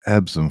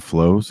Ebbs and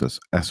Flows.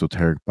 That's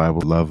Esoteric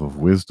Bible Love of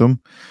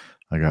Wisdom.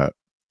 I got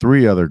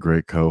three other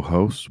great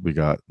co-hosts. We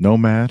got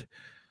Gnomad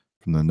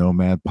from the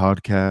Gnomad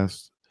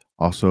podcast,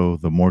 also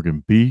the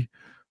Morgan B,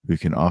 who you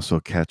can also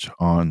catch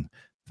on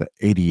the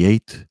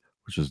 88,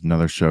 which is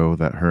another show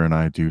that her and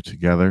I do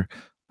together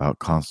about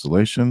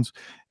constellations,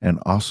 and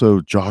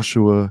also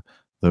Joshua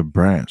the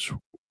Branch,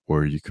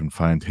 where you can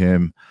find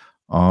him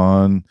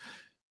on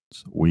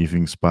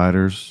weaving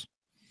spiders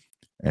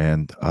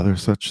and other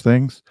such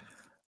things.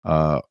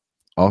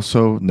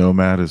 Also,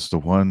 Gnomad is the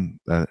one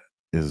that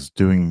is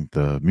doing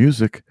the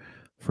music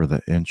for the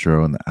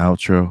intro and the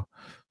outro.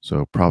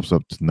 So props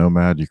up to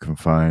Gnomad. You can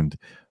find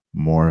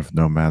more of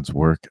Gnomad's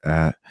work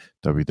at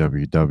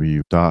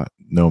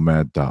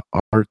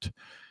www.gnomad.art.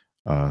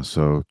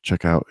 So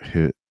check out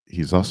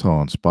he's also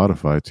on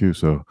Spotify too.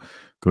 So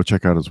go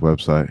check out his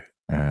website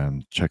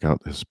and check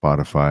out his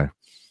Spotify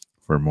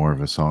for more of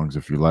his songs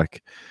if you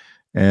like.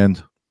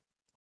 And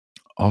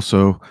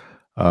also,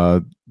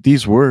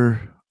 these were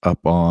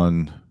up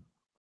on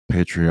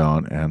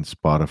Patreon and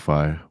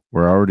Spotify.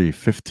 We're already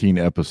 15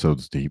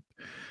 episodes deep,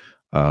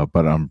 but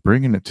I'm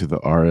bringing it to the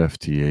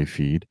RFTA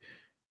feed,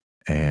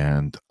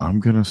 and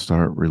I'm going to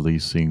start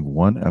releasing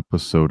one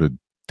episode a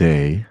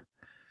day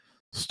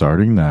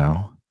starting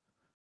now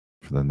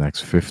for the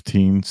next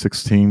 15,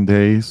 16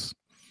 days.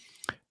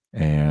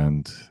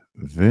 And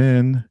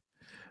then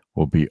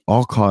we'll be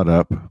all caught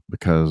up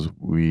because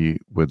we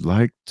would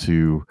like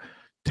to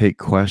take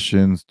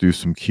questions, do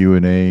some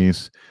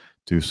Q&As,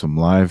 do some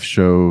live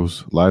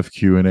shows, live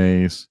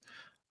Q&As.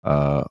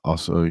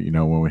 Also,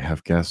 when we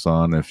have guests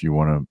on, if you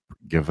want to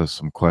give us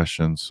some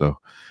questions. So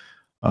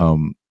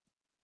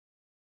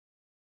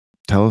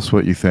tell us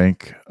what you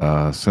think.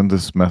 Send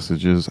us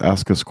messages,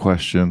 ask us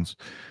questions.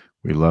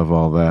 We love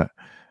all that.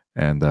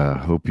 And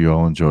hope you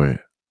all enjoy it.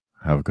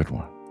 Have a good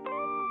one.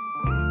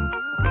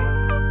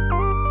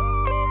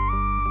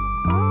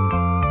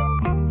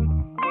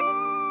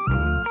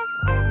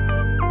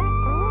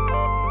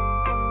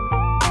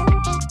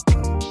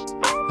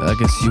 I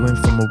guess you ain't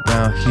from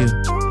around here,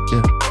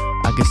 yeah.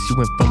 I guess you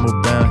ain't from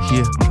around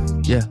here,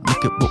 yeah.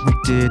 Look at what we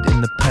did in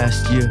the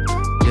past year,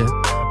 yeah. A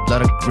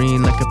lot of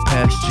green like a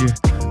pasture,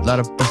 a lot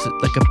of busted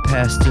like a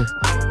pastor,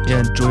 yeah.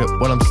 Enjoy it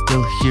while I'm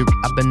still here.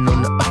 I've been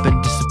known to up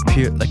and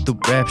disappear like the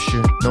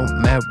rapture. No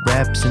mad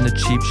raps in the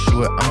cheap,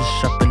 sure. I'm just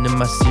shopping in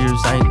my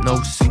Sears. I ain't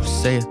no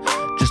soothsayer,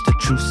 just a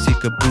truth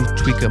seeker, booth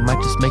tweaker.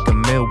 Might just make a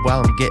meal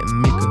while I'm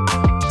getting meeker.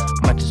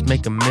 Might just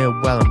make a meal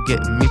while I'm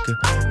getting meeker.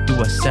 Do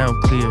I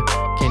sound clear?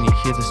 Can you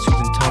hear the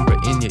soothing timbre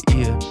in your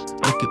ear?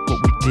 Look at what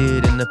we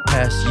did in the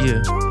past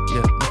year.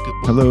 Yeah, look at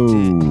what Hello,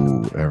 we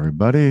did.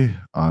 everybody.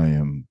 I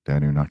am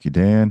Danu Naki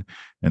Dan,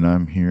 and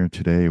I'm here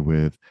today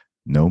with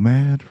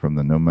Gnomad from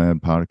the Gnomad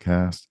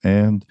podcast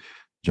and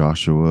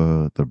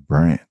Joshua the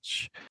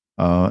Branch.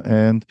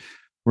 And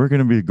we're going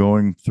to be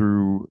going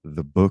through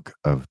the book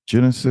of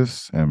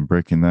Genesis and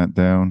breaking that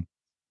down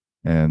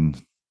and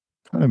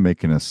kind of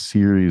making a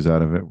series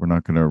out of it. We're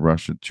not going to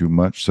rush it too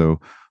much. So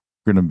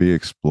we're going to be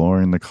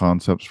exploring the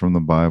concepts from the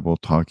Bible,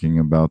 talking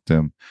about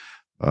them.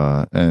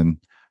 And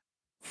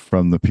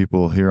from the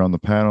people here on the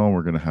panel,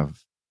 we're going to have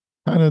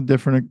kind of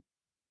different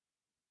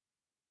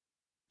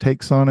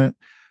takes on it.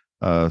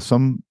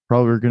 Some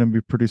probably are going to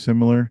be pretty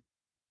similar,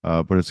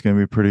 but it's going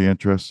to be pretty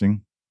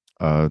interesting.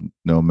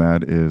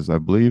 Gnomad is, I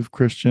believe,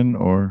 Christian,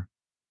 or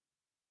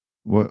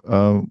what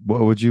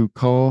would you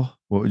call?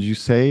 What would you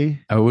say?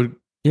 I would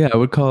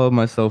call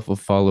myself a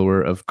follower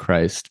of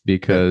Christ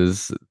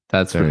because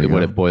that's There you really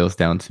what go. it boils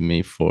down to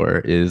me for.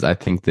 Is I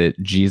think that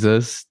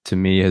Jesus, to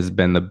me, has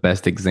been the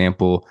best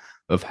example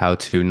of how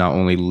to not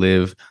only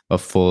live a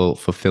full,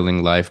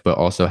 fulfilling life, but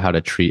also how to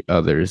treat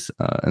others.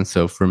 And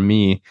so for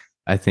me,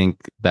 I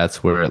think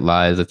that's where it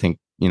lies. I think,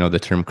 the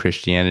term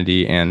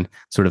Christianity and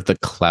sort of the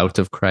clout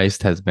of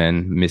Christ has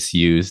been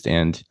misused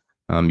and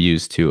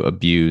used to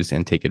abuse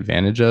and take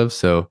advantage of.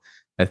 So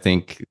I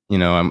think,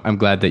 I'm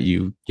glad that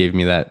you gave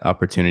me that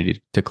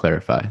opportunity to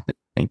clarify.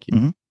 Thank you.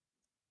 Mm-hmm.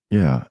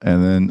 Yeah.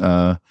 And then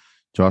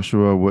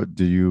Joshua, what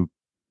do you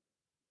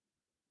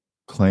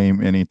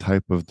claim? Any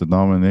type of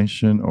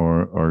denomination,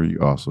 or are you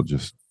also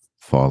just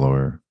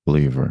follower,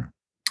 believer?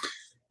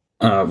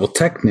 Well,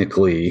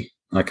 technically,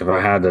 like if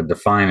I had to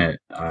define it,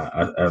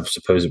 I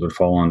suppose it would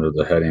fall under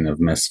the heading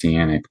of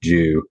Messianic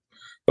Jew,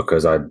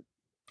 because I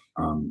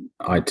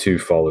too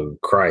follow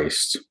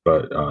Christ,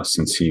 but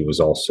since he was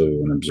also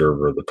an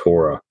observer of the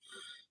Torah,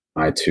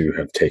 I too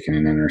have taken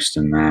an interest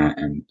in that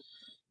and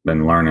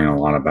been learning a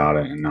lot about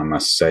it. And I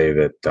must say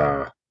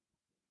that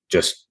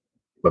just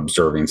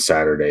observing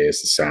Saturday as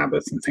the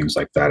Sabbath and things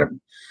like that have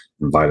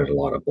invited a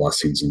lot of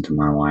blessings into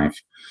my life.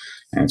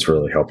 And it's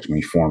really helped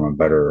me form a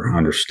better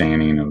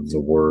understanding of the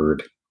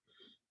word,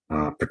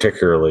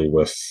 particularly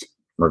with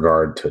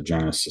regard to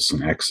Genesis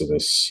and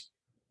Exodus,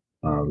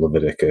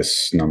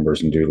 Leviticus,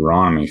 Numbers, and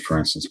Deuteronomy, for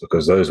instance,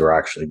 because those were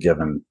actually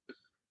given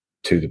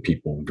to the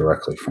people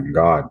directly from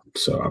God.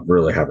 So I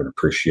really have an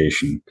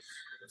appreciation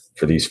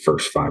for these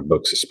first 5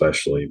 books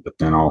especially, but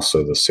then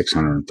also the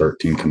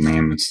 613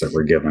 commandments that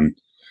were given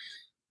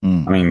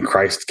Mm. I mean,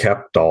 Christ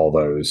kept all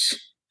those.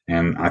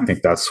 And I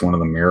think that's one of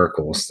the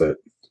miracles that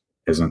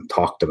isn't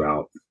talked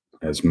about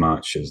as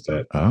much, is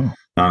that Oh.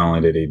 not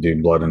only did he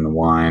do blood in the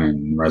wine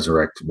and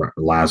resurrect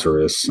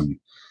Lazarus and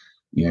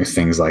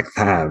things like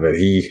that, but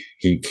he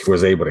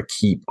was able to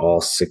keep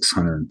all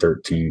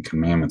 613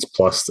 commandments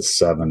plus the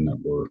 7 that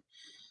were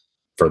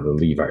for the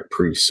Levite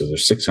priests. So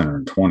there's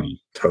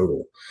 620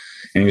 total.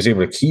 And he was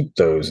able to keep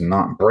those and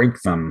not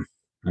break them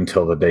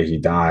until the day he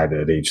died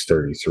at age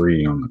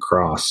 33 on the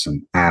cross,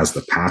 and as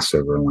the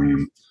Passover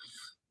lamb,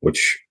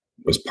 which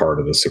was part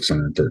of the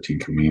 613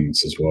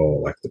 commandments as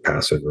well, like the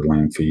Passover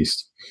lamb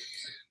feast.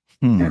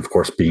 And of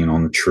course, being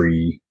on the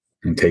tree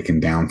and taken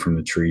down from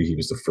the tree, he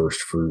was the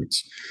first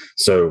fruits.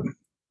 So,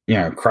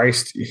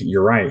 Christ,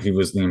 you're right. He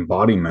was the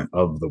embodiment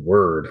of the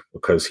word,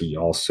 because he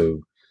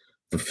also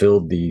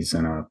fulfilled these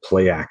in a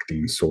play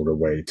acting sort of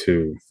way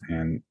too.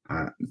 And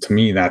to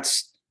me, that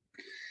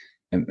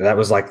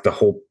was like the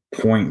whole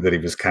point that he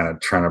was kind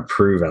of trying to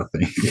prove. I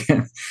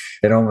think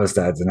it almost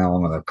adds an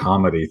element of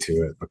comedy to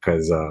it,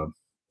 because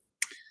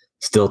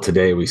still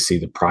today we see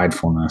the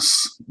pridefulness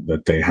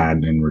that they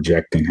had in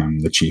rejecting him,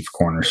 the chief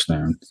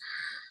cornerstone.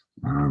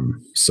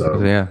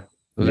 So yeah,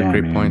 those are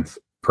great points.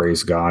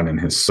 Praise God and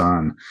his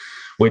son,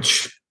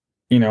 which,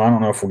 I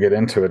don't know if we'll get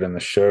into it in the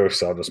show,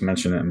 so I'll just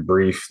mention it in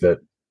brief that,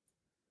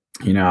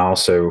 I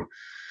also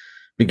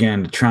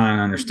began to try and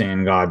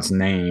understand God's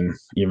name,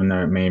 even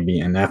though it may be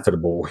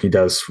inevitable. He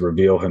does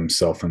reveal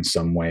himself in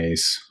some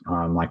ways,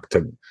 like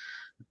to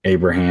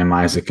Abraham,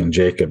 Isaac, and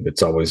Jacob.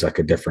 It's always like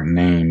a different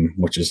name,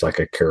 which is like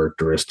a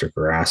characteristic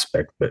or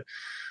aspect.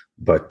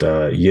 But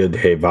Yud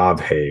He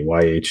Vav He,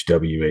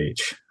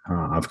 YHWH,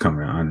 I've come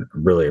to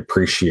really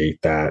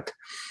appreciate that,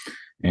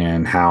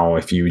 and how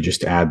if you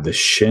just add the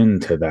shin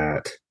to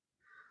that,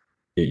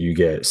 you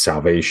get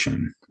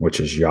salvation, which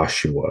is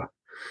Yahshua.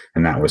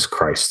 And that was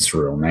Christ's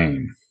real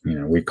name.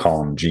 We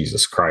call him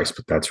Jesus Christ,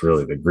 but that's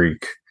really the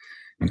Greek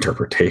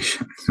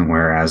interpretation.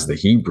 Whereas the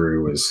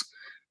Hebrew is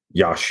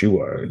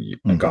Yahshua,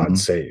 God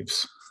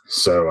saves.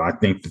 So I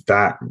think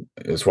that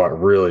is what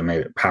really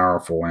made it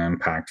powerful and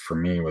impact for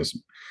me, was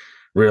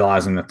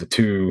realizing that the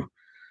two,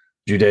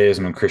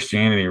 Judaism and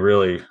Christianity,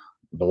 really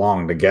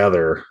belong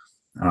together.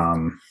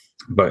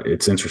 But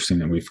it's interesting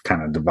that we've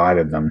kind of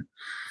divided them.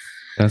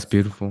 That's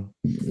beautiful.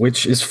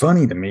 Which is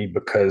funny to me,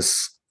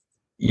 because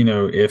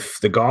if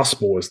the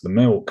gospel is the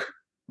milk,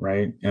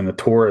 right, and the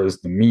Torah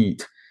is the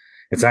meat,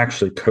 it's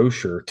actually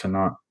kosher to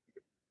not,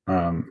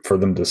 for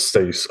them to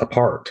stay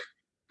apart.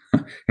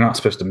 You're not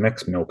supposed to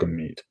mix milk and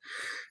meat.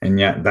 And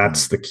yet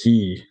that's the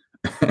key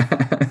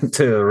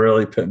to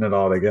really putting it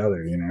all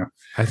together,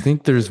 I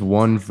think there's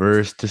one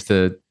verse, just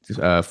to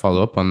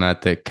follow up on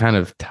that kind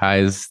of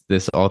ties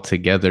this all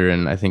together.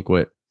 And I think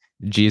what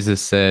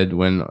Jesus said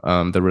when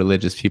the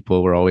religious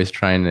people were always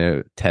trying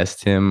to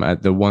test him,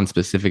 the one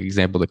specific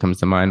example that comes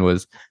to mind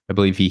was, I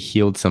believe he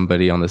healed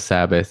somebody on the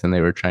Sabbath, and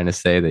they were trying to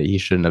say that he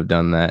shouldn't have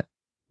done that.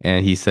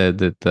 And he said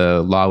that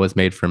the law was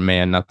made for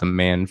man, not the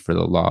man for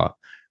the law,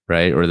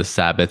 right? Or the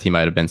Sabbath, he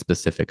might have been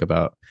specific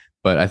about.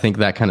 But I think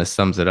that kind of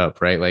sums it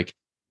up, right? Like,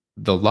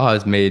 the law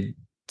is made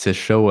to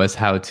show us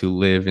how to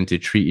live and to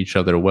treat each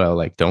other well.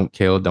 Like, don't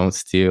kill, don't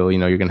steal,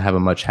 you're going to have a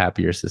much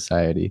happier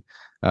society.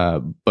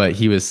 But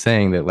he was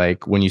saying that,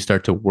 like, when you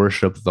start to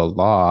worship the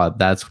law,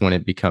 that's when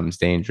it becomes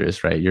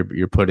dangerous, right?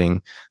 You're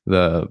putting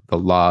the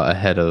law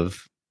ahead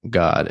of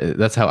God.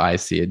 That's how I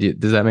see it.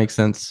 Does that make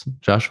sense,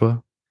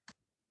 Joshua?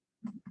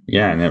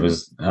 Yeah, and it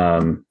was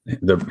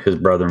his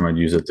brethren would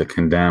use it to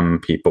condemn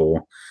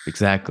people.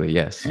 Exactly.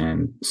 Yes.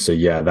 And so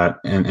that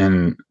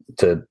and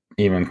to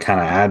even kind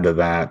of add to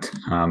that,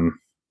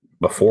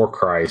 before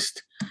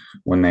Christ,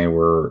 when they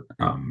were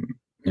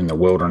in the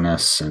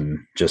wilderness and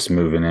just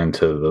moving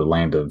into the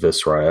land of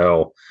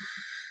Israel,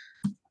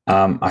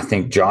 I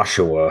think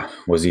Joshua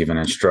was even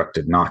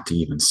instructed not to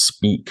even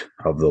speak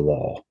of the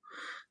law,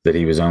 that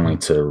he was only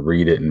to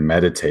read it and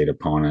meditate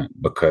upon it,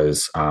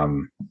 because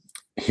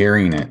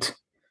hearing it,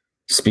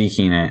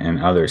 speaking it,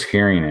 and others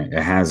hearing it,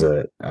 it has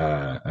an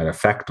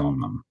effect on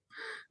them.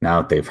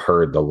 Now that they've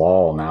heard the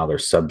law, now they're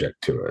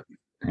subject to it.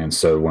 And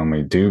so when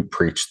we do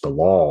preach the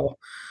law,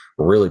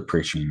 we're really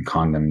preaching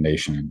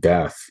condemnation and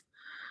death.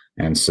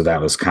 And so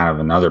that was kind of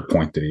another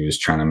point that he was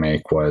trying to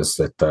make, was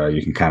that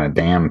you can kind of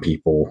damn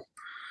people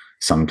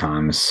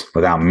sometimes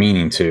without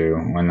meaning to.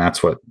 And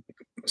that's what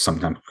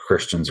sometimes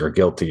Christians are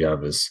guilty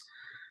of, is,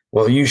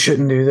 well, you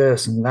shouldn't do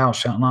this and thou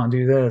shalt not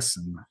do this.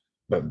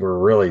 But we're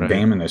really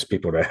damning those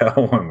people to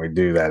hell when we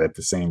do that at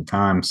the same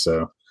time.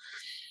 So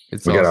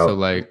it's we also gotta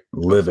like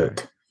live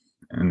it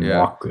and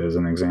walk as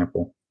an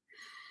example.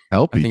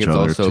 Help each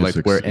other also to like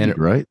succeed,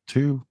 right?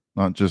 Too,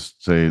 not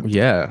just say,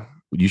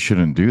 you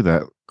shouldn't do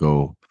that.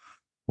 Go,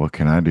 what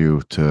can I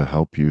do to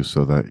help you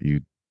so that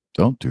you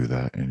don't do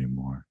that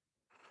anymore?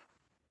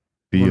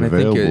 Be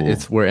available. I think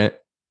it's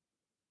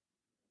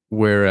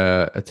where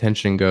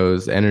attention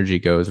goes, energy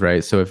goes,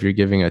 right? So if you're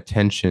giving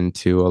attention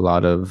to a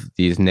lot of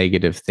these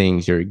negative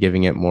things, you're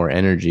giving it more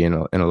energy in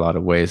a lot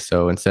of ways.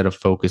 So instead of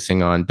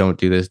focusing on don't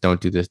do this,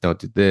 don't do this, don't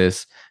do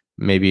this,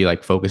 maybe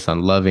like focus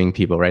on loving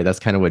people, right? That's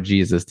kind of what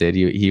Jesus did.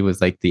 He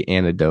was like the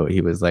antidote.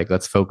 He was like,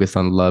 let's focus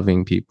on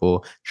loving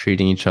people,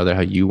 treating each other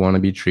how you want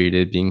to be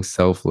treated, being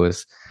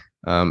selfless.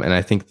 And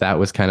I think that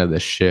was kind of the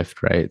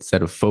shift, right?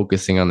 Instead of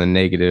focusing on the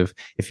negative,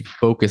 if you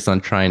focus on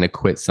trying to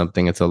quit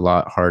something, it's a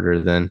lot harder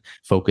than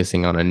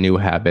focusing on a new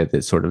habit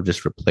that sort of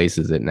just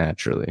replaces it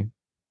naturally.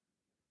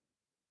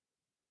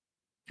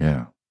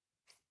 Yeah.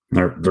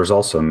 There's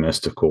also a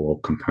mystical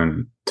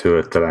component to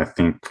it that I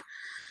think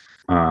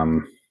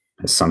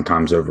is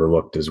sometimes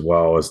overlooked as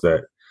well, is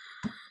that,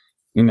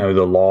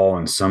 the law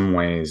in some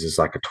ways is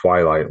like a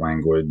twilight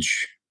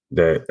language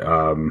that,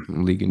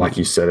 like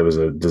you said, it was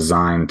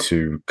designed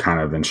to kind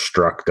of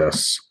instruct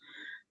us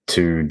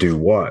to do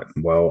what?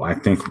 Well, I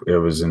think it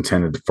was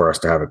intended for us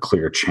to have a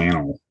clear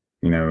channel.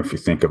 If you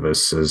think of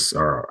us as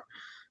our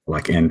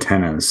like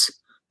antennas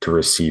to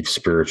receive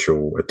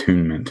spiritual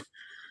attunement.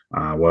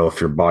 Well, if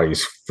your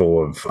body's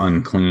full of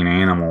unclean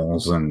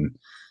animals and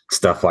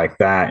stuff like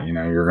that,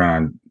 you're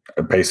going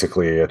to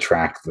basically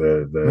attract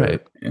the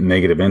right.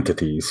 negative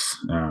entities.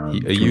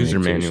 A user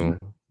manual.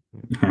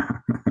 Yeah.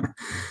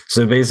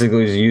 So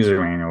basically, it's a user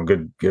manual.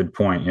 Good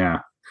point. Yeah.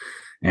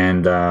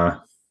 And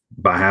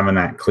by having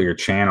that clear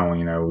channel,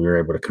 we were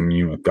able to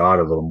commune with God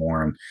a little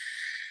more. And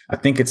I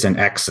think it's in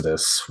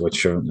Exodus,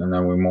 which and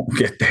then we won't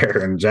get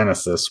there in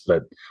Genesis,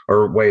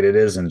 it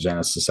is in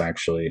Genesis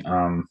actually.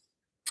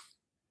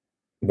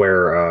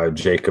 Where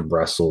Jacob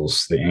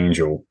wrestles the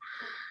angel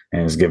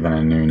and is given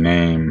a new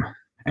name,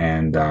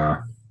 and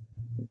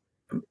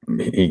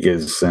he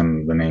gives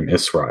him the name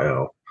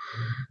Israel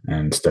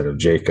instead of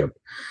Jacob.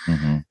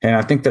 Mm-hmm. And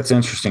I think that's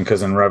interesting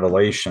because in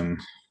Revelation,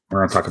 we're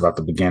going to talk about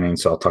the beginning,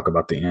 so I'll talk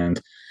about the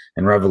end.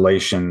 In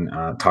Revelation,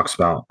 talks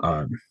about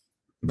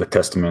the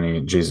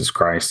testimony Jesus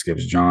Christ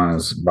gives John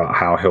is about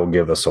how he'll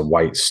give us a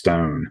white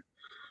stone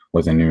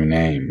with a new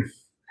name.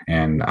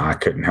 And I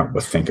couldn't help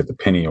but think of the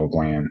pineal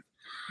gland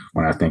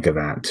when I think of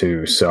that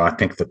too. So I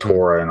think the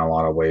Torah in a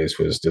lot of ways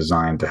was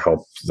designed to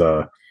help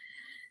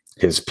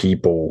his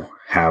people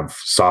have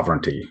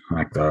sovereignty,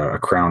 like a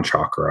crown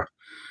chakra.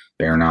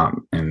 They are not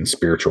in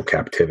spiritual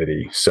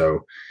captivity.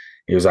 So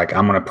he was like,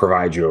 I'm going to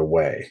provide you a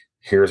way.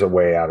 Here's a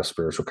way out of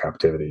spiritual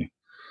captivity.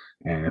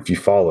 And if you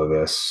follow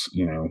this,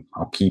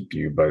 I'll keep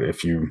you. But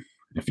if you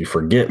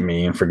forget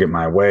me and forget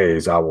my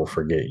ways, I will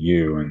forget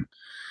you and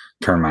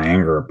turn my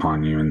anger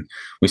upon you. And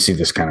we see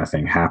this kind of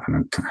thing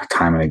happen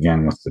time and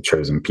again with the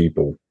chosen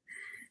people.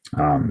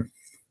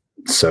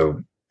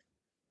 So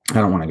I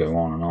don't want to go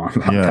on and on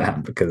about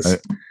that because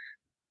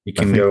you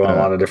can go in a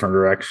lot of different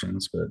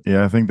directions. But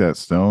yeah, I think that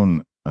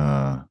stone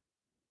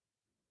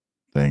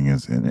thing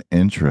is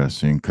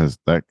interesting because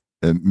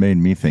it made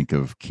me think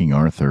of King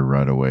Arthur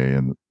right away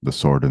and the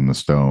sword and the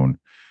stone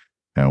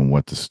and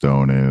what the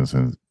stone is,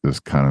 and this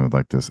kind of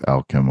like this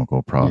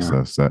alchemical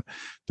process that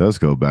does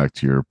go back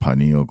to your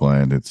pineal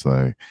gland. It's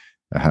like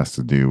it has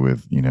to do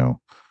with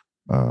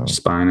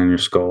spine in your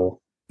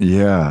skull.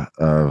 Yeah,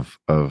 of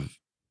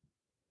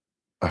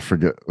I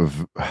forget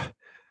of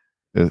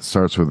it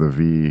starts with a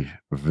V,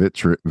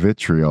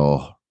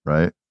 vitriol,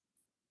 right?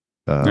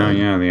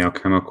 The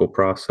alchemical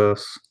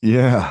process.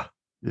 Yeah.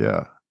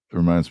 It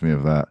reminds me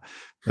of that.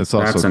 It's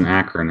also that's an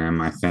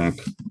acronym, I think.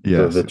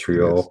 Yes, the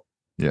vitriol.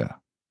 Yeah.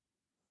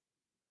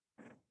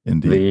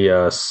 Indeed.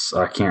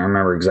 I can't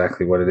remember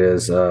exactly what it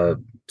is.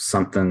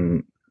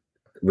 Something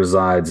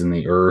resides in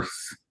the earth.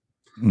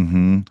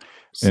 Mm-hmm.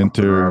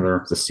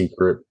 Enter the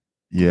secret.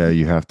 Yeah,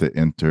 you have to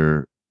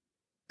enter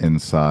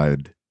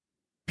inside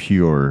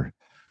pure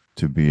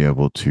to be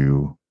able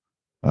to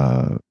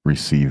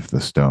receive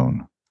the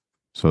stone.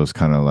 So it's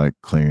kind of like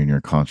clearing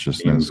your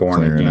consciousness,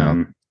 clearing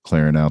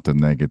out the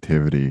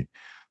negativity,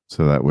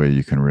 so that way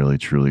you can really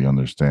truly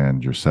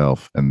understand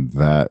yourself. And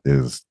that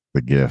is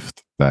the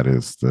gift. That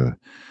is the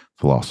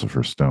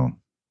Philosopher's Stone.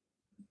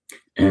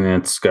 And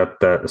it's got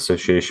that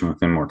association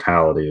with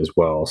immortality as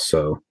well.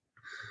 So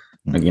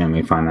again,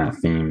 we find that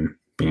theme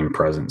being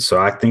present.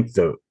 So I think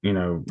that,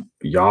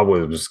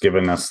 Yahweh was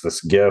giving us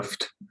this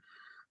gift,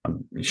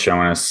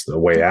 showing us the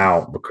way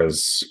out,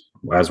 because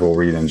as we'll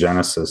read in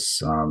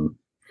Genesis,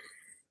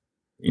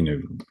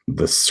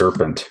 the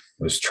serpent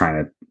was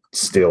trying to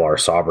steal our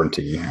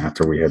sovereignty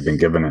after we had been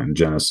given it in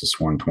Genesis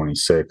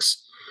 1:26.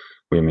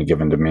 We had been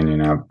given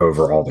dominion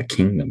over all the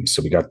kingdoms.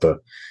 So we got the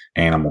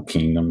animal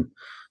kingdom,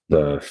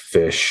 the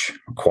fish,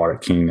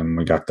 aquatic kingdom.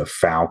 We got the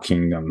fowl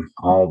kingdom,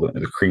 all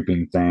the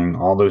creeping thing,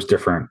 all those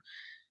different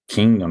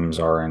kingdoms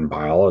are in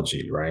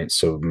biology, right?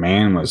 So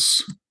man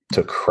was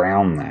to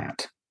crown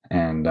that.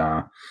 And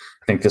I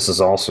think this is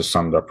also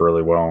summed up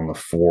really well in the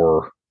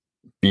 4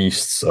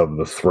 beasts of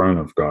the throne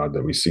of God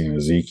that we see in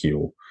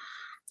Ezekiel.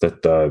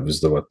 That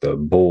was the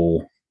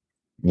bull,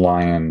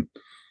 lion,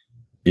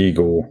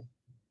 eagle,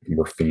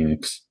 or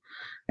phoenix,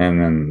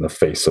 and then the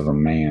face of a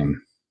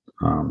man.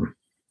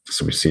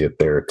 So we see it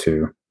there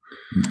too.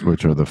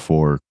 Which are the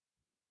 4?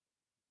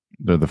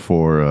 They're the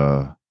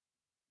 4.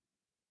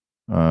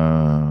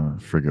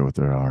 Forget what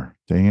they are.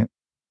 Dang it!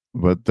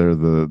 But they're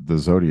the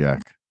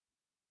zodiac.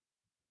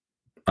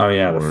 Oh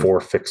yeah, the Or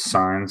 4 fixed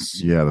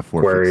signs: yeah, the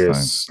 4 fixed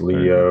signs. Aquarius, There you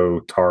go. Leo,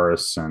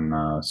 Taurus,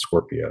 and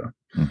Scorpio.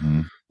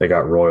 Hmm. They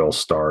got royal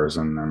stars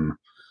in them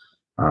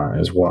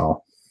as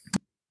well.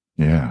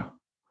 Yeah.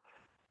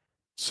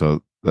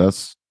 So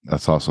that's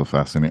also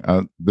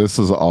fascinating. This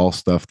is all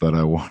stuff that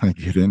I want to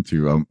get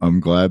into. I'm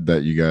glad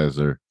that you guys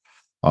are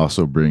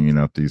also bringing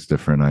up these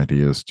different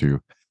ideas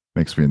too.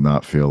 Makes me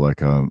not feel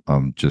like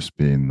I'm just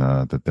being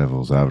the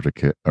devil's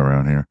advocate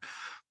around here.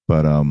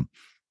 But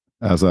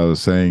as I was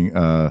saying,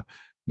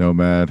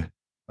 Nomad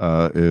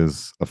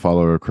is a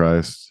follower of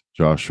Christ.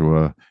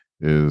 Joshua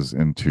is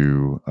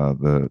into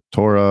the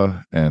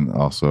Torah and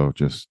also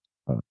just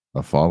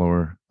a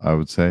follower, I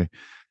would say.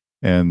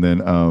 And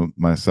then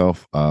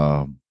myself,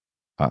 I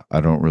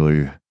don't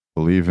really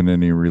believe in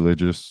any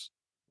religious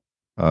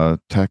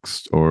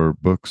texts or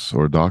books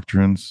or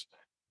doctrines.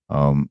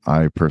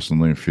 I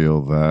personally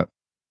feel that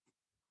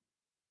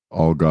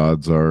all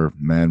gods are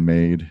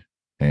man-made,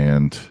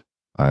 and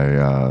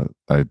I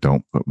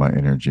don't put my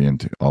energy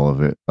into all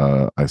of it.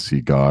 I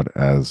see God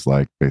as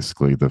like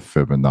basically the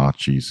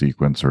Fibonacci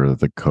sequence or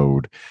the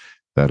code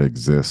that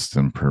exists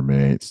and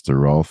permeates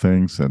through all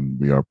things, and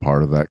we are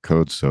part of that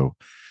code. So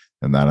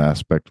in that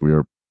aspect, we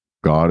are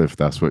God, if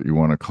that's what you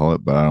want to call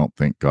it. But I don't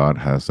think God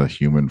has a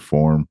human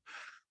form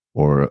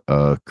or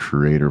a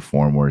creator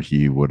form where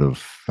he would have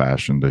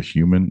fashioned a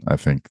human. I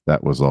think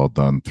that was all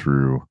done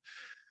through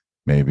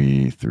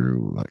maybe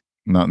through like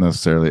not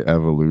necessarily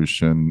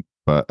evolution,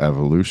 but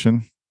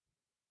evolution.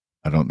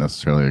 I don't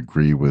necessarily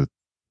agree with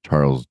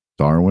Charles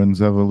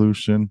Darwin's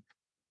evolution.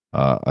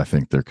 I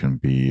think there can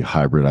be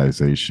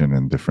hybridization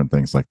and different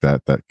things like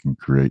that that can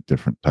create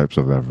different types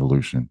of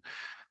evolutionary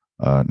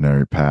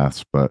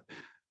paths. But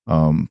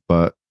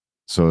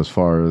so as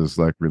far as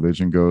like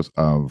religion goes,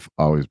 I've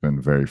always been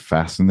very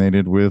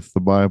fascinated with the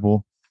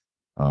Bible.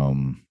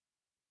 Um,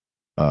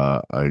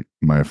 I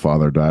my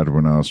father died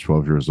when I was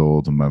 12 years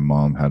old, and my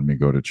mom had me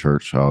go to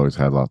church. I always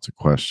had lots of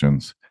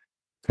questions,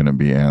 couldn't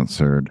be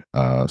answered.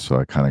 So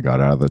I kind of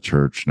got out of the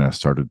church, and I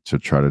started to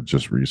try to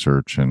just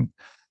research and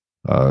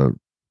uh,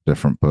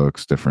 different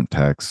books, different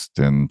texts,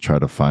 and try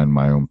to find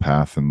my own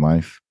path in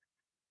life.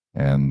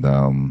 And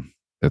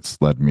it's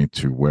led me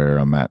to where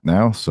I'm at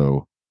now.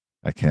 So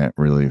I can't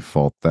really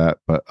fault that.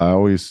 But I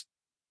always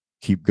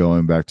keep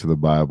going back to the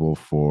Bible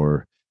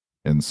for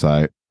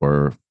insight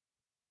or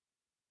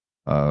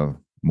uh,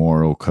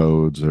 moral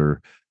codes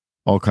or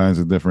all kinds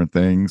of different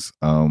things.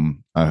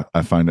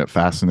 I find it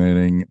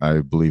fascinating. I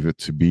believe it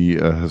to be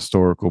a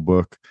historical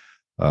book.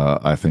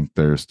 I think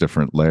there's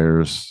different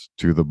layers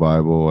to the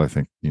Bible. I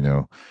think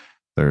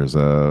there's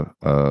a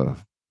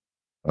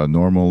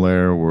normal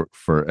layer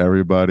for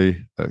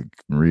everybody that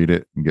can read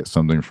it and get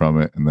something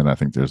from it, and then I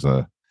think there's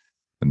a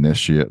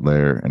initiate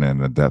layer and then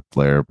a depth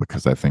layer,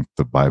 because I think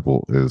the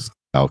Bible is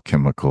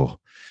alchemical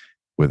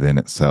within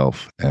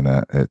itself, and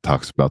it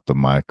talks about the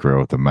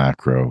micro, the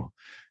macro,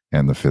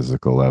 and the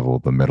physical level,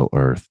 the middle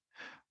earth,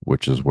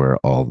 which is where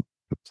all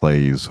the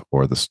plays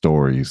or the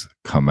stories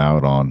come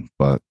out on,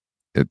 but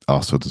it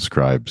also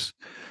describes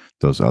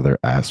those other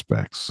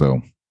aspects.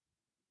 So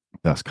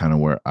that's kind of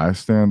where I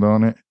stand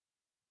on it.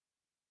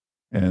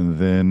 And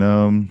then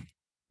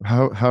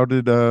how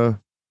did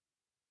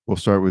we'll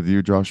start with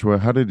you, Joshua.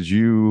 How did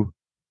you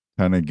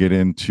kind of get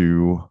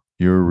into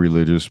your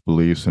religious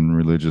beliefs and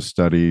religious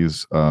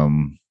studies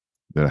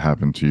that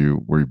happened to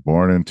you? Were you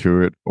born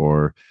into it,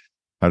 or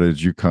how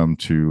did you come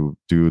to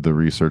do the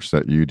research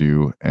that you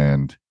do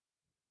and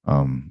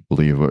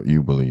believe what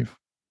you believe?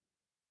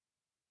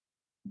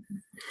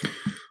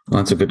 Well,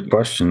 that's a good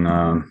question.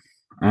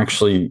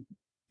 Actually,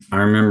 I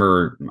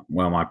remember,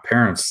 well, my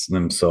parents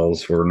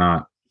themselves were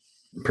not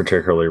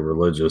particularly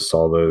religious,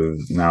 although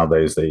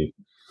nowadays they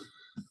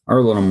are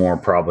a little more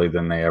probably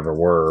than they ever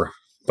were.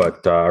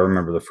 But I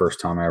remember the first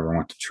time I ever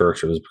went to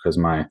church, it was because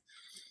my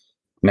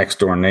next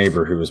door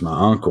neighbor, who was my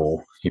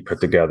uncle, he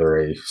put together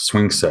a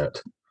swing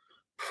set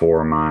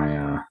for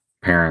my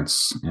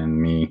parents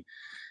and me.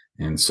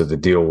 And so the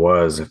deal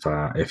was,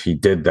 if he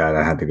did that,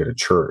 I had to go to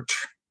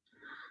church.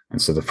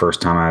 And so the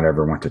first time I'd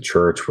ever went to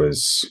church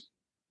was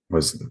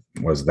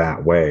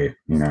that way,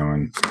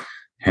 and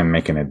him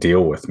making a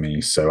deal with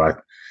me. So I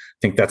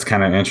think that's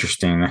kind of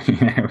interesting.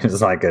 It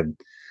was like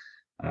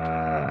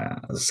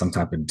some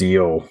type of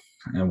deal,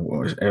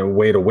 a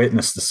way to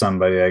witness to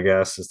somebody, I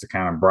guess, is to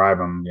kind of bribe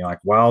them. You're like,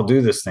 well, I'll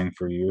do this thing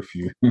for you if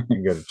you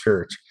go to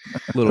church.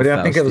 A little But yeah,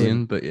 I think it was,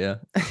 Faustian, but yeah.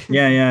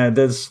 yeah, it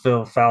does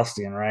feel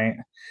Faustian, right?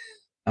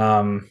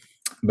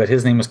 But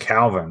his name was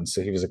Calvin,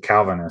 so he was a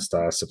Calvinist,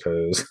 I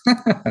suppose.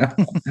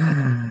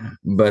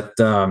 But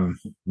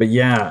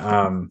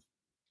yeah,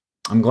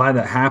 I'm glad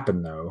that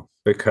happened though,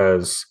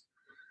 because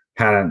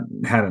had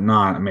it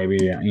not,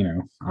 maybe I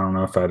don't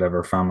know if I'd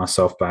ever found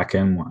myself back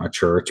in a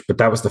church. But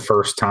that was the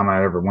first time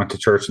I ever went to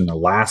church, and the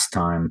last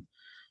time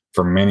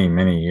for many,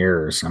 many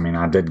years. I mean,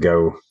 I did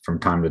go from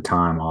time to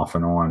time, off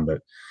and on, but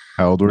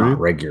How old were not you?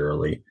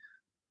 regularly.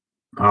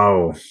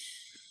 Oh,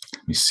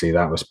 let me see.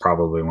 That was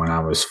probably when I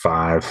was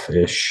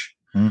 5-ish.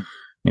 Mm.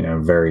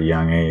 Very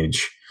young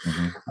age.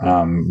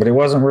 But it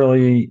wasn't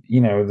really,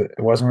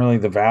 it wasn't really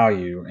the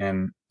value.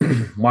 And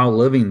while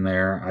living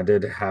there, I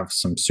did have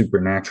some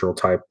supernatural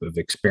type of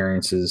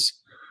experiences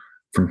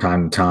from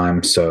time to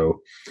time.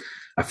 So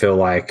I feel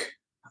like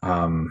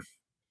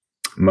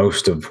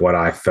most of what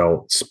I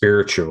felt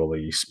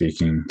spiritually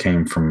speaking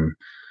came from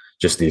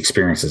just the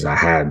experiences I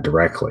had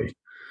directly.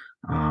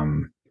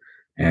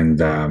 And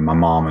my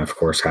mom, of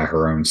course, had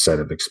her own set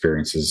of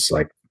experiences,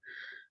 like,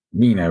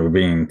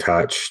 being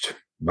touched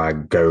by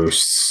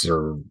ghosts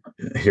or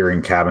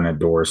hearing cabinet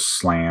doors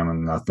slam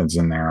and nothing's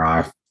in there.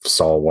 I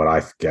saw what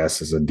I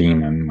guess is a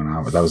demon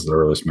that was the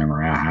earliest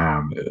memory I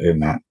have in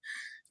that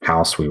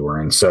house we were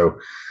in. So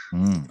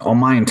all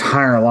my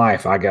entire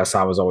life, I guess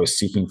I was always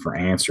seeking for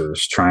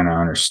answers, trying to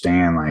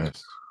understand like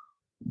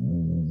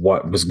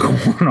what was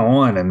going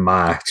on in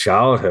my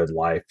childhood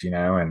life,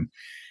 and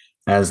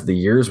as the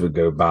years would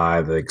go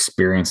by, the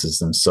experiences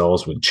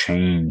themselves would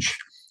change,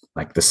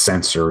 like the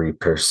sensory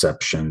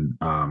perception.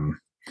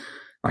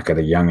 Like at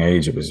a young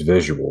age, it was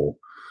visual.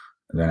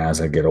 And then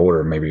as I get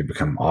older, maybe it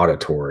become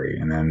auditory.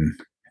 And then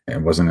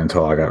it wasn't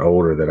until I got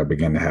older that I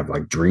began to have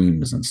like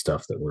dreams and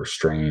stuff that were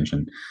strange,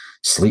 and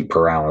sleep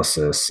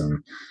paralysis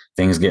and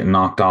things getting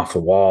knocked off the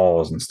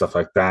walls and stuff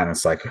like that. And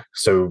it's like,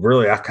 so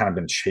really I've kind of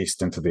been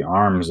chased into the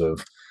arms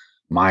of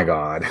my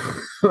God,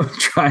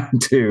 trying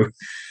to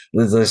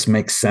just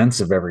make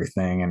sense of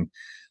everything. And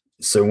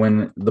so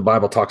when the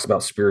Bible talks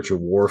about spiritual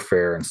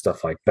warfare and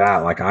stuff like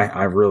that, like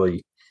I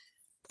really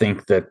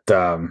think that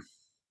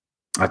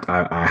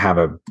I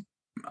have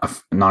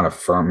not a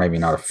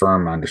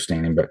firm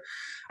understanding, but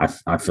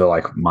I feel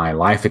like my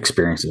life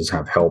experiences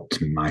have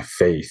helped my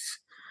faith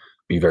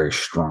be very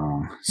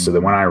strong. So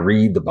that when I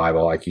read the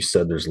Bible, like you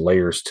said, there's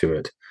layers to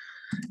it.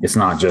 It's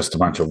not just a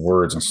bunch of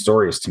words and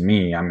stories to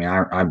me. I mean,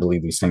 I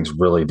believe these things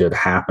really did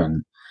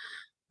happen.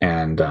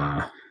 And,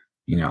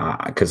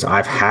 because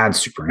I've had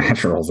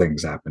supernatural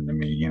things happen to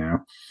me,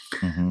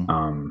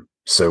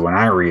 so when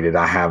I read it,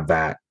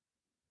 I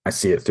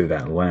see it through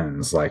that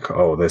lens, like,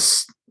 oh,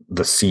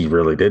 the sea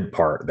really did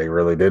part. They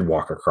really did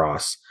walk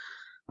across.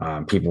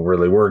 People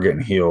really were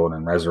getting healed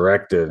and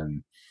resurrected.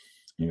 And,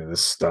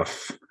 this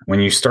stuff, when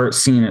you start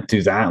seeing it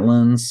through that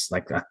lens,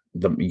 like that,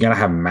 you got to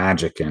have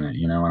magic in it,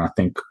 and I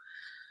think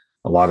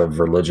a lot of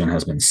religion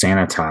has been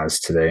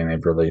sanitized today, and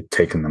they've really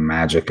taken the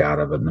magic out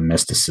of it, and the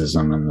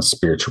mysticism and the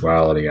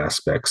spirituality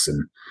aspects,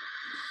 and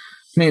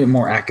made it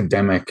more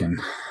academic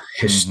and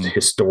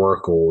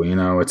historical.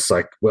 It's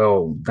like,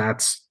 well,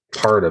 that's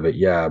part of it,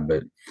 yeah,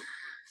 but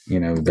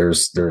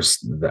there's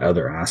the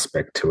other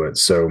aspect to it.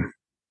 So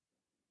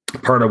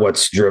part of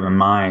what's driven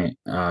my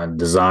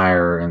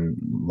desire in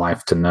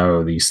life to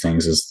know these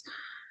things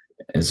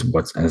is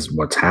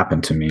what's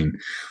happened to me.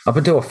 Up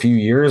until a few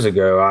years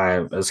ago, I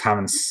was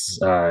having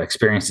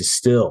experiences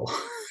still,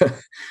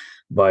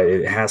 but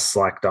it has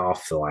slacked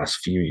off the last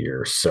few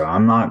years. So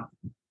I'm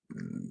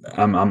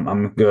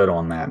good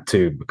on that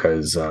too,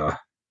 because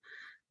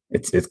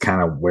it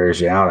kind of wears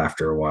you out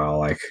after a while,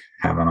 like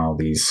having all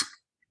these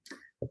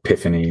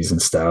epiphanies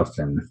and stuff.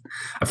 And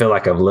I feel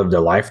like I've lived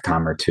a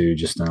lifetime or two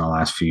just in the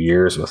last few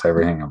years with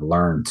everything I've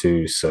learned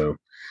too. So,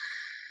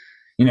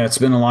 it's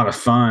been a lot of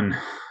fun.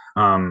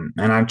 And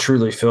I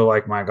truly feel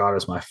like my God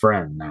is my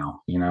friend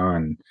now,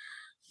 and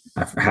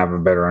I have a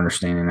better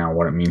understanding now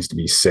what it means to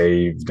be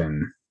saved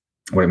and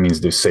what it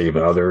means to save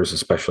others,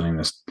 especially in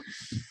this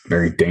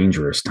very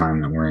dangerous time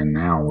that we're in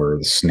now, where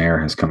the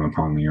snare has come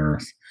upon the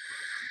earth.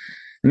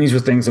 And these are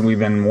things that we've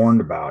been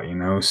warned about,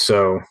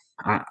 so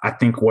I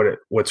think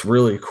what's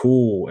really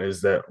cool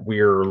is that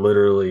we're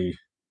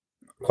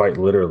quite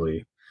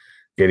literally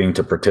getting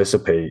to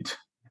participate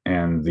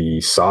in the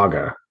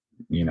saga,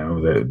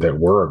 that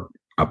we're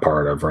a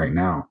part of right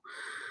now.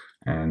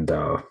 And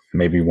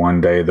maybe one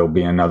day there'll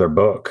be another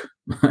book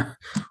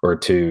or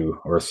two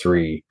or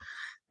three.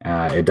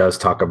 It does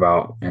talk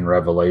about in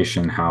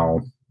Revelation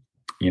how,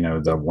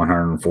 the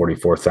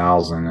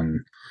 144,000 and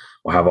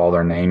we'll have all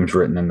their names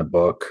written in the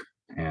book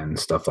and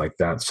stuff like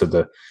that. So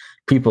the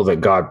people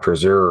that God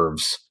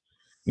preserves,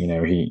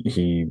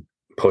 he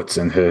puts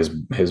in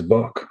his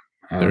book.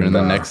 And, they're in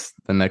the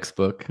next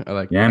book. I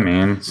like yeah, that.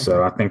 man.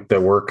 So I think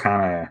that we're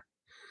kind of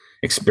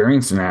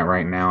experiencing that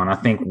right now. And I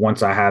think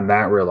once I had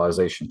that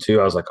realization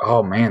too, I was like,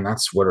 oh man,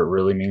 that's what it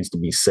really means to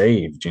be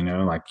saved.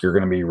 Like you're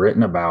going to be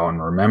written about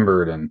and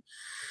remembered. And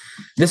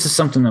this is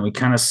something that we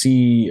kind of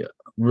see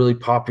really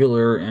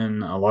popular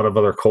in a lot of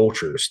other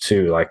cultures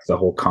too. Like the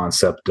whole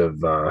concept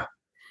of,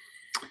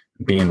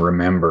 being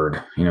remembered,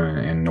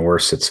 in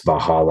Norse, it's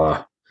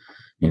Valhalla,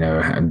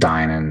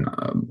 dying an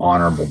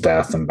honorable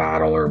death in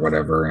battle or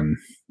whatever. And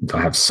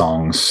they'll have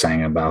songs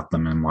sang about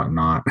them and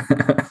whatnot.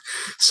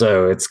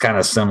 So it's kind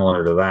of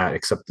similar to that,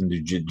 except in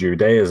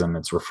Judaism,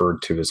 it's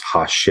referred to as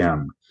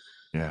Hashem,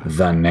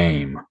 the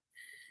name,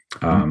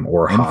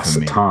 or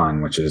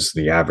Hasatan, which is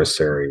the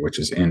adversary, which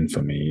is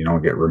infamy. You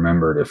don't get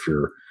remembered if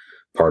you're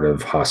part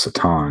of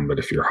Hasatan, but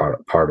if you're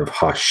part of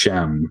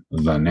Hashem,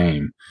 the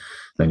name,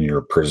 then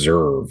you're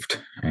preserved.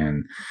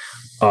 And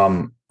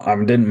I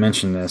didn't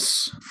mention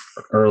this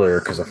earlier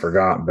because I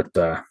forgot,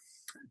 but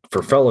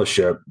for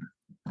fellowship,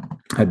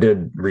 I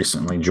did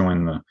recently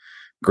join the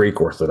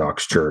Greek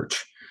Orthodox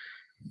Church,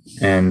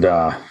 and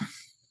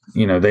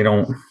they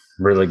don't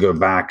really go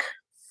back.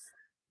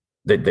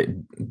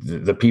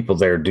 The people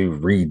there do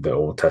read the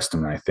Old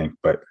Testament, I think,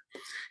 but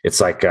it's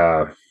like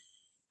I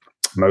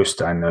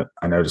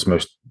notice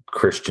most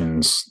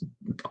Christians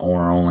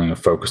are only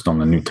focused on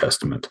the New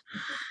Testament,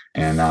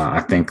 and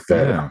I think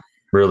that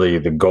really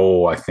the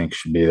goal, I think,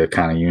 should be to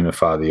kind of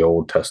unify the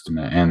Old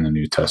Testament and the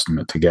New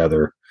Testament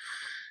together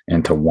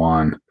into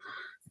one.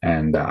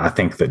 And I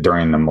think that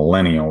during the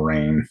millennial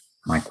reign,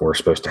 like we're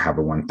supposed to have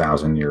a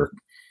 1,000-year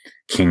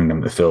kingdom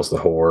that fills the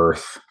whole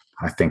earth.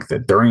 I think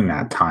that during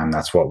that time,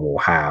 that's what we'll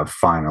have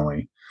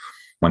finally,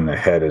 when the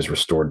head is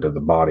restored to the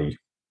body.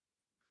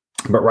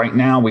 But right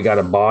now we got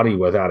a body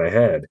without a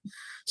head.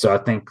 So I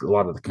think a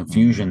lot of the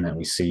confusion that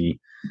we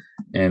see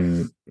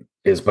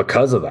is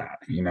because of that.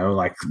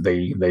 Like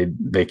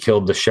they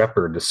killed the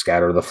shepherd to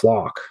scatter the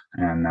flock.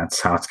 And that's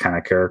how it's kind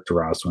of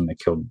characterized when they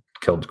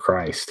killed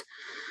Christ.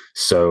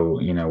 So,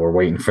 we're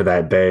waiting for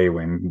that day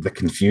when the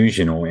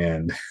confusion will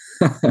end.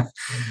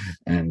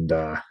 And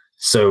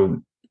so,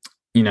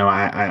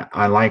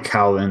 I like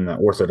how in the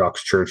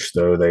Orthodox Church,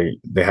 though,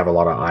 they have a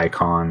lot of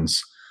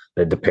icons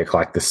that depict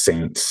like the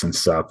saints and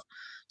stuff.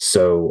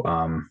 So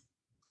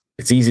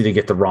it's easy to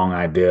get the wrong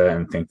idea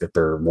and think that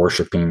they're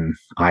worshiping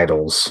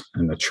idols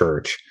in the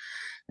church.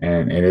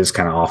 And it is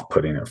kind of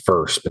off-putting at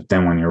first. But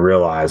then when you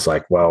realize,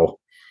 like, well,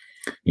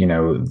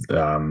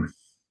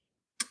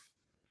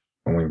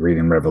 when we read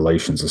in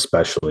Revelations,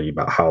 especially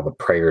about how the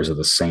prayers of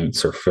the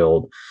saints are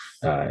filled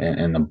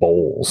in the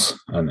bowls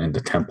and in the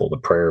temple, the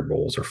prayer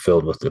bowls are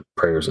filled with the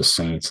prayers of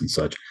saints and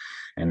such.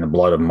 And the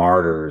blood of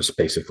martyrs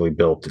basically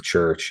built the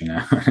church,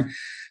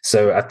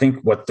 So I think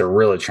what they're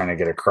really trying to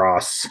get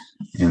across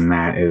in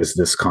that is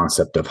this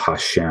concept of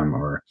Hashem,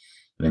 or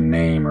the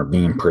name, or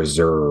being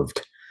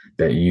preserved,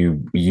 that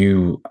you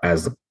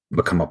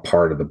become a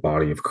part of the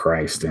body of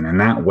Christ. And in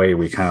that way,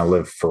 we kind of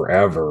live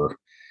forever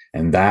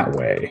in that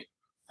way.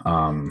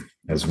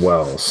 As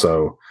well.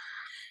 So,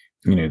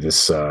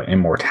 this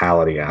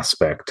immortality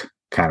aspect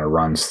kind of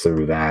runs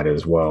through that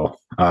as well.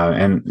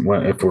 And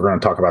if we're going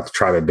to talk about the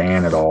tribe of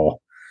Dan at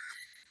all,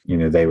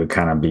 they would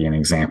kind of be an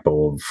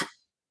example of,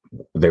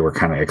 they were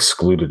kind of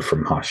excluded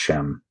from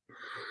Hashem.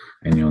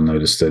 And you'll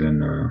notice that in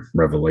the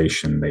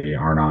Revelation, they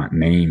are not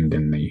named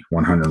in the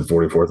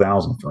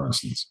 144,000, for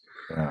instance.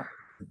 Yeah.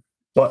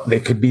 But they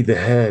could be the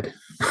head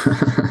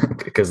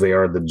because they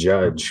are the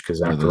judge,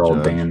 because after all,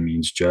 Dan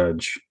means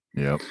judge.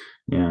 Yep.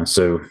 Yeah.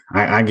 So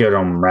I get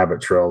on rabbit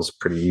trails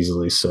pretty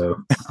easily. So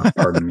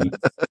pardon me.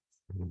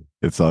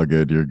 It's all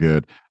good. You're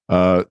good.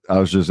 I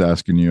was just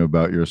asking you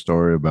about your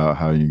story, about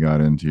how you got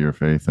into your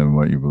faith and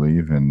what you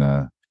believe. And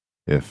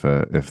if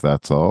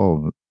that's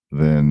all,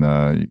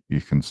 then you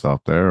can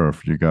stop there. Or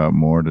if you got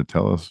more to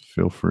tell us,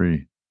 feel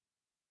free.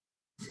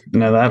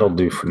 No, that'll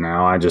do for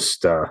now. I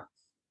just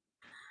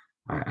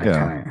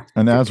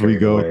and as we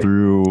go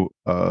through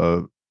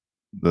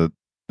the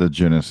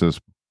Genesis,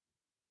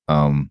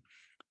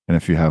 and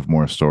if you have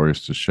more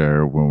stories to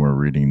share when we're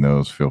reading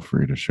those, feel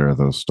free to share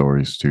those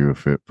stories too,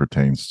 if it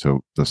pertains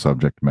to the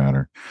subject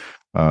matter.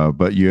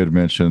 But you had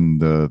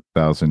mentioned the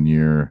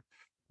 1,000-year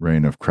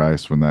reign of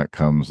Christ when that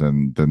comes,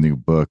 and the new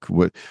book.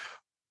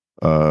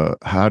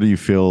 How do you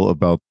feel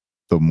about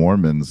the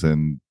Mormons,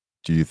 and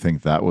do you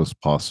think that was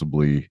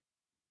possibly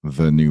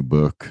the new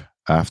book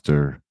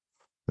after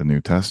the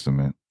New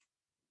Testament?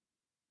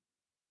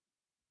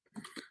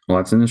 Well,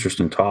 that's an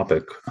interesting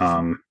topic.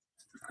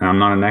 I'm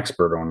not an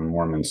expert on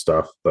Mormon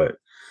stuff, but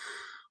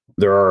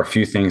there are a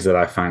few things that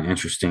I find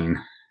interesting.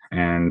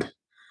 And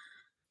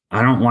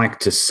I don't like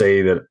to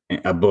say that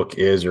a book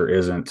is or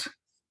isn't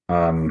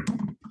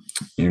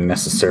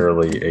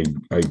necessarily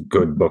a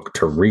good book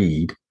to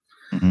read.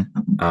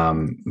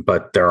 Mm-hmm.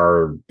 But there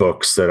are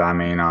books that I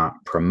may not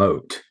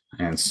promote.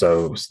 And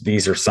so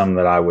these are some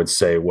that I would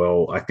say,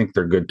 well, I think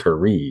they're good to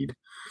read,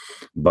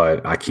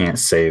 but I can't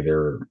say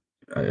they're,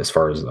 as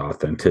far as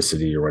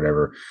authenticity or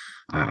whatever,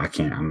 I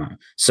can't. I'm not.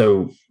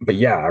 So, but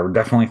yeah, I would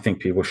definitely think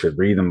people should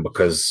read them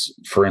because,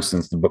 for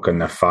instance, the book of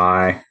Nephi,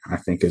 I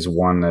think, is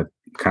one that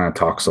kind of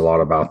talks a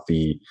lot about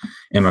the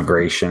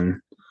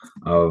immigration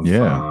of,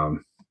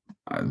 the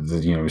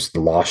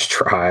lost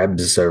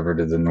tribes over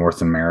to the North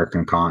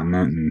American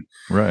continent, and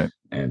right.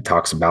 And it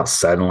talks about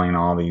settling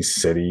all these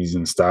cities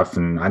and stuff.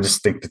 And I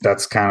just think that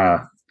that's kind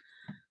of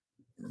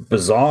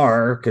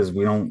bizarre because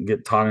we don't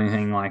get taught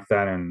anything like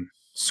that in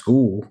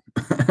school.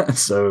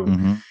 So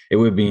It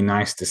would be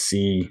nice to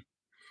see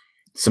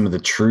some of the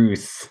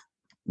truth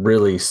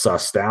really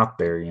sussed out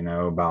there,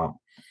 about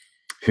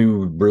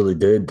who really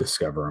did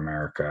discover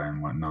America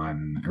and whatnot.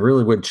 And it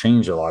really would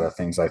change a lot of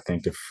things, I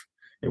think, if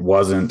it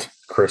wasn't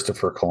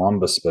Christopher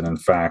Columbus, but in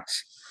fact,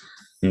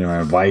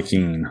 a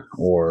Viking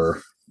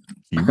or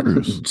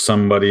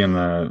somebody in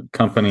the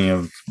company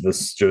of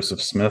this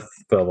Joseph Smith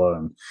fella.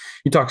 And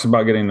he talks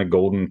about getting the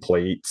golden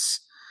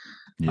plates.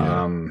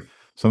 Yeah.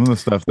 Some of the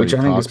stuff that he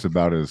talks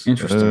about is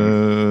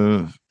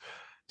interesting.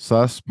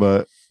 sus,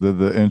 but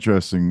the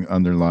interesting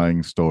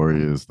underlying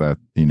story is that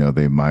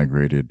they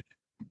migrated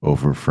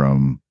over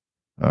from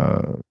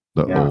uh,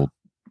 the Yeah. old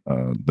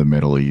the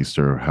Middle East,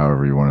 or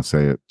however you want to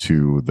say it,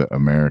 to the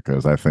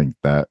Americas. I think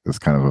that is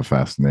kind of a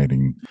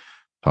fascinating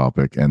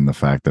topic, and the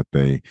fact that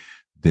they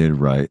did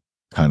write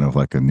kind of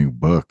like a new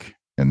book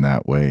in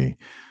that way.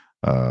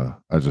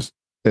 I just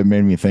It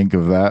made me think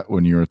of that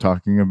when you were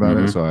talking about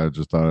it, Hmm. so I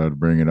just thought I'd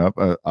bring it up.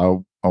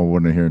 I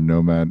want to hear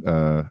Nomad,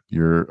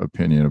 your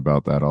opinion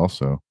about that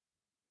also.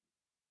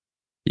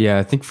 Yeah,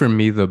 I think for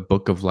me, the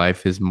book of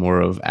life is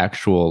more of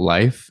actual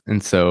life.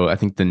 And so I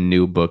think the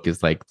new book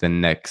is like the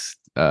next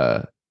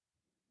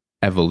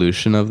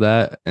evolution of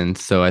that. And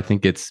so I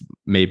think it's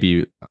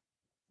maybe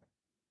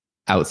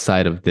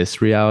outside of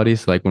this reality.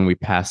 So, like when we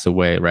pass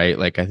away, right?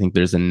 Like, I think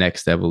there's a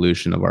next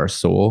evolution of our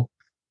soul.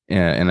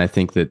 And I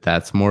think that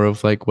that's more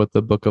of like what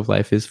the book of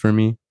life is for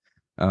me,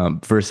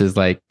 versus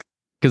like,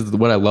 because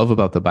what I love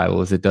about the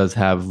Bible is it does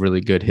have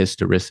really good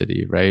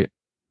historicity, right?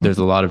 There's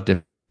a Mhm. lot of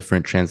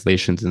different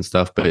translations and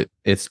stuff, but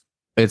it's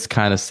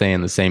kind of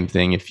saying the same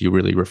thing if you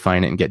really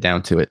refine it and get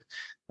down to it.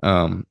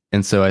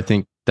 And so I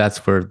think that's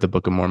where the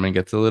Book of Mormon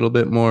gets a little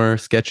bit more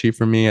sketchy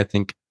for me. I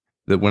think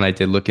that when I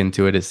did look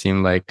into it, it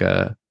seemed like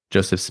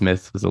Joseph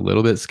Smith was a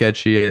little bit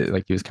sketchy.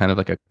 Like he was kind of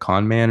like a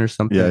con man or Yeah,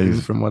 something,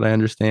 from what I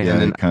understand.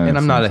 he kind And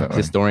of I'm not seems a that way.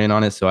 historian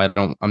on it, so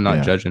I'm not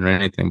Yeah, judging or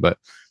anything, but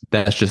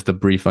that's just the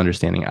brief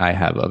understanding I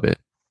have of it.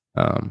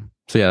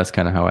 So yeah, that's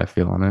kind of how I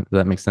feel on it. Does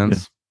that make yeah,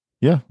 sense?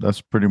 yeah.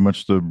 That's pretty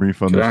much the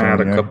brief Could I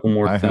add a understanding couple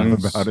more I have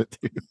about things? it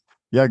too.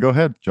 Yeah, go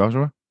ahead,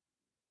 Joshua.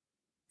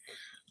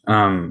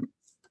 Um,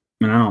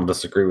 and I don't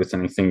disagree with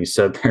anything you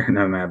said there,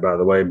 Nomad, by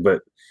the way,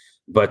 but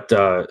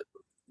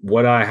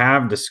what I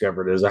have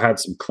discovered is I had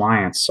some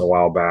clients a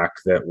while back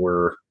that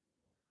were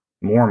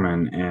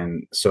Mormon,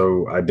 and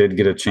so I did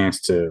get a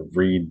chance to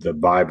read the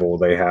Bible.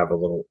 They have a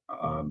little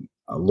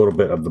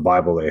bit of the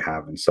Bible they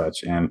have and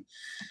such. And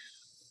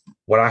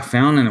what I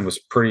found, and it was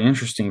pretty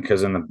interesting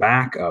because in the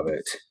back of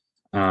it,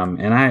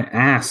 and I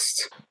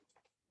asked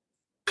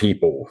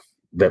people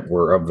that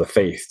were of the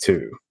faith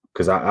too,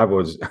 because I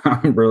was I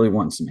really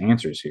wanting some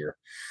answers here.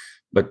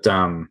 But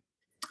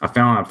I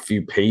found a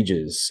few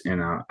pages,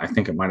 and I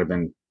think it might have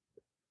been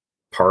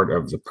part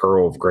of the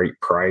Pearl of Great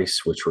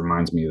Price, which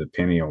reminds me of the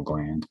pineal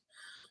gland,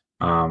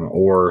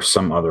 or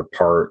some other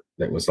part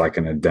that was like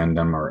an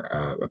addendum or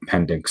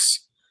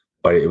appendix,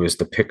 but it was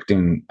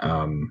depicting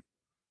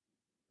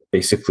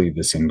basically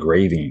this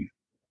engraving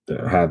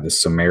that had the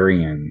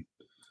Sumerian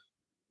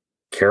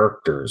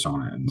characters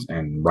on it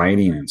and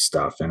writing and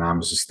stuff. And I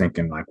was just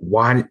thinking, like,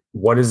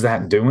 what is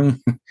that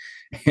doing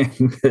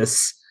in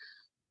this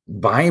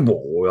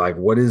Bible? Like,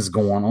 what is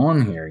going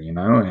on here?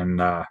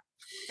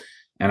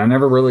 And I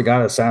never really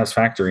got a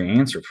satisfactory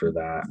answer for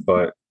that,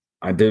 but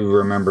I did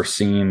remember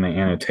seeing the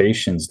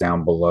annotations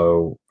down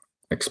below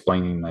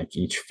explaining like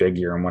each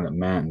figure and what it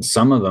meant. And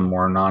some of them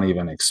were not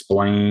even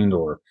explained,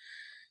 or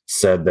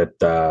said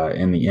that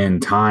in the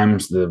end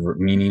times the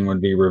meaning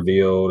would be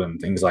revealed and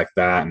things like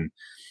that. And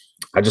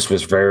I just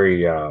was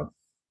very it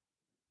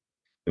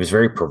was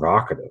very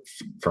provocative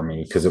for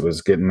me because it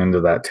was getting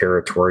into that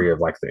territory of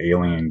like the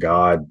alien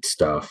god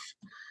stuff.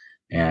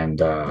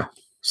 And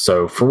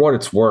so for what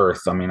it's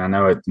worth, I mean, I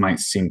know it might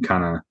seem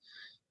kind of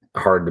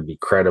hard to be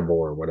credible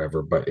or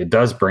whatever, but it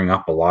does bring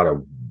up a lot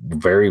of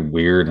very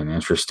weird and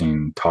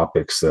interesting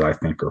topics that I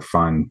think are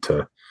fun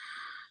to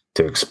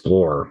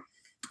explore.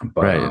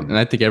 But Right. And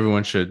I think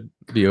everyone should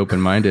be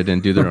open minded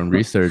and do their own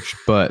research.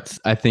 But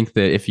I think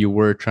that if you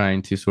were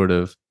trying to sort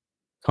of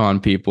con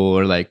people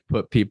or like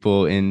put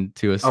people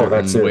into a oh,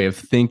 that's certain way it. of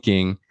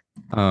thinking,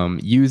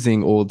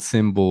 using old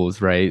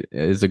symbols, right,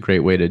 is a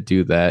great way to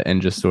do that,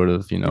 and just sort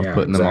of, Yeah,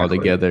 putting them all exactly.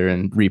 together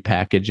and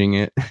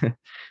repackaging it.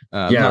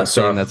 I'm Yeah, not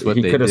so saying that's what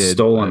he they could have did,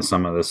 stolen but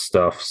some of this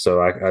stuff.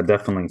 So I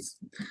definitely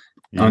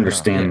Yeah,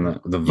 understand yeah,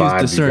 the use vibe you guys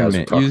are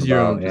discernment, talking use your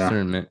own about. Yeah.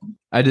 discernment.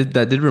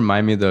 That did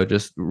remind me though,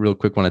 just real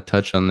quick, want to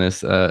touch on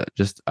this,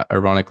 just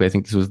ironically, I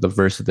think this was the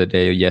verse of the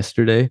day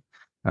yesterday,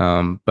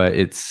 but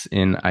it's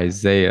in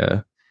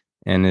Isaiah,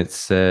 and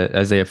it's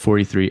Isaiah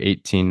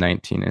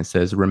 43:18-19. It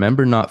says,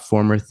 remember not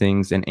former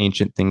things, and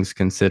ancient things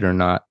consider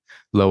not.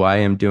 Lo, I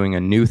am doing a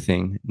new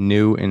thing,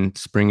 new and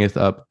springeth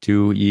up,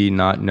 do ye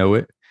not know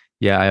it?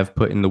 Yeah, I have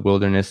put in the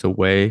wilderness a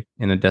way,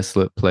 in a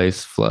desolate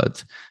place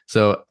floods.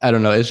 So I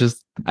don't know. It's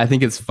just, I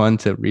think it's fun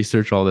to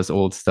research all this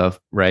old stuff,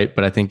 right?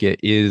 But I think it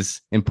is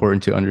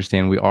important to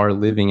understand we are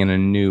living in a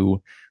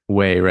new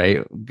way, right?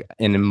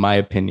 And in my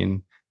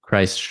opinion,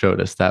 Christ showed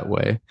us that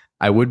way.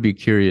 I would be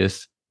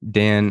curious,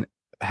 Dan,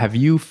 have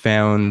you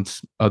found,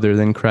 other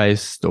than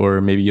Christ, or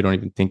maybe you don't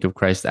even think of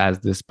Christ as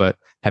this, but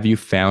have you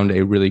found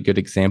a really good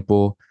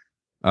example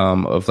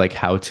of like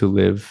how to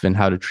live and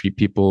how to treat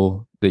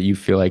people that you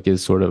feel like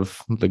is sort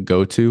of the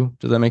go-to?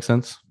 Does that make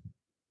sense?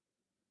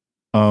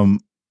 um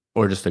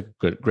Or just a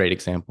great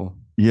example?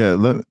 yeah,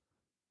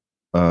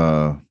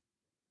 uh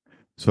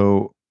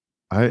so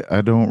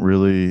I don't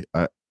really,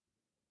 I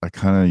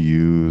kind of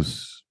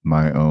use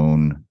my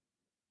own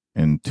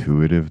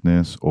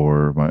intuitiveness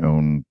or my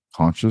own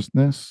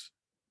consciousness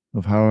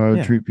of how I would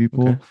Yeah. treat Okay.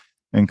 people,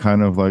 and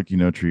kind of like,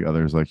 treat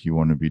others like you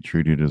want to be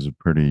treated is a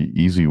pretty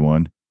easy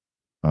one.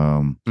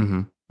 Um,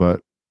 Mm-hmm.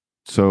 but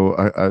so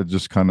I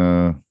just kind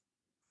of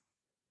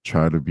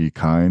try to be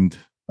kind.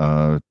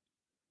 Uh,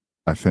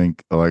 I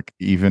think like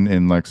even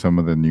in like some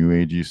of the new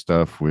agey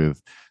stuff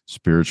with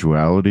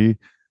spirituality,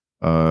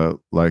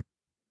 like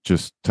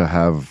just to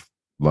have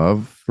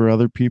love for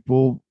other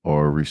people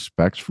or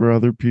respect for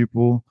other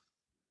people,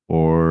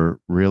 or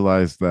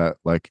realize that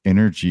like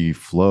energy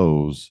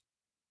flows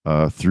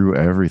through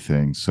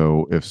everything.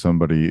 So if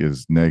somebody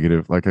is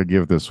negative, like I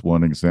give this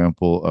one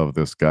example of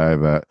this guy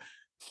that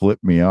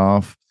flipped me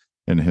off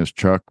in his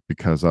truck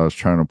because I was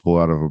trying to pull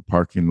out of a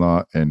parking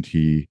lot, and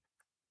he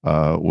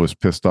was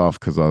pissed off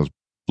because I was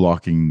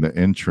blocking the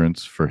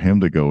entrance for him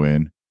to go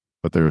in,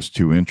 but there was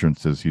two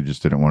entrances. He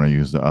just didn't want to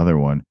use the other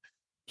one,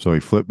 so he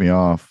flipped me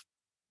off,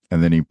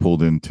 and then he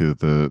pulled into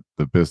the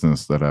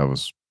business that I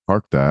was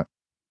parked at,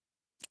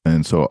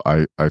 and so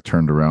I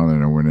turned around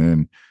and I went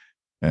in,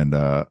 and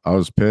I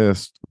was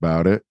pissed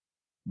about it.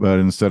 But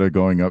instead of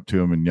going up to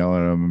him and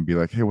yelling at him and be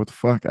like, "Hey, what the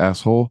fuck,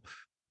 asshole,"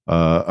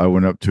 I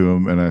went up to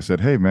him and I said,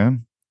 "Hey,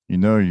 man,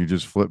 you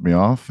just flipped me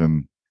off,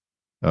 and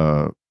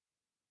uh,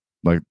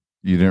 like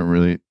you didn't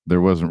really,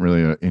 there wasn't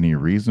really any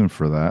reason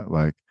for that.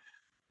 Like,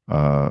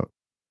 uh,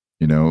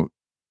 you know,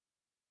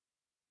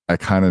 I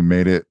kind of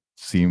made it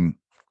seem,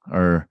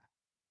 or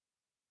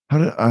how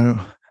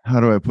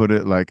do I put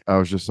it? Like, I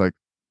was just like,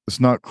 it's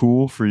not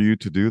cool for you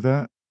to do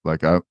that.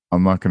 Like,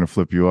 I'm not gonna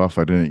flip you off.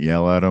 I didn't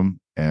yell at him,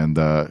 and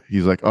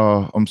he's like,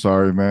 "Oh, I'm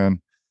sorry,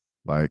 man."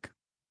 Like,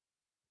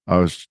 I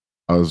was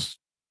I was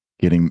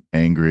getting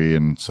angry,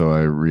 and so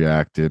I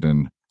reacted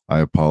and I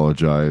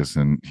apologized,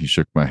 and he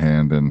shook my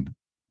hand, and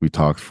we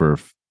talked for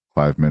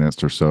 5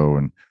 minutes or so,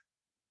 and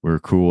we were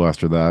cool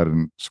after that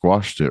and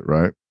squashed it,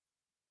 right?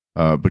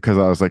 Because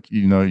I was like,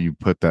 you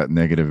put that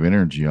negative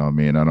energy on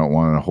me, and I don't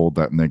want to hold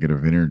that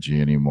negative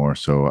energy anymore.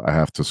 So I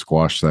have to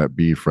squash that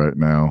beef right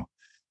now,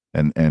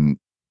 and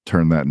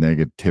turn that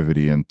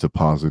negativity into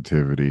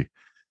positivity.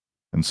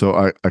 And so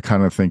I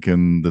kind of think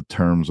in the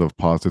terms of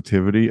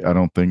positivity. I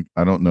don't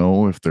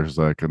know if there's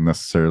like a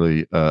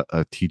necessarily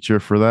a teacher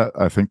for that.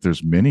 I think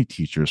there's many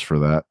teachers for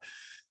that.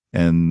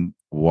 And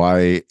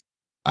why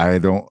I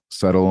don't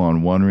settle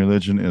on one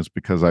religion is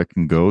because I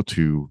can go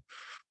to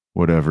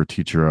whatever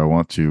teacher I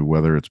want to,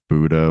 whether it's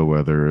Buddha,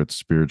 whether it's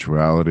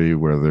spirituality,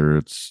 whether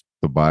it's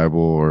the Bible,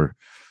 or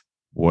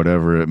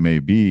whatever it may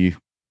be.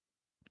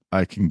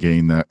 I can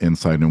gain that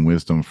insight and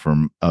wisdom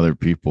from other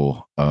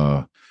people.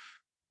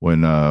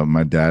 When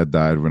my dad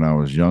died when I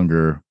was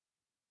younger,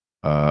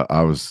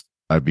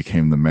 I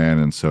became the man,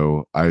 and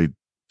so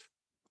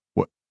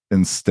what,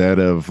 instead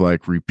of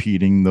like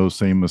repeating those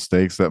same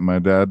mistakes that my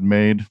dad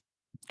made,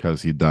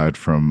 because he died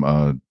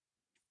from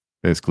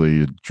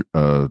basically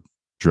a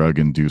drug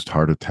induced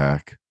heart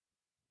attack.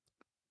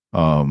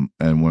 And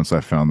once I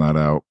found that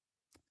out,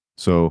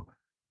 so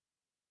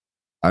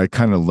I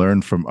kind of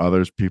learned from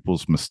others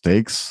people's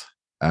mistakes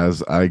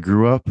as I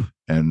grew up,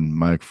 and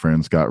my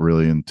friends got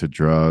really into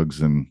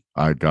drugs, and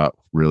I got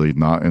really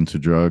not into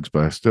drugs,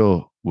 but I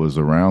still was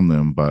around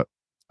them, but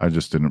I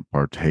just didn't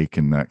partake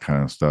in that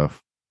kind of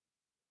stuff.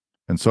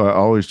 And so I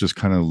always just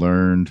kind of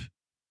learned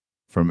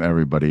from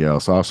everybody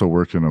else. I also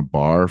worked in a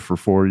bar for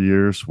 4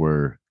 years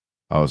where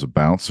I was a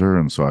bouncer,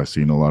 and so I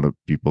seen a lot of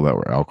people that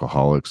were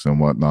alcoholics and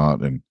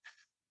whatnot, and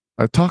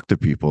I talked to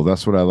people.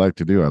 That's what I like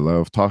to do. I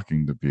love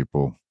talking to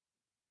people.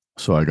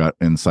 So I got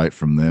insight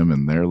from them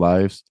and their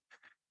lives.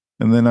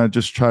 And then I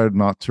just tried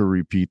not to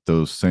repeat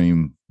those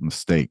same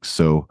mistakes.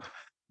 So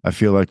I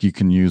feel like you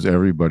can use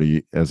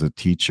everybody as a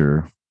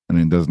teacher, and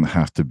it doesn't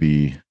have to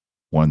be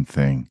one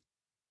thing.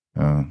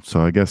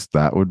 So I guess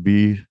that would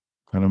be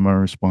kind of my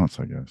response,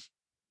 I guess.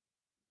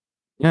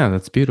 Yeah,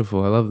 that's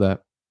beautiful. I love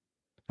that.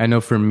 I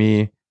know for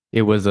me,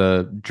 it was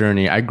a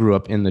journey. I grew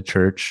up in the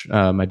church.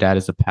 My dad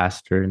is a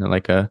pastor in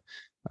like a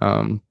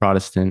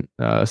Protestant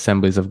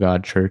Assemblies of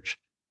God church,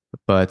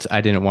 but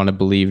I didn't want to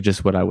believe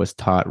just what I was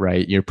taught,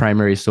 right? Your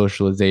primary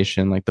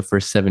socialization, like the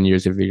first 7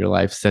 years of your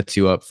life, sets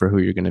you up for who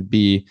you're going to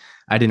be.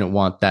 I didn't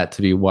want that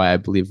to be why I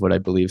believe what I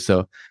believe.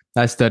 So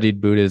I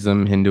studied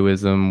Buddhism,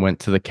 Hinduism, went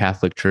to the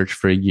Catholic Church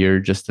for a year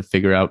just to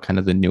figure out kind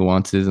of the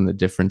nuances and the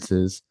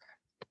differences.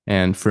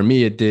 And for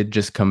me, it did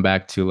just come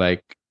back to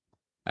like,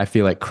 I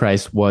feel like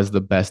Christ was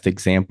the best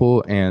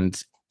example, and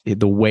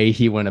the way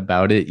he went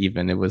about it,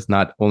 even it was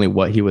not only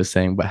what he was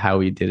saying, but how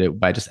he did it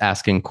by just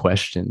asking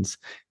questions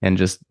and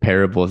just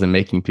parables and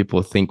making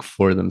people think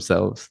for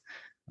themselves.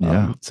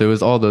 Yeah. So it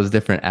was all those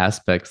different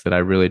aspects that I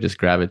really just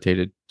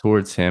gravitated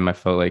towards him. I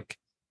felt like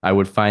I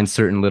would find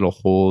certain little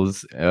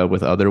holes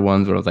with other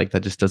ones where I was like,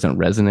 that just doesn't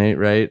resonate,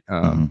 right?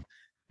 Mm-hmm.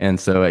 And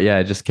so, yeah,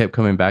 it just kept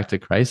coming back to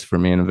Christ for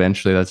me. And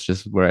eventually that's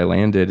just where I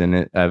landed.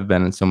 And I've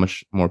been in so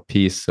much more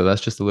peace. So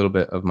that's just a little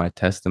bit of my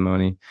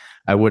testimony.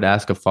 I would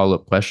ask a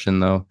follow-up question,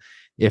 though.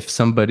 If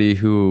somebody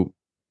who,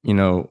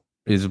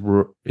 is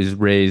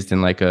raised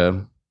in like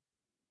a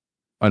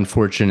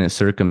unfortunate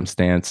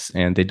circumstance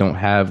and they don't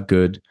have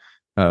good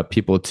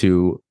people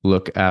to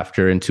look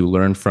after and to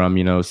learn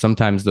from,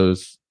 sometimes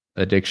those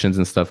addictions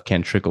and stuff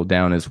can trickle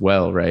down as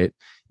well, right?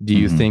 Do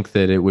you Mhm. think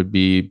that it would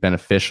be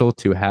beneficial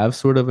to have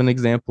sort of an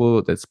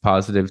example that's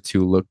positive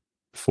to look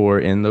for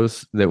in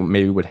those that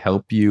maybe would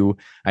help you?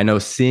 I know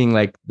seeing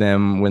like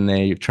them when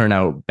they turn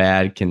out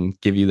bad can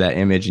give you that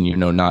image and you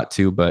know not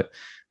to, but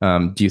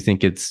do you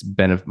think it's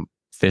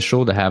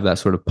beneficial to have that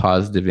sort of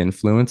positive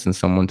influence and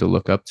someone to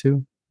look up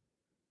to?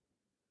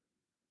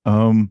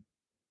 Um,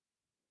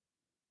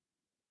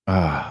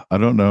 I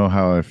don't know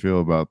how I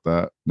feel about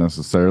that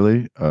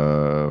necessarily.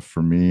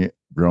 For me,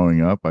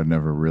 growing up, I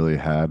never really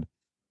had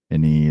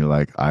any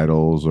like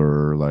idols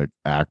or like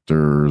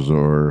actors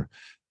or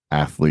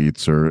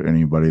athletes or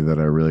anybody that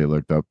I really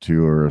looked up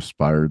to or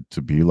aspired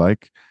to be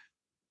like.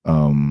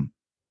 Um,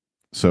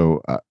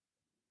 so,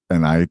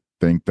 and I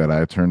think that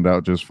I turned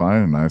out just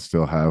fine, and I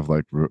still have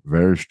like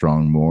very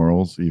strong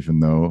morals, even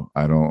though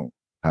I don't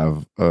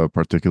have a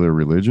particular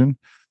religion.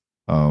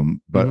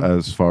 But Mm-hmm.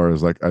 as far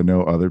as like, I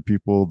know other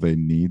people, they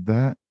need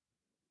that.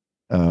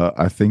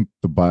 I think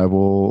the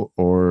Bible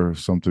or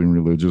something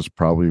religious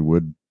probably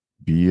would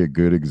be a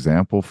good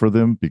example for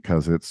them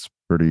because it's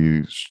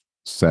pretty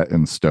set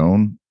in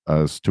stone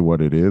as to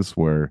what it is.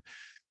 Where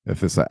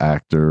if it's an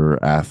actor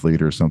or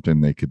athlete or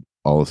something, they could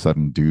all of a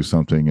sudden do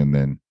something and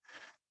then,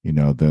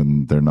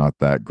 then they're not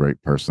that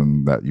great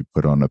person that you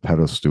put on a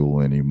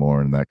pedestal anymore.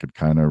 And that could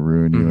kind of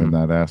ruin you in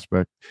Mm-hmm. that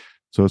aspect.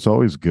 So it's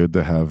always good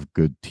to have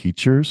good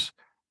teachers.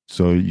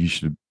 So you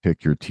should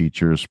pick your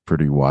teachers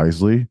pretty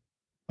wisely.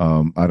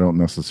 I don't Right.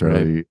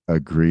 necessarily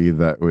agree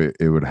that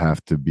it would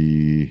have to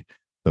be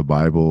the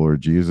Bible or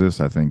Jesus.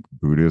 I think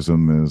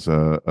Buddhism is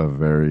a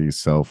very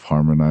self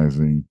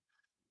harmonizing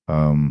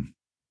um,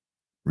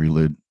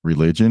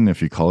 religion.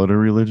 If you call it a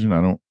religion,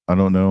 I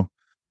don't know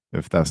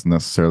if that's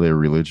necessarily a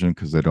religion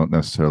because they don't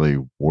necessarily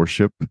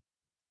worship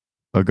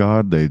a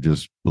god. They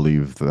just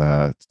believe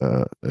that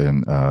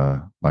in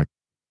like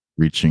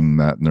reaching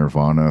that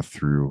nirvana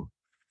through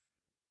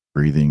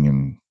breathing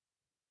and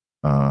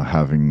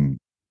having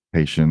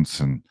patience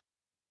and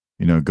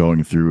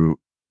going through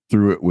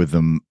it with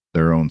them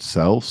their own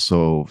self.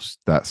 So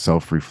that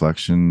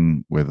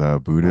self-reflection with Yeah.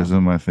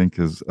 Buddhism, I think,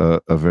 is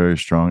a very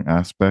strong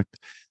aspect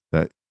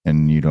that,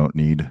 and you don't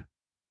need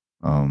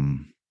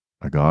um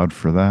a god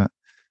for that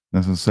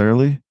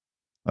necessarily.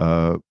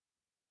 uh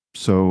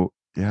so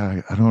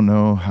yeah, I don't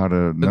know how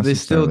to But they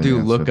still necessarily do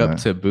answer look up that.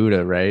 to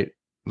Buddha, right?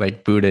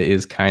 Like Buddha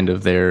is kind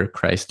of their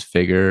Christ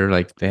figure.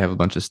 Like they have a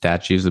bunch of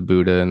statues of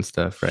Buddha and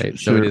stuff, right?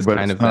 So it Sure, is but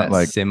kind it's of not that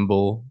like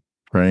symbol,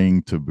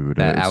 praying to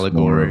Buddha. that It's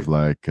more of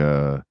allegory. like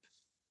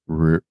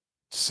re-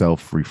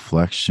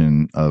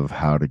 self-reflection of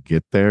how to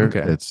get there. Okay.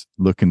 It's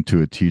looking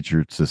to a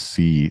teacher to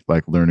see,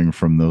 like learning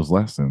from those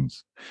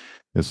lessons.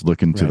 It's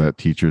looking to Right. that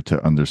teacher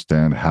to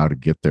understand how to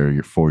get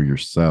there for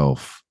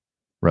yourself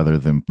rather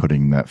than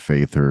putting that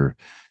faith or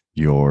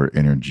your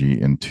energy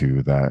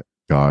into that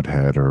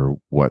godhead or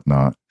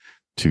whatnot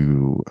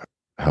to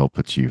help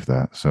achieve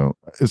that. So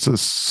it's a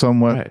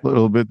somewhat Right.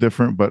 little bit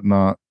different, but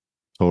not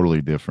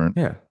totally different.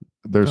 Yeah.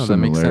 There's No, that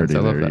makes sense. similarity I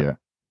love there. that.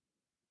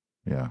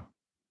 Yeah. Yeah.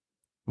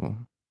 Cool.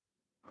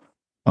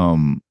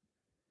 Um,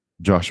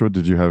 Joshua,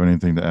 did you have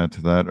anything to add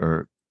to that?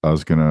 Or I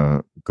was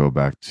gonna go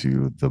back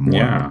to the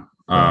Yeah.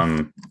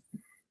 Mormon stuff.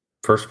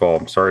 First of all,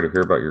 I'm sorry to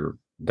hear about your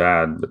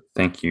dad, but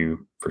thank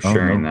you for Oh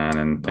sharing no, that.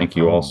 And no thank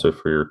you problem. also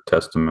for your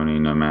testimony,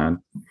 Nomad.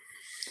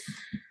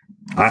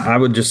 I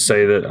would just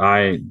say that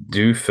I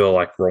do feel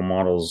like role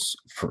models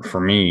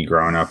for me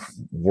growing up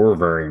were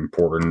very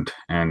important.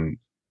 And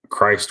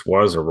Christ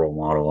was a role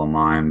model of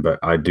mine, but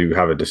I do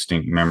have a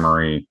distinct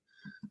memory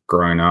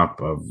growing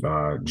up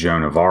of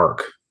Joan of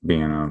Arc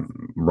being a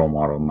role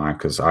model of mine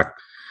because I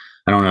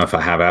don't know if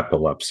I have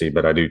epilepsy,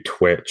 but I do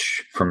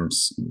twitch from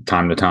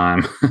time to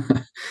time.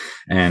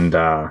 And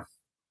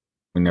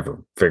we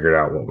never figured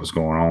out what was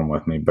going on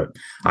with me, but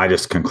I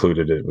just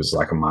concluded it was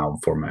like a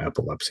mild form of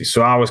epilepsy.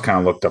 So I always kind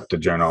of looked up to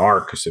Joan of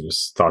Arc because it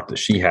was thought that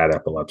she had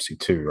epilepsy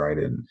too, right?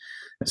 And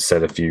it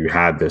said if you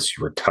had this,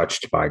 you were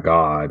touched by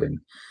God. And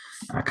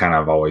I kind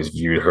of always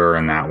viewed her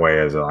in that way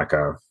as like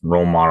a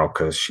role model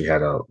because she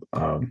had a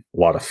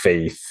lot of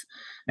faith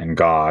in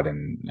God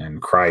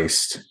and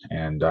Christ.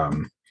 And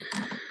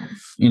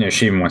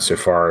she even went so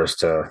far as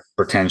to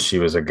pretend she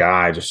was a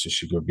guy just so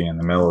she could be in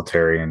the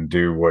military and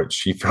do what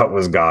she felt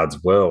was God's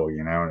will.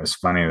 And it's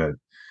funny that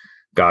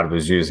God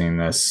was using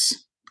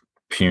this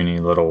puny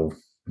little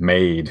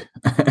maid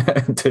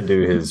to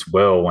do his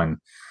will when,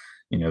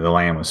 the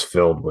land was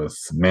filled with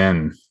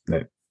men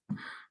that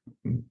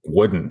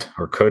wouldn't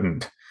or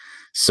couldn't.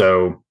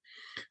 So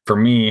for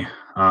me,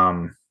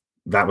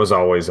 that was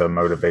always a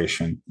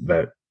motivation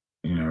that,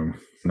 no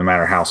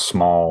matter how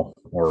small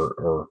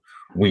or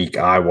weak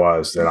I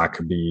was, that I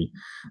could be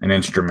an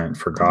instrument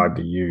for God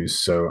to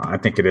use. So I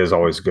think it is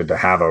always good to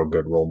have a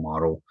good role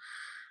model.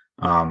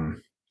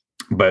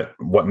 But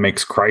what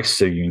makes Christ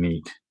so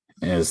unique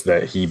is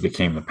that he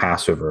became the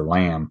Passover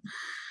lamb.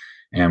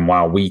 And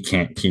while we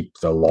can't keep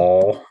the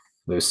law,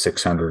 those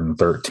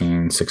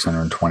 613,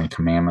 620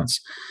 commandments,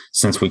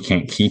 since we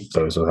can't keep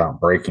those without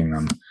breaking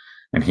them,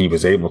 and he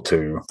was able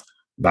to,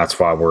 that's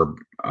why we're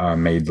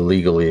made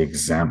legally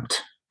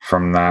exempt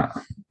from that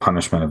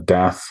punishment of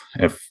death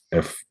if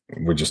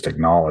we just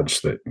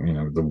acknowledge that,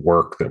 the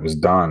work that was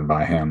done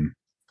by him.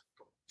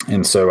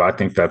 And so I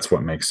think that's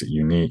what makes it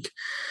unique,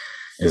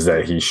 is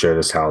that he showed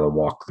us how to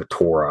walk the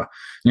Torah.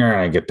 You're not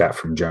going to get that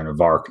from Joan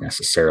of Arc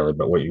necessarily,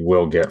 but what you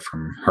will get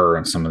from her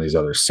and some of these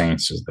other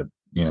saints is that,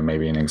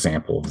 maybe an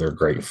example of their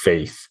great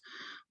faith.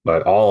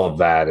 But all of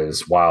that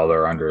is while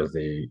they're under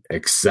the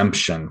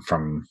exemption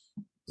from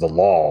the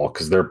law,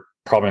 because they're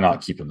probably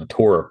not keeping the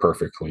Torah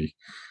perfectly,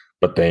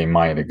 but they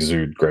might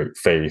exude great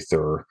faith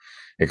or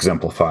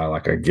exemplify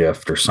like a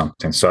gift or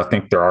something. So I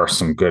think there are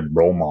some good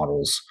role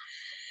models.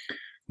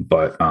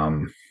 But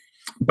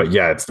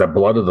yeah, it's the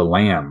blood of the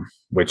lamb,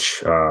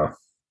 which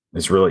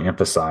is really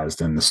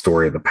emphasized in the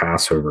story of the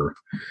Passover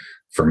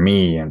for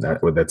me, and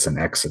that's in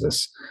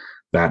Exodus.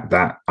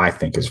 That I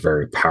think is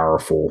very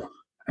powerful.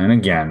 And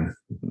again,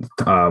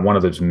 one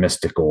of those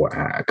mystical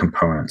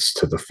components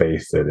to the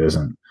faith that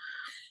isn't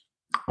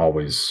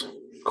always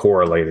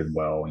correlated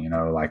well,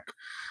 like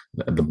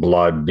the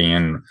blood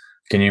being,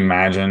 can you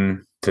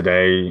imagine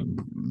today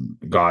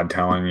God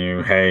telling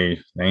you, hey,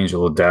 the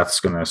angel of death's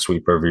going to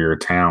sweep over your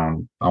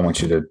town. I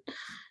want you to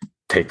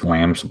take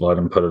lamb's blood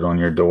and put it on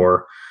your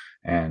door,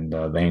 and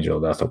the angel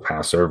of death will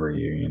pass over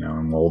you,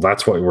 And well,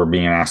 that's what we're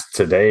being asked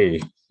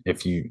today.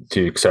 If you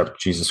to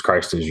accept Jesus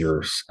Christ as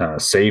your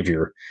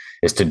savior,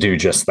 is to do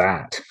just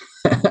that.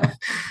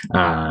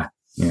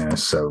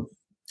 So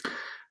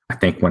I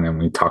think when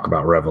we talk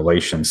about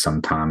Revelation,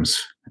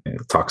 sometimes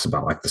it talks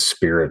about like the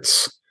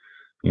spirits,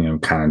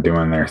 kind of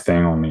doing their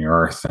thing on the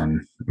earth.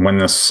 And when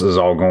this is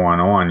all going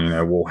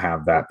on, we'll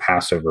have that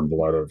Passover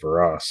blood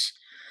over us.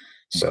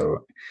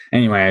 So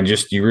anyway,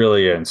 you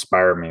really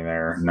inspired me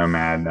there,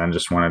 Nomad. I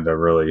just wanted to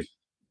really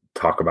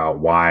talk about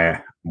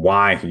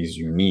why he's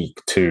unique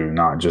too,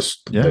 not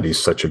just that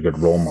he's such a good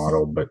role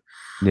model, but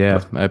I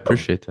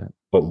appreciate that.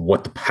 But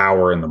what the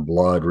power in the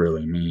blood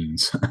really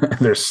means.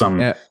 There's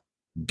some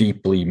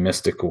deeply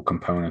mystical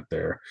component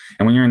there.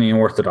 And when you're in the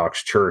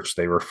Orthodox Church,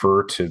 they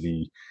refer to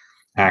the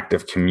act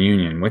of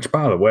communion, which,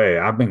 by the way,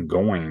 I've been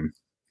going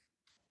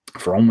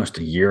for almost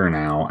a year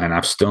now, and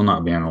I've still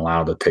not been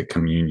allowed to take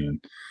communion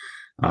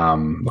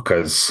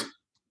because,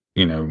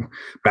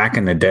 back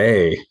in the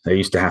day, they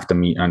used to have to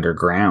meet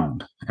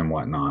underground and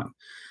whatnot,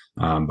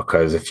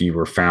 because if you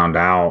were found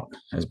out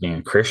as being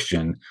a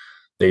Christian,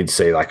 they'd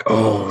say like,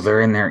 oh,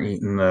 they're in there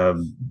eating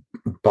the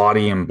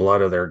body and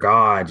blood of their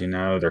God,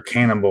 they're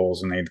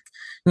cannibals, and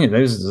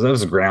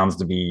those are grounds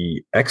to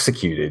be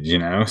executed,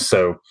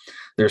 So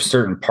there's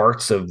certain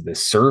parts of the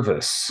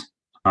service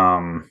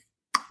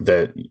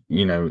that,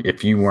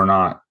 if you were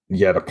not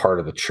yet a part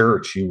of the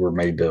church, you were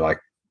made to like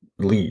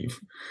leave.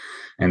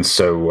 And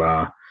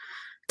so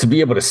to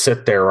be able to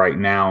sit there right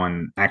now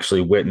and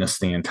actually witness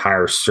the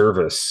entire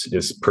service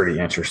is pretty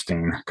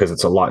interesting, because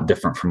it's a lot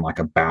different from like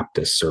a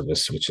Baptist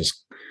service, which is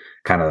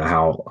kind of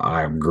how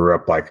I grew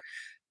up, like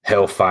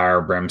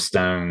hellfire,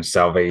 brimstone,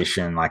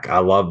 salvation. Like I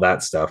love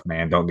that stuff,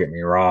 man. Don't get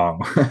me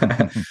wrong.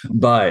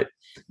 But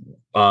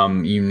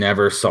you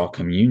never saw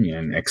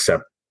communion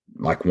except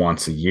like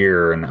once a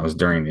year, and that was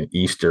during the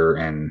Easter,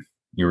 and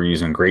you were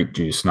using grape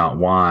juice, not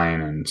wine,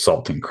 and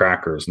saltine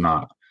crackers,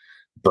 not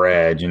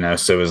bread,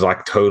 so it was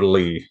like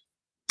totally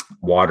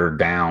watered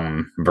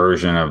down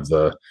version of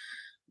the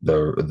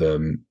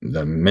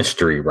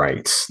mystery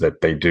rites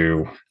that they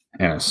do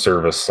in a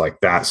service like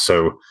that.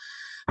 So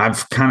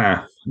I've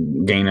kind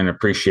of gained an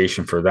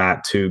appreciation for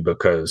that too,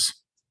 because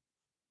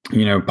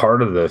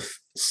part of the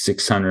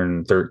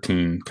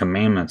 613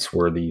 commandments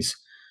were these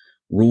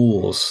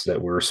rules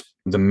that were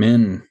the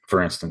men,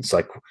 for instance,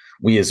 like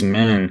we as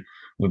men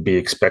would be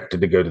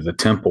expected to go to the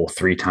temple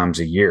 3 times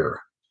a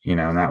year,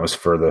 and that was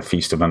for the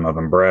Feast of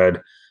Unleavened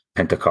Bread,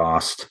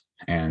 Pentecost,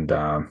 and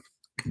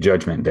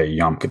Judgment Day,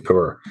 Yom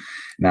Kippur.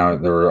 Now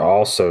there were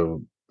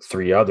also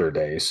 3 other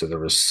days, so there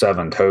was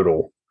 7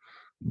 total.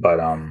 But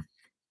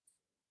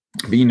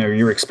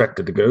you're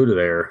expected to go to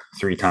there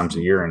 3 times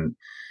a year,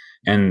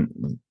 and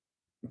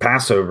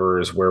Passover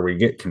is where we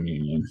get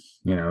communion.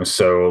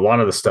 So a lot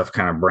of the stuff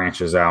kind of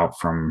branches out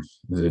from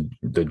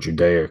the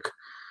Judaic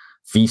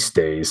feast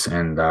days,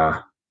 and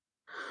I'll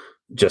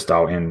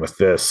end with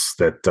this,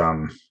 that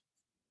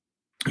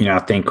I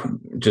think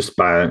just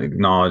by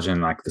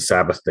acknowledging like the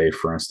Sabbath day,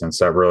 for instance,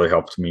 that really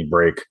helped me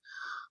break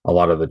a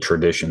lot of the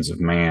traditions of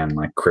man,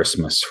 like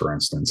Christmas, for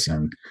instance,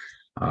 and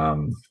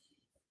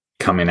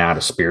coming out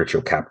of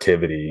spiritual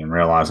captivity and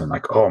realizing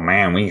like, oh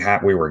man,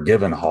 we were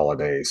given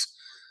holidays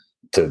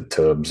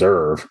to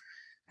observe,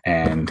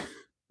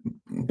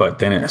 but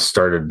then it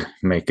started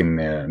making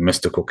the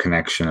mystical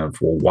connection of,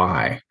 well,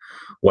 why?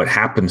 What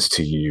happens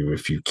to you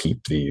if you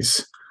keep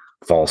these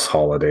false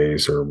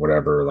holidays or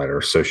whatever that are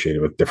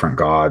associated with different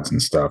gods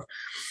and stuff?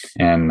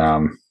 And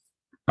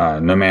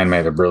Nomad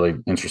made a really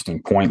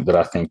interesting point that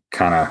I think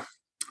kind of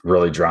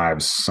really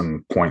drives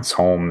some points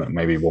home that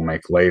maybe we'll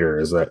make later,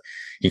 is that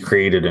he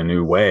created a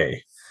new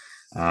way.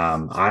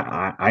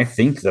 I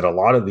think that a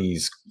lot of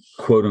these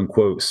quote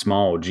unquote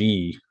small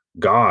g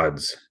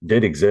gods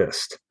did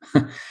exist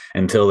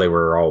until they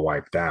were all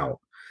wiped out.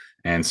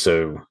 And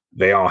so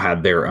they all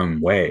had their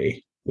own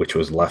way, which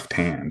was left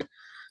hand.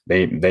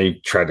 They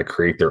tried to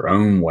create their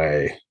own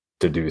way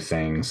to do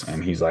things,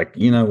 and he's like,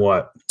 you know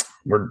what,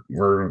 we're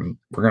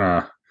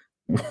gonna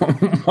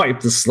wipe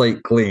the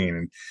slate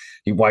clean.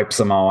 He wipes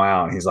them all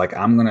out. He's like,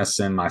 I'm gonna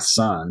send my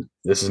son.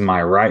 This is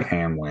my right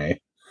hand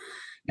way,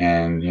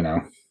 and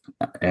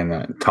and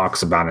it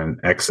talks about in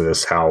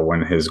Exodus how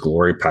when his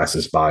glory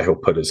passes by, he'll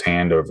put his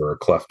hand over a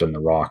cleft in the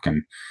rock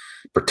and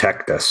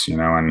protect us,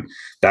 and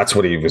that's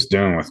what he was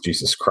doing with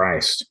Jesus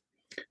Christ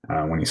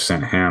when he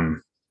sent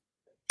him.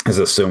 Is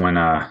that so when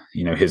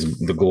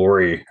the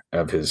glory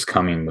of his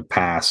coming would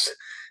pass,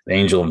 the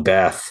angel of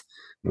death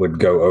would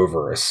go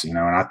over us, and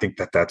I think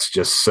that that's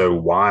just so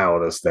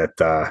wild, is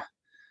that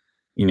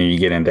you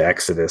get into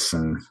Exodus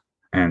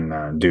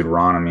and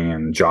Deuteronomy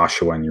and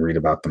Joshua, and you read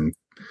about them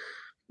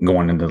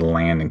going into the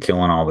land and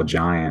killing all the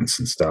giants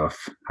and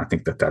stuff. I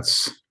think that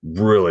that's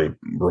really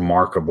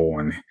remarkable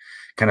and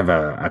kind of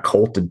a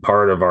occulted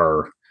part of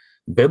our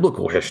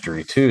biblical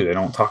history too. They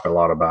don't talk a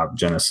lot about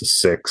Genesis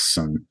 6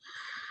 and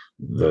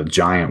the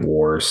giant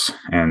wars,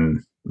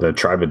 and the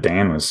tribe of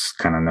Dan was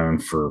kind of known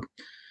for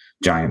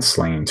giant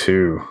slaying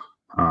too.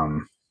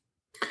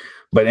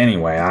 But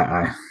anyway,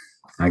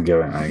 I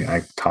go and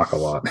I talk a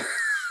lot.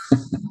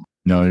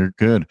 No, you're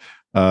good.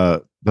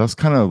 That's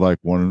kind of like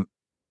one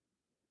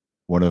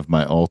of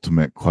my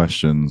ultimate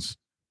questions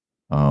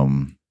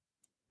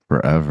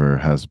forever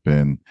has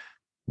been,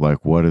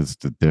 like, what is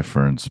the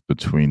difference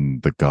between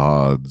the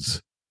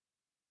gods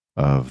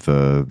of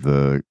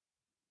the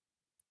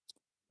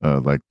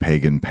like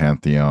pagan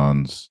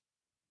pantheons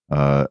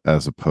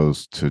as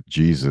opposed to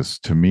Jesus?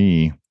 To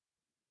me,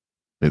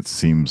 it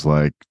seems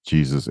like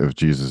if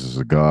Jesus is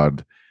a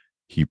god,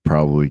 he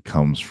probably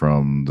comes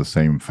from the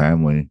same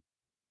family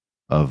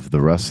of the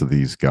rest of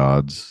these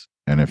gods.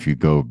 And if you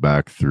go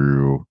back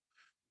through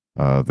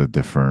the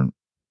different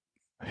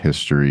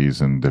histories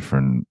and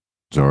different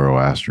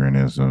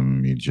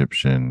Zoroastrianism,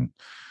 Egyptian,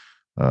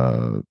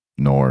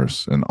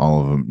 Norse, and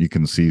all of them, you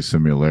can see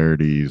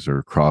similarities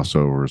or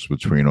crossovers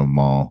between them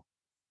all.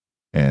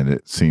 And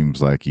it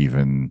seems like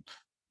even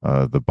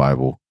the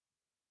Bible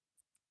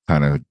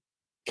kind of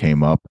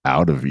came up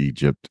out of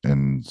Egypt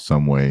in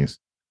some ways.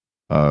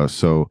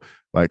 So,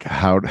 like,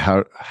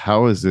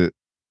 how is it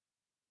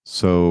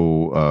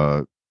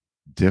so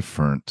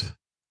different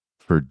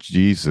for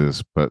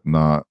Jesus, but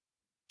not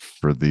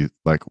for the,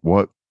 like,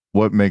 what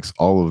makes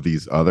all of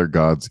these other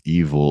gods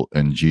evil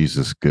and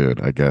Jesus good,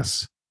 I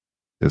guess,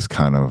 is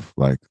kind of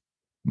like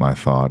my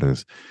thought.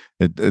 Is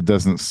it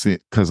doesn't seem,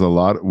 because a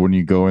lot, when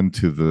you go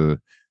into the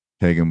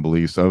pagan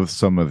beliefs of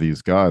some of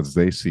these gods,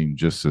 they seem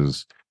just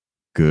as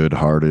good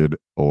hearted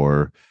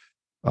or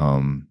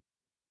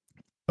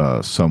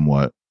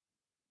somewhat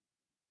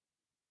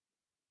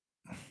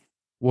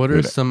What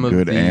are some of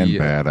good and the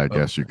bad, I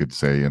guess you could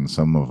say, in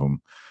some of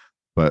them,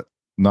 but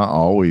not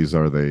always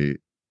are they.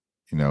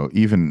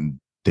 Even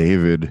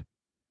David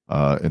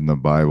in the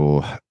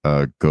Bible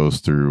goes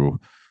through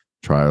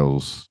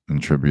trials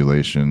and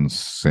tribulations.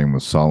 Same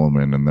with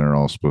Solomon, and they're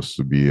all supposed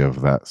to be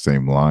of that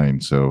same line.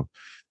 So,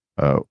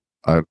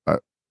 I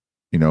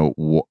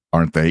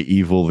aren't they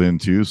evil then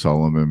too?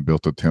 Solomon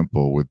built a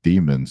temple with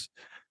demons,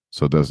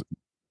 so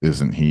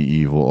isn't he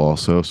evil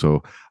also?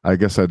 So I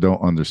guess I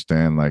don't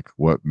understand, like,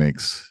 what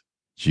makes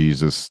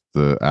Jesus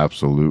the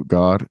absolute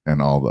God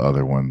and all the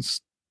other ones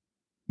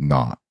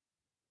not.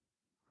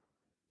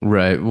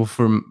 Right. Well,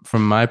 from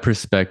my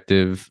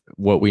perspective,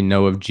 what we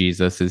know of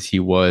Jesus is he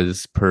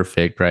was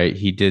perfect, right?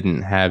 He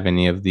didn't have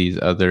any of these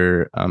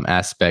other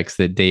aspects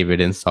that David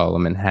and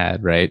Solomon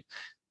had, right?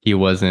 He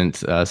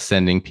wasn't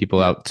sending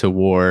people out to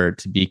war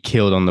to be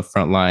killed on the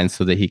front lines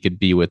so that he could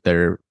be with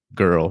their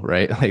girl,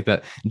 right? Like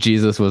that.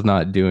 Jesus was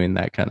not doing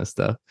that kind of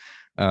stuff.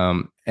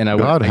 And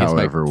God, I guess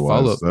my however,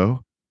 follow was, up. though.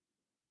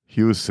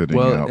 He was sitting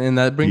Well, out and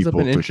that brings up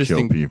people an to kill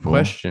interesting people.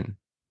 question.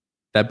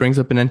 That brings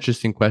up an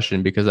interesting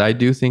question because I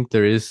do think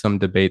there is some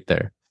debate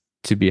there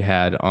to be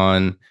had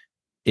on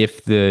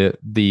if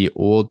the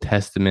Old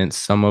Testament,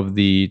 some of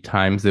the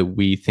times that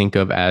we think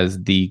of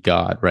as the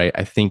God, right?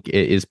 I think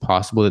it is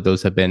possible that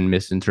those have been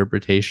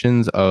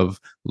misinterpretations of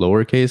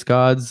lowercase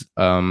gods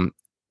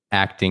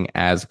acting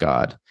as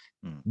God.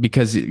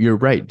 Because you're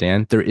right,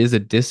 Dan, there is a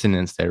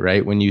dissonance there,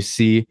 right? When you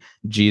see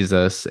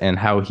Jesus and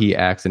how he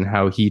acts and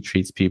how he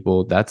treats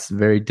people, that's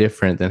very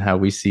different than how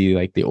we see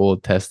like the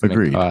Old Testament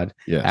Agreed. God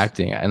Yes.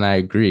 acting. And I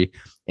agree.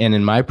 And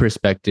in my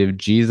perspective,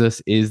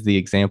 Jesus is the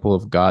example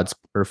of God's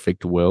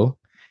perfect will.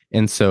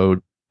 And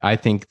so I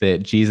think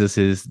that Jesus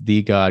is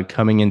the God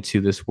coming into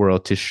this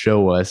world to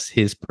show us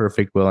his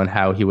perfect will and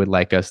how he would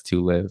like us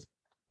to live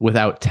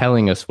without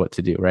telling us what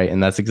to do, right?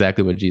 And that's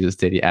exactly what Jesus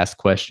did. He asked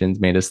questions,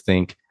 made us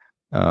think.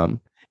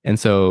 And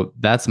so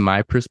that's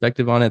my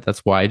perspective on it.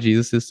 That's why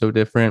Jesus is so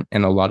different.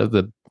 And a lot of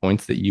the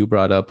points that you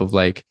brought up of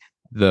like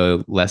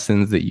the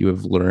lessons that you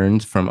have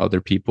learned from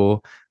other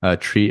people,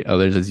 treat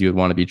others as you would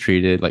want to be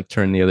treated, like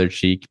turn the other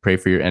cheek, pray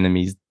for your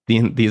enemies.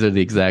 These are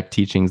the exact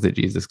teachings that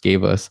Jesus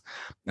gave us.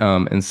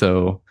 And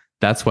so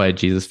that's why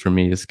Jesus for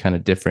me is kind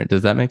of different.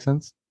 Does that make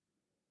sense?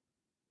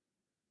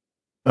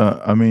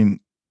 I mean,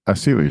 I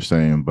see what you're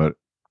saying, but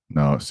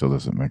no, it still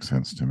doesn't make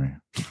sense to me.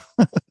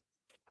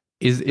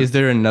 Is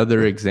there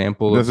another It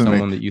example of doesn't make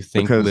someone that you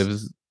think because,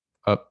 lives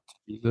up to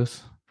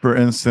Jesus? for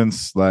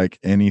instance, like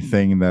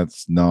anything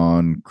that's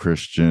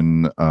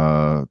non-Christian,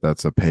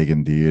 that's a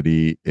pagan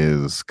deity,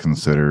 is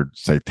considered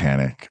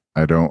satanic.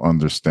 I don't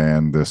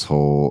understand this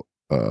whole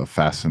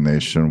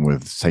fascination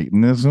with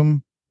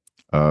Satanism.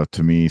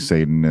 To me,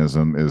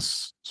 Satanism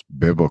is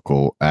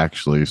biblical,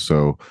 actually.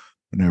 So,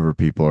 whenever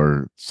people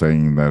are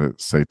saying that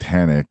it's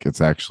satanic,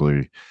 it's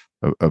actually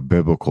a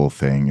biblical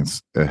thing.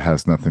 It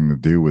has nothing to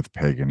do with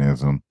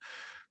paganism.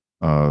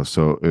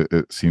 So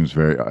it seems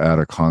very out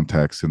of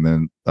context. And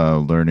then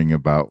learning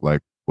about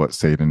like what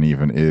Satan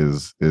even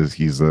is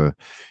he's an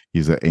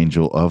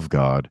angel of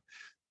God,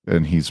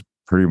 and he's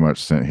pretty much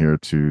sent here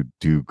to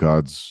do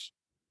God's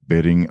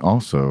bidding.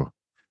 Also,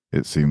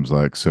 it seems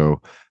like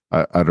so.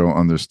 I don't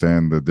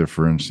understand the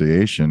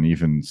differentiation.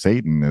 Even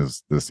Satan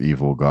is this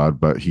evil God,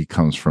 but he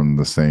comes from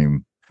the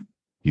same.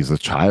 He's a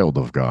child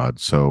of God.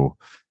 So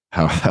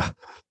how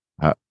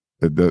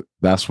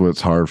that's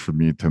what's hard for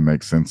me to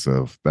make sense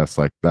of. That's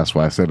why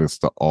I said it's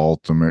the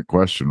ultimate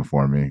question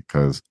for me,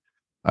 because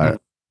I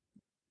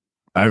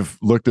I've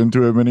looked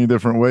into it many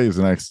different ways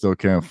and I still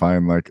can't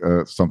find like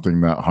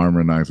something that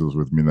harmonizes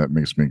with me that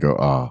makes me go,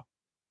 oh,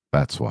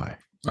 that's why.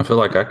 I feel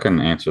like I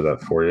can answer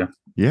that for you.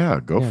 Yeah,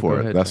 go Yeah, for go it.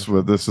 ahead, That's Joshua.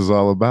 what this is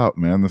all about,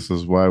 man. This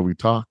is why we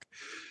talk,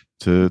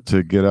 to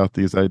get out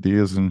these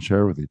ideas and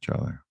share with each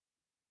other.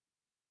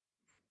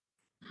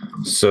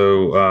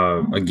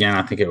 So again,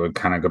 I think it would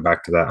kind of go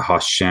back to that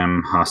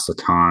Hashem,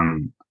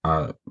 Hasatan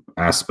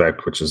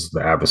aspect, which is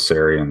the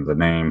adversary and the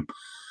name.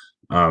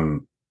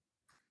 Um,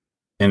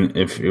 and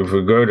if we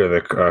go to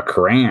the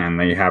Quran,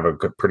 they have a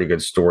pretty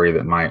good story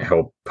that might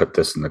help put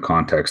this in the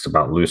context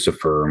about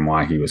Lucifer and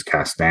why he was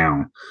cast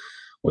down.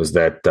 Was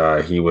that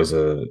he was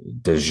a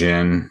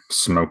Djinn,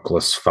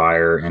 smokeless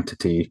fire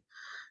entity,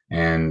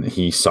 and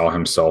he saw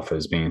himself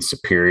as being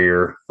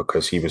superior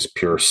because he was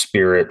pure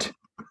spirit,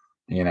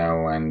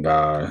 and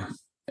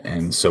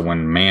so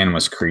when man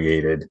was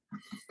created,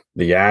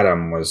 the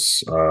Adam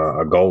was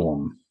a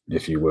golem,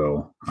 if you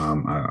will,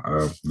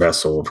 a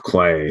vessel of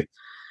clay.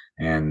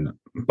 And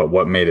but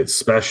what made it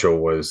special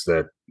was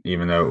that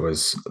even though it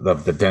was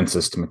the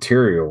densest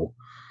material,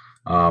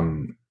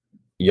 um,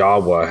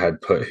 Yahweh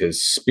had put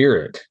his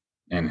spirit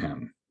in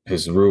him,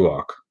 his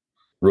ruach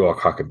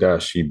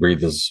hakodesh. He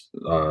breathes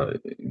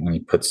when he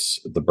puts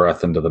the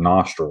breath into the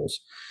nostrils.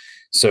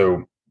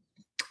 So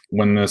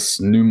when this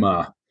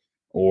pneuma,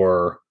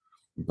 or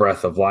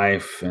breath of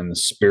life, and the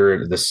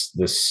spirit,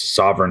 this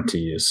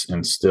sovereignty is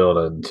instilled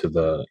into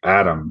the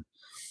atom,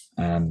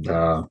 and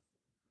the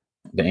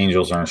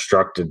angels are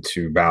instructed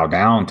to bow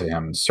down to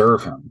him and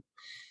serve him.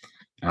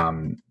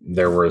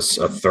 There was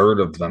a third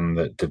of them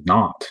that did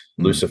not.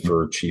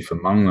 Lucifer, chief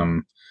among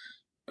them,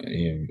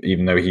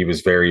 even though he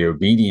was very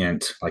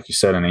obedient, like you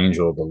said, an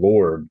angel of the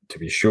Lord, to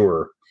be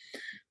sure,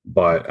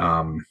 but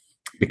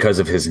because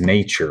of his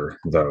nature,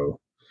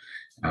 though,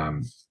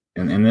 um,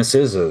 and this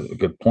is a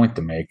good point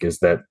to make, is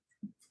that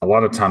a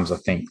lot of times I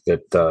think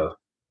that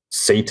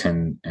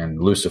Satan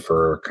and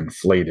Lucifer are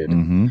conflated.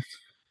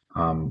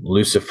 Mm-hmm.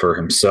 Lucifer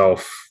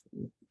himself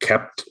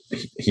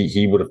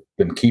he would have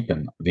been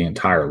keeping the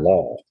entire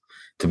law.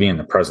 To be in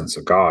the presence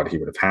of God, he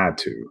would have had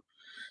to.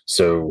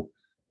 So,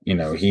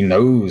 he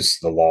knows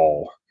the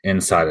law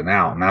inside and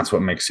out, and that's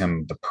what makes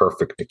him the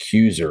perfect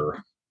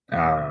accuser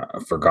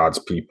for God's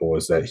people,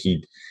 is that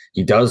he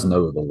does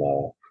know the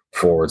law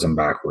forwards and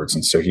backwards,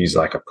 and so he's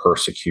like a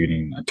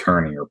persecuting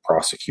attorney or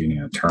prosecuting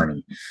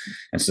attorney.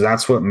 And so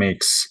that's what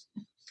makes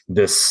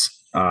this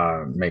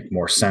make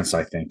more sense,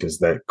 I think, is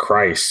that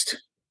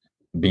Christ,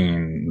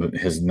 being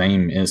his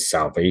name is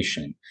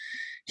salvation,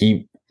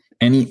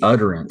 any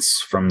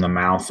utterance from the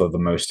mouth of the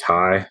Most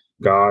High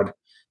God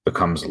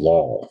becomes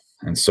law.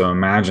 And so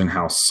imagine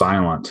how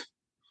silent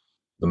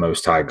the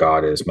Most High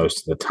God is most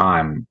of the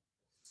time.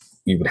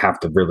 You would have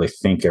to really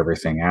think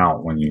everything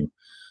out when you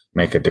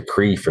make a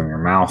decree from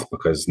your mouth,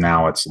 because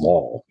now it's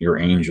law. Your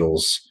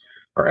angels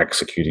are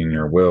executing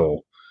your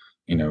will,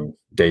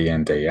 day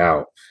in, day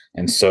out.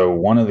 And so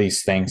one of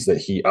these things that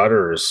he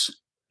utters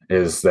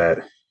is that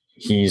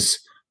he's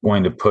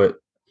going to put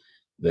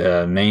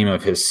the name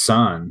of his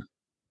son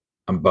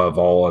above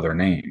all other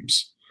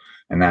names.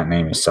 And that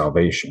name is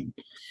salvation,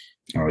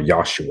 or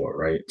Yahshua,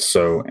 right?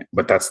 So,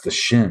 but that's the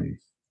Shin.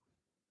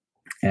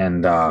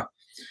 And I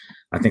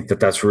think that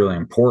that's really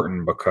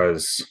important,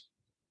 because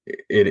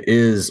it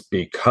is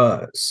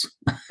because,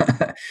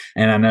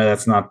 and I know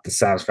that's not the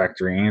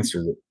satisfactory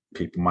answer that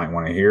people might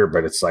want to hear,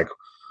 but it's like,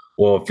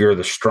 well, if you're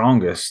the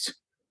strongest,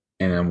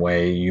 in a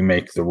way, you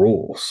make the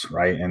rules,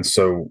 right? And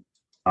so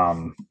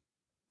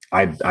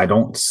I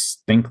don't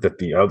think that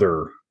the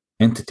other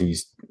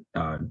entities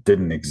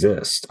didn't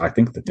exist. I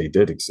think that they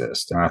did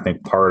exist. And I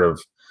think part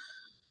of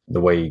the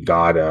way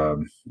God,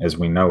 as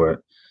we know it,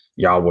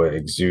 Yahweh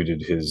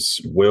exuded his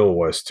will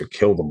was to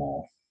kill them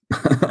all,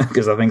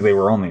 because I think they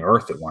were on the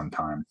earth at one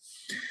time.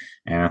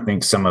 And I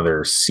think some of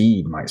their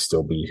seed might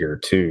still be here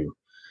too.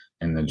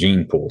 in the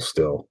gene pool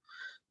still.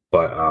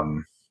 But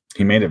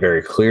he made it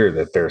very clear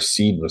that their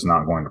seed was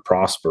not going to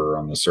prosper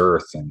on this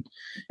earth. And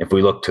if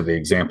we look to the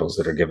examples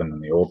that are given in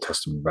the Old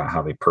Testament about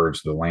how they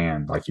purged the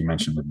land, like you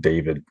mentioned with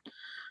David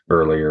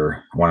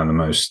earlier, one of the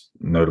most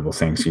notable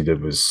things he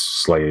did was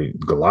slay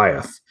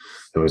Goliath,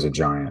 who was a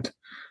giant.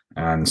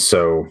 And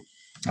so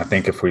I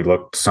think if we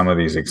look at some of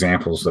these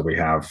examples that we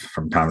have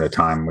from time to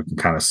time, we can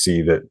kind of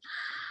see that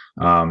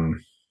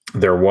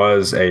there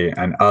was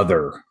an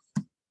other,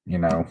 you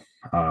know,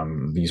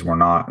 these were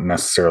not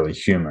necessarily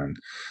human.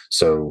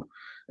 So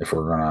if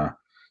we're going to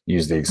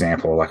use the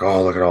example like,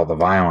 oh, look at all the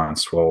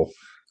violence. Well,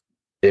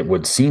 it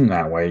would seem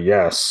that way,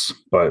 yes,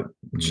 but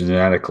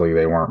genetically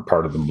they weren't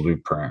part of the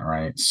blueprint,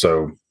 right?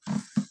 So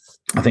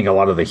I think a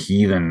lot of the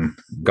heathen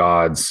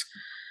gods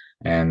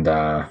and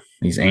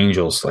these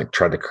angels like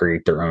tried to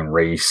create their own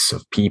race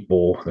of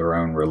people, their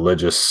own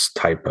religious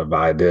type of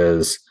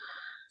ideas.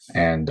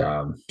 And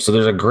so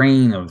there's a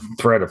grain of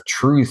thread of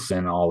truth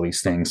in all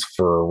these things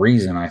for a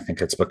reason. I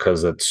think it's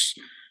because it's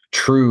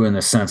true in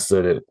the sense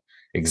that it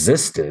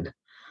existed,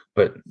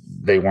 but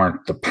they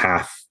weren't the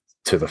path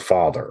to the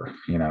Father,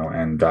 you know.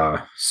 And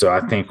so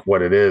I think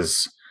what it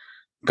is,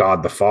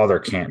 God the Father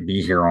can't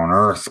be here on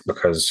earth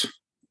because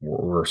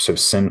we're so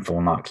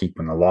sinful, not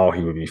keeping the law.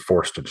 He would be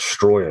forced to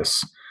destroy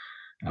us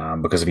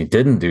because if he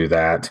didn't do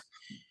that,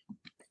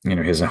 you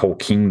know, his whole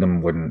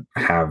kingdom wouldn't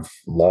have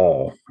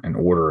law and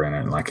order in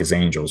it. Like his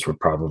angels would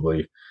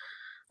probably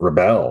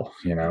rebel,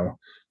 you know.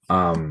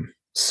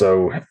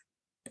 So,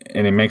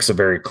 and it makes it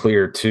very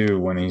clear too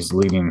when he's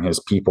leading his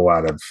people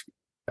out of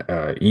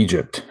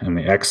Egypt in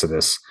the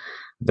Exodus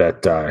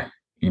that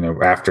you know,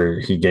 after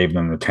he gave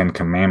them the 10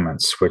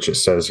 Commandments, which it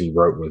says he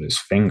wrote with his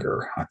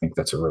finger. I think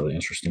that's a really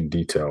interesting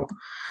detail.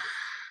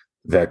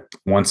 That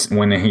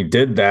when he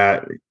did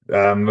that,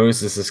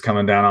 Moses is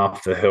coming down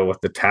off the hill with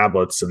the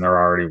tablets and they're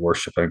already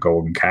worshiping a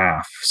golden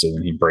calf. So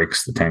then he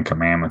breaks the 10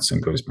 Commandments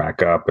and goes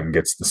back up and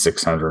gets the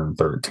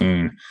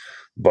 613.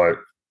 But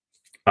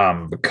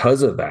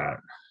because of that,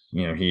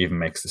 you know, he even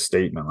makes the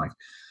statement like,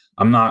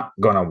 I'm not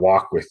going to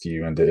walk with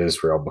you into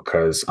Israel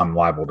because I'm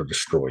liable to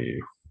destroy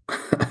you.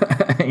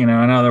 You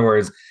know, in other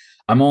words,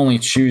 I'm only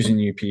choosing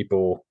you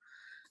people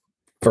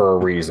for a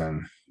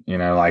reason. You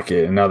know, like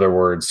in other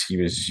words,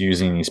 he was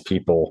using these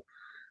people,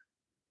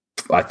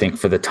 I think,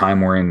 for the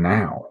time we're in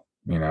now.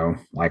 You know,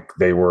 like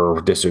they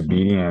were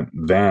disobedient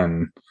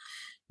then,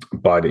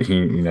 but he,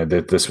 you know,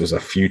 that this was a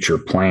future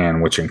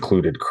plan which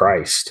included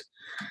Christ.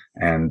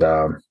 And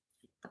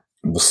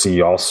we'll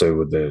see also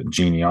with the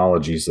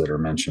genealogies that are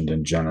mentioned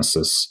in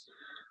Genesis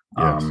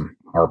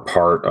are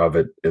part of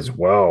it as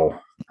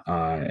well.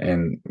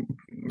 And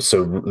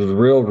so the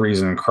real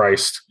reason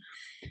Christ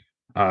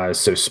is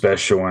so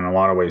special in a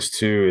lot of ways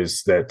too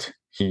is that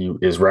he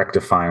is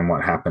rectifying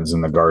what happens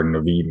in the Garden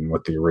of Eden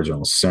with the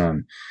original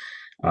sin,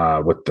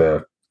 with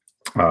the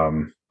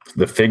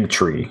fig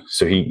tree.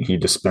 So he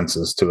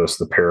dispenses to us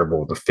the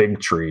parable of the fig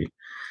tree,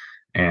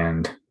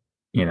 and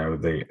you know,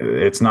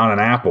 it's not an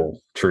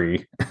apple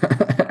tree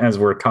as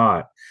we're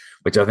taught,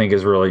 which I think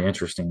is really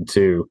interesting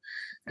too,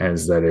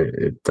 as that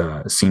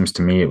it seems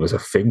to me it was a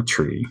fig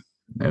tree,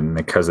 and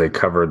because they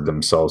covered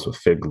themselves with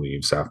fig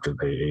leaves after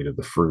they ate of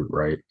the fruit,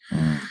 right?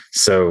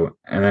 So,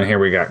 and then here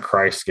we got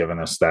Christ giving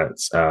us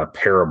that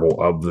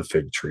parable of the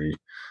fig tree,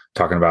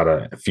 talking about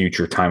a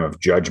future time of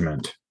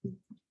judgment.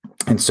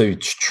 And so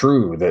it's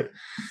true that,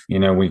 you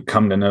know, we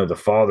come to know the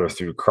Father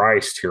through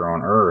Christ here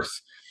on earth,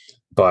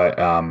 but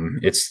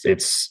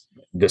it's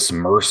this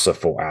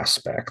merciful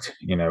aspect.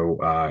 You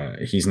know,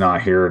 he's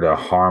not here to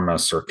harm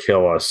us or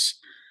kill us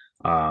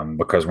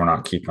because we're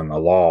not keeping the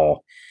law.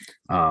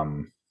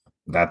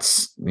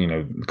 That's, you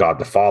know, God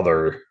the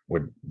Father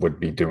would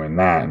be doing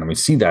that, and we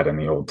see that in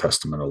the Old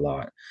Testament a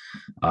lot.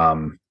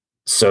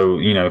 So,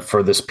 you know,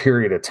 for this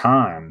period of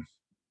time,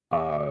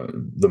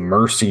 the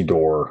mercy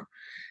door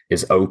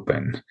is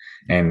open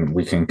and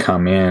we can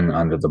come in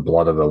under the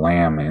blood of the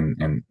Lamb.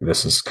 And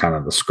this is kind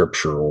of the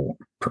scriptural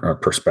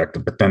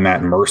perspective, but then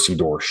that mercy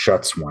door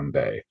shuts one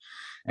day.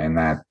 And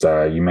that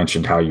you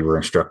mentioned how you were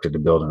instructed to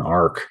build an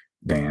ark,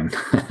 Dan.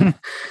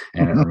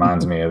 And it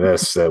reminds me of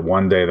this, that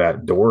one day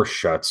that door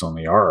shuts on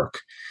the ark.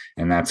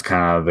 And that's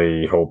kind of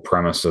the whole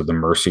premise of the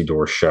mercy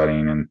door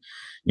shutting. And,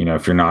 you know,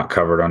 if you're not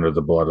covered under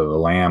the blood of the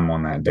Lamb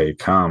when that day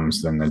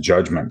comes, then the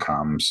judgment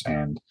comes.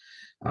 And,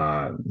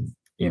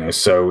 you know,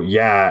 so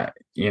yeah,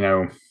 you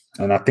know,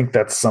 and I think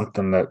that's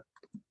something that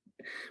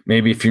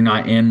maybe if you're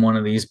not in one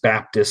of these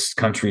Baptist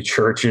country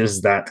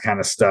churches, that kind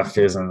of stuff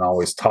isn't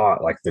always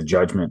taught. Like the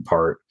judgment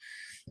part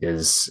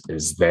is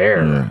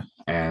there.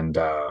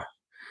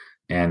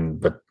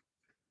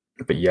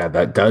 But yeah,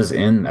 that does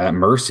end, that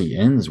mercy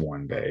ends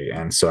one day.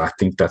 And so I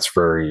think that's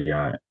very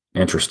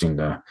interesting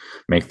to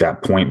make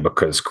that point,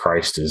 because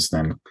Christ is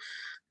then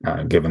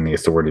given the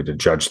authority to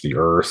judge the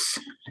earth.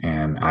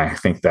 And I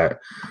think that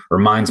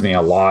reminds me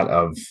a lot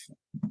of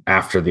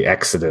after the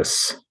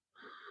Exodus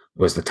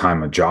was the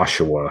time of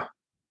Joshua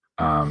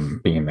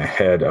being the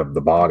head of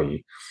the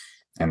body,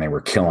 and they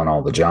were killing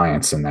all the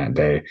giants in that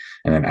day.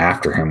 And then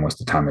after him was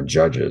the time of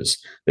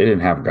Judges. They didn't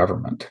have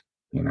government.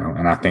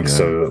 And I think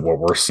so what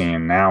we're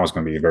seeing now is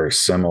going to be very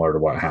similar to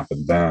what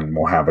happened then.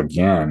 We'll have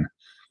again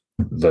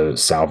the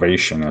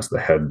salvation as the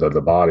head of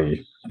the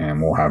body,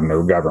 and we'll have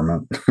no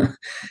government,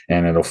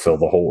 and it'll fill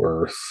the whole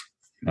earth,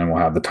 and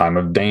we'll have the time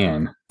of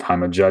Dan,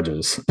 time of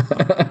judges.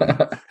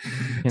 Can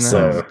I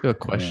ask a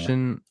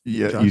question?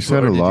 Yeah, Joshua, you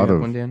said a lot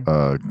of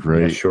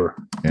great, sure,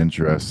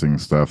 interesting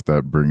stuff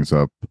that brings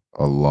up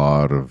a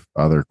lot of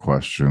other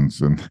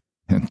questions and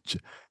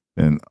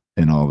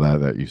all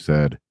that you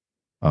said.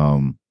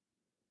 I'm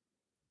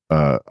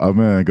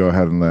gonna go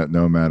ahead and let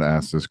Nomad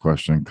ask this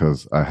question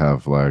because I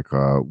have like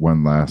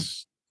one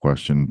last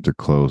question to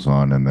close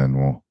on, and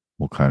then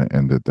we'll kind of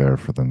end it there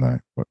for the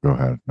night. But go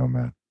ahead,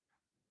 Nomad.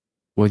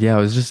 Well, yeah, I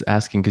was just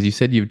asking because you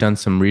said you've done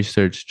some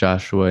research,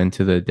 Joshua,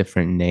 into the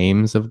different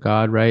names of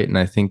God, right? And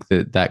I think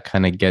that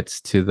kind of gets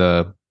to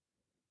the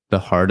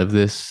heart of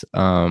this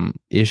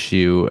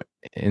issue,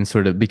 and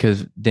sort of,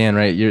 because Dan,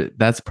 right,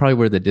 that's probably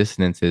where the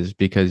dissonance is,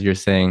 because you're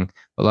saying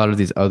a lot of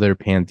these other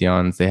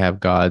pantheons, they have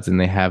gods and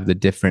they have the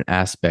different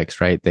aspects,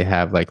 right? They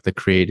have like the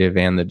creative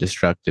and the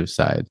destructive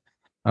side.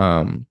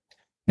 And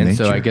Nature.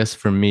 So I guess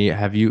for me,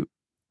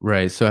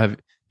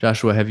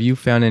 Joshua, have you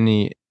found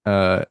any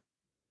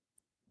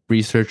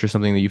research or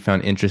something that you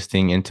found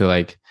interesting into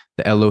like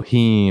the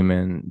Elohim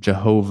and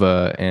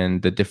Jehovah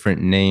and the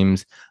different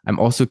names? I'm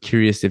also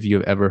curious if you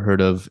have ever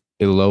heard of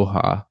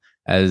Eloha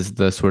as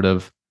the sort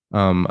of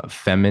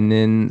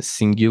feminine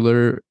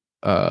singular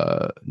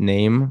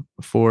name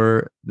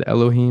for the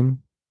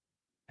Elohim.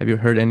 Have you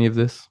heard any of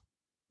this?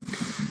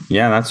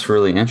 Yeah, that's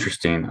really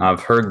interesting.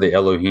 I've heard the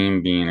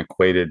Elohim being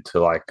equated to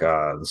like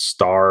the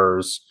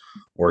stars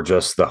or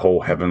just the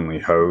whole heavenly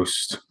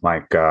host,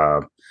 like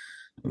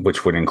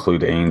which would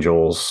include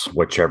angels,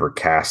 whichever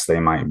caste they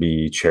might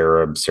be,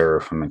 cherub,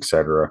 seraphim,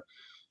 etc.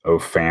 Oh,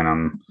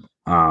 phantom.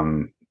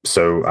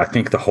 So I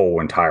think the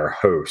whole entire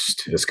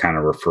host is kind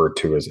of referred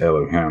to as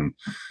Elohim,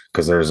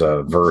 because there's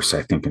a verse,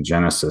 I think, in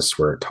Genesis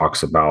where it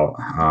talks about,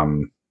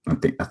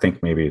 I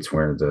think maybe it's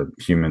where the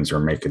humans are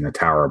making the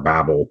Tower of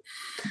Babel,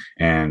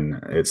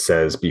 and it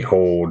says,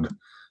 "Behold,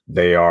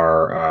 they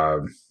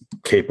are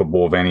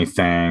capable of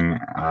anything.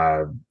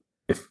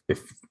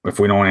 If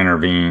we don't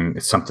intervene,"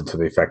 it's something to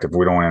the effect of, "If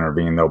we don't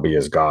intervene, they'll be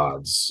as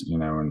gods,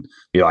 and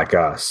be like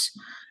us."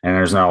 And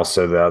there's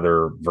also the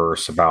other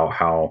verse about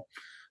how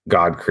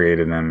God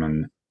created them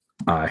in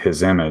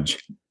His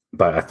image,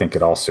 but I think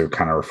it also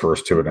kind of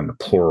refers to it in the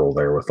plural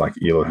there with like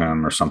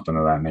Elohim or something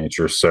of that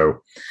nature. So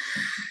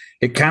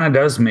it kind of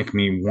does make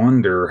me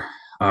wonder,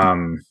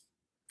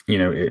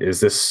 is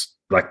this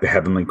like the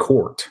heavenly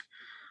court?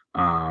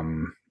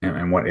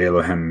 And what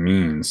Elohim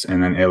means.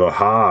 And then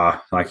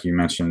Eloha, like you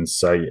mentioned,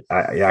 so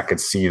I could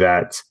see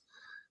that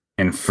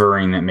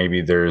inferring that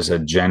maybe there's a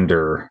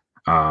gender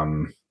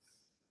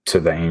to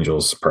the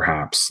angels,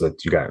 perhaps,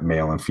 that you got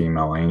male and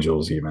female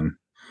angels even.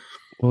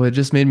 Well, it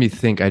just made me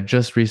think. I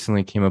just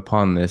recently came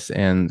upon this,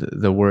 and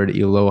the word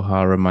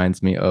Eloha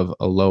reminds me of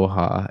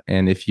aloha.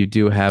 And if you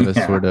do have a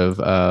sort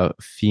of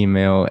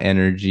female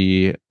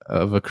energy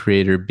of a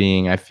creator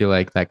being, I feel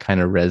like that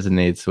kind of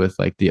resonates with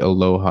like the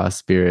aloha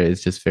spirit.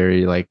 It's just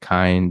very like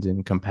kind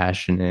and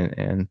compassionate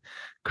and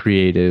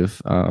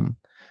creative.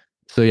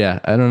 So yeah,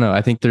 I don't know.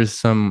 I think there's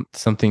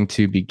something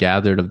to be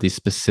gathered of these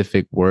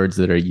specific words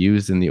that are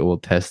used in the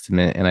Old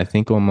Testament, and I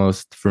think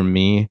almost for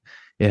me,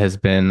 it has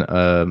been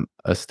a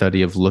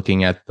study of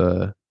looking at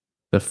the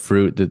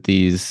fruit that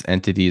these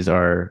entities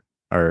are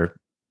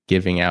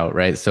giving out,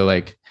 right? So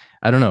like,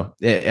 I don't know.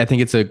 I think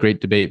it's a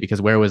great debate,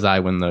 because where was I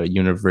when the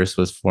universe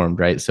was formed,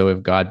 right? So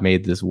if God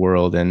made this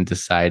world and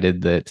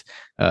decided that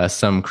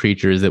some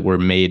creatures that were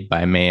made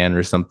by man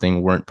or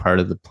something weren't part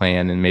of the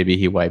plan, and maybe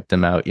He wiped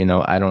them out,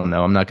 I don't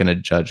know. I'm not going to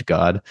judge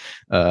God,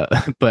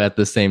 but at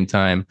the same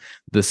time,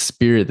 the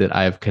spirit that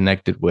I've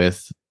connected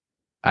with,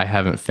 I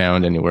haven't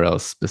found anywhere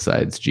else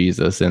besides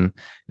Jesus, and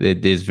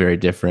it is very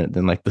different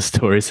than like the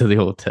stories of the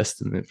Old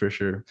Testament, for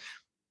sure.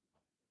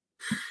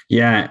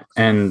 Yeah,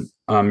 and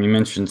you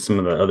mentioned some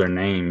of the other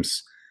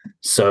names.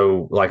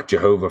 So, like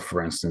Jehovah,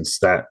 for instance,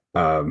 that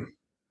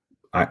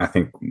I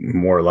think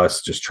more or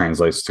less just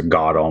translates to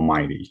God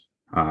Almighty,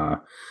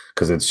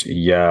 because it's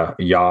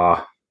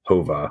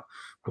Yahovah.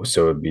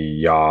 So it'd be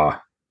Yah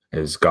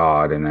is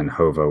God, and then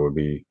Hova would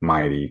be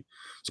mighty.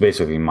 So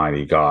basically,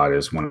 mighty God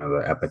is one of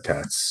the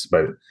epithets,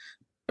 but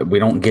we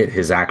don't get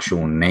His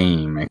actual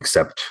name,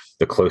 except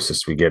the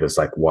closest we get is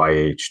like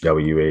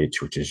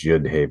YHWH, which is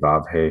Yud He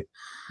Vav He.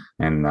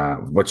 And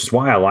which is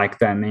why I like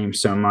that name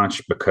so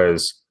much,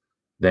 because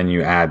then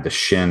you add the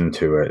shin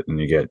to it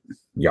and you get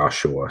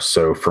Yahshua.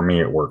 So for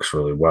me, it works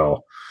really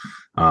well.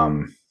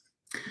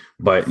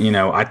 But,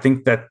 I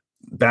think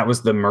that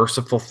was the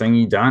merciful thing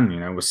He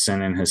done, was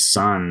sending His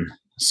Son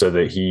so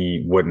that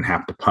He wouldn't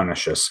have to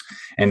punish us.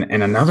 And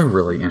another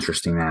really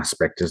interesting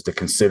aspect is to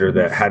consider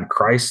that had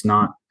Christ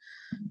not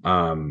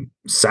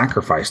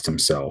sacrificed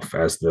Himself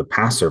as the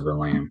Passover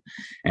lamb,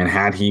 and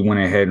had He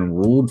went ahead and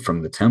ruled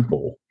from the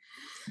temple,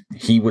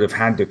 He would have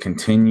had to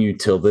continue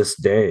till this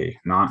day,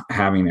 not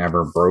having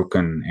ever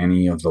broken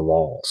any of the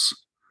laws.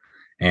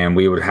 and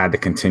we would have had to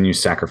continue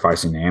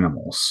sacrificing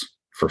animals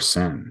for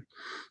sin.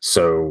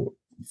 So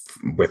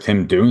with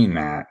him doing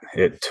that,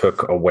 it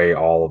took away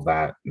all of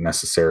that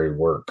necessary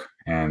work.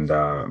 And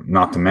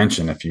not to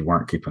mention, if you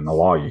weren't keeping the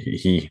law,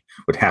 he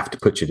would have to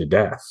put you to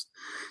death.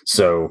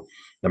 So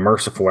the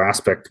merciful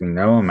aspect we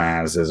know him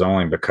as is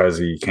only because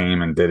he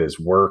came and did his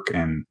work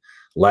and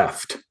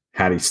left.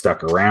 Had he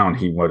stuck around,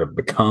 he would have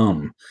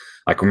become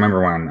like,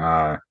 remember when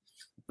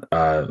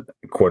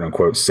quote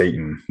unquote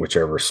Satan,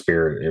 whichever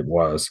spirit it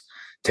was,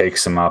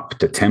 takes him up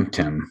to tempt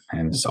him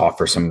and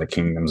offers him the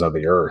kingdoms of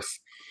the earth.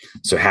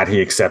 So had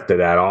he accepted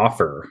that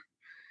offer,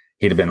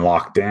 he'd have been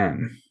locked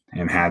in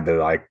and had to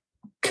like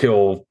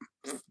kill.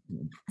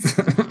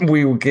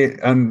 We would get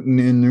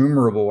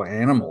innumerable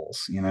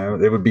animals,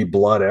 there would be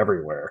blood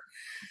everywhere,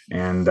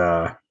 and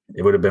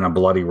it would have been a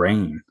bloody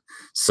rain.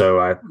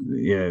 So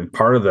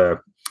part of the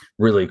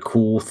really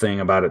cool thing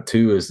about it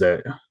too is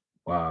that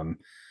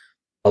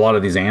a lot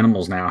of these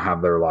animals now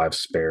have their lives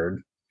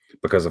spared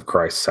because of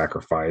Christ's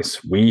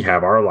sacrifice. We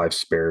have our lives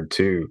spared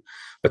too.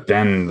 But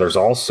then there's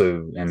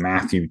also in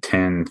Matthew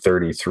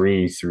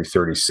 10:33 through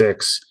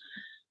 36,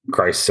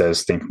 Christ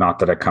says, "Think not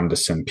that I come to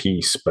send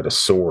peace, but a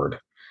sword."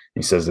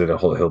 He says that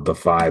he'll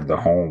divide the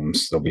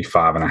homes. There'll be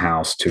 5 in a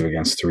house, 2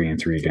 against 3 and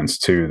 3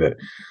 against 2, that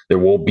there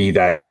will be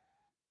that.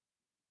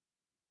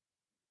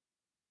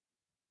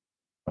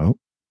 Oh,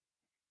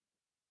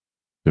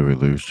 did we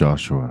lose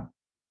Joshua?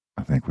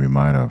 I think we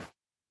might have.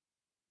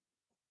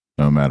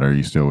 Nomad, are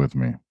you still with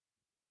me?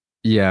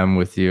 Yeah, I'm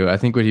with you. I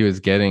think what he was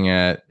getting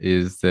at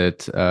is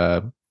that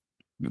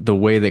the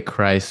way that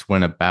Christ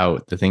went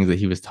about the things that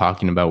he was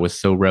talking about was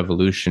so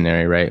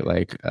revolutionary, right?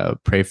 Like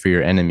pray for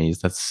your enemies.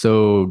 That's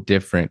so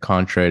different,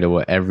 contrary to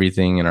what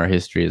everything in our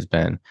history has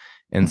been.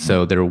 And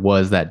so there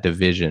was that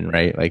division,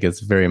 right? Like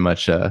it's very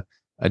much a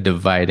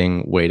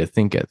dividing way to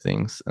think at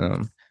things.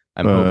 I'm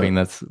hoping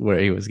that's where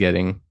he was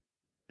getting.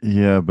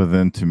 Yeah, but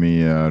then to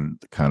me,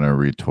 kind of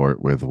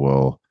retort with,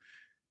 well,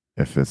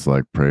 if it's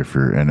like pray for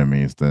your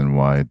enemies, then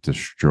why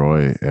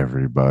destroy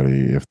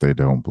everybody if they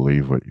don't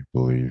believe what you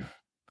believe?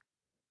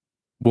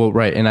 Well,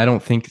 right. And I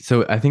don't think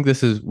so. I think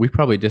we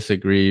probably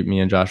disagree, me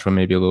and Joshua,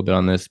 maybe a little bit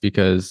on this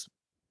because,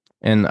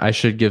 and I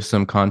should give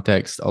some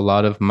context. A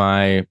lot of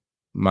my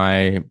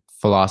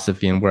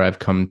philosophy and where I've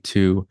come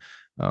to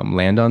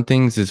land on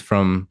things is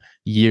from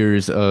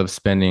years of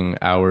spending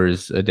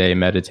hours a day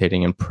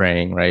meditating and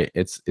praying, right?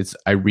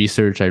 I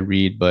research, I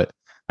read, but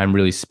I'm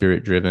really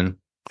spirit driven.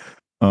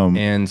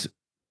 And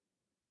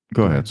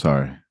go ahead.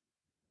 Sorry.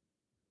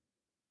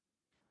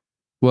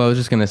 Well, I was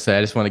just going to say,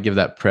 I just want to give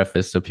that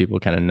preface so people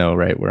kind of know,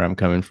 right, where I'm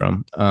coming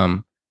from.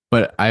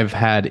 But I've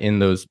had in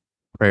those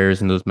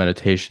prayers and those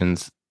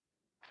meditations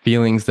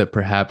feelings that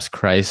perhaps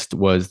Christ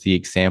was the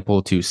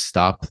example to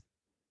stop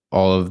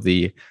all of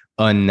the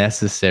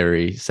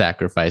unnecessary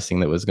sacrificing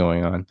that was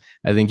going on.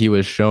 I think he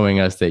was showing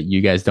us that you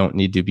guys don't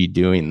need to be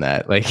doing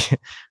that. Like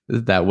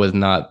that was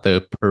not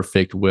the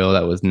perfect will.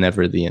 That was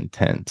never the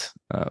intent.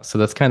 So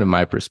that's kind of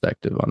my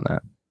perspective on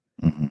that.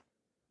 Mm-hmm.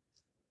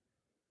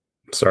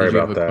 Sorry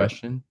about that.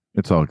 Question?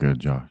 It's all good,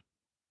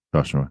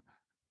 Joshua.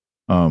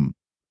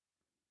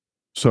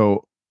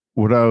 So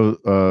what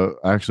I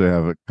actually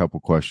have a couple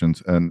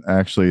questions, and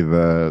actually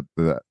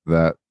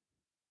that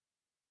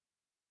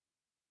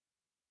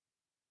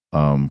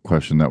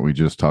question that we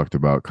just talked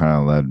about kind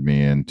of led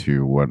me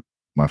into what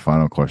my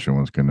final question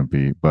was going to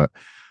be. But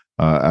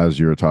as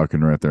you were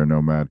talking right there,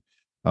 Nomad,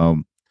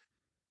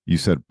 you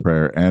said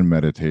prayer and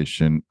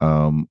meditation.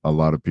 A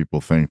lot of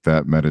people think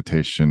that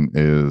meditation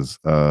is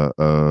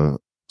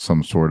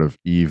some sort of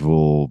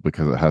evil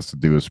because it has to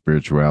do with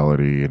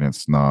spirituality, and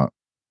it's not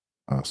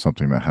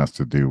something that has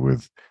to do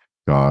with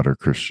God or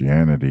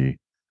Christianity.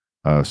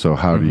 So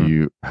how do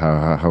you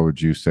how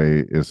would you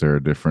say, is there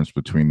a difference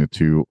between the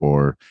two,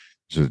 or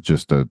is it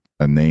just a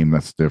name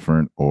that's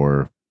different,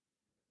 or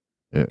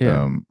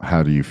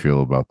how do you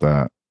feel about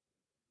that?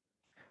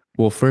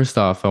 Well, first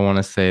off, I want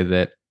to say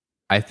that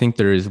I think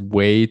there is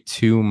way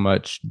too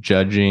much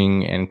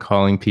judging and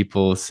calling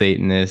people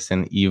Satanists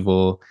and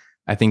evil.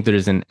 I think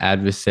there's an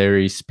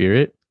adversary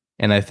spirit.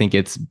 And I think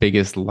its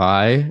biggest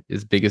lie,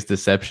 its biggest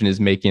deception is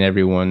making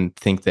everyone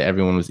think that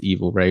everyone was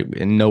evil, right?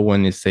 And no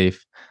one is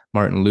safe.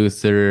 Martin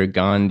Luther,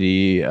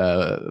 Gandhi,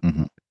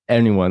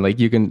 anyone. Like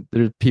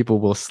people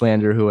will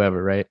slander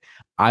whoever, right?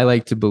 I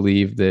like to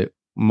believe that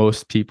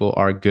most people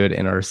are good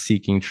and are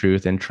seeking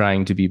truth and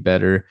trying to be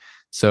better.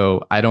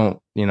 So I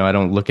don't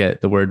look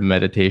at the word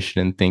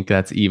meditation and think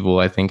that's evil.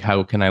 I think,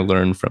 how can I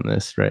learn from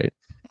this, right?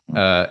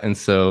 And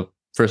so,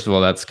 first of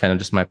all, that's kind of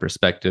just my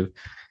perspective.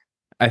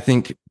 I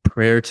think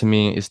prayer to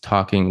me is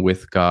talking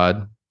with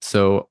God.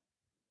 So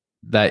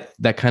that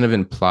kind of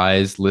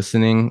implies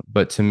listening,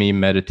 but to me,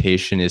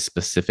 meditation is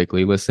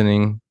specifically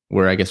listening,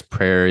 where I guess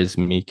prayer is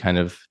me kind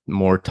of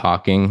more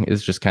talking,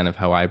 is just kind of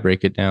how I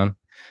break it down.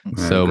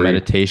 So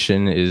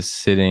meditation is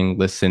sitting,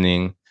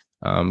 listening,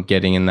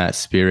 getting in that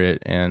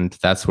spirit. And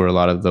that's where a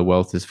lot of the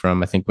wealth is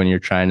from. I think when you're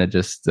trying to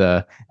just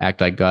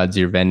act like God's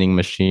your vending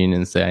machine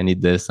and say, I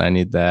need this, I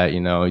need that,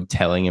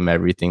 telling him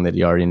everything that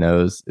he already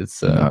knows,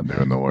 it's not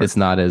doing the work. It's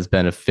not as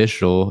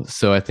beneficial.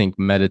 So I think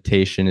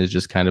meditation is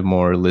just kind of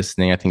more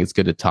listening. I think it's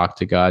good to talk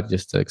to God,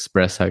 just to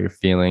express how you're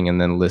feeling and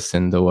then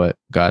listen to what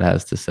God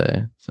has to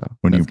say. So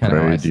when you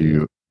pray,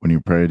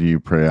 do you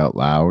pray out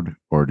loud,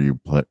 or do you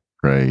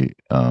pray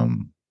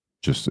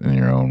just in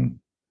your own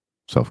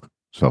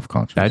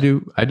self-conscious? I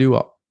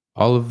do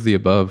all of the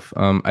above.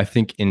 I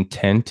think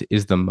intent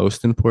is the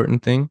most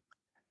important thing,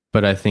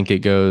 but I think it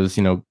goes,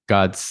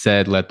 God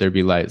said, let there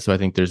be light. So I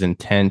think there's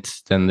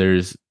intent, then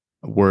there's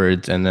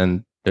words, and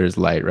then there's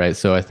light, right?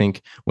 So I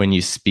think when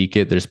you speak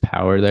it, there's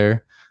power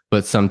there,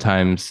 but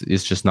sometimes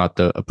it's just not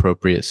the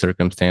appropriate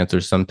circumstance,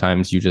 or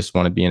sometimes you just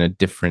want to be in a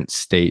different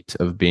state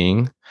of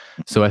being.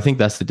 So I think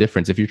that's the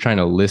difference. If you're trying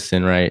to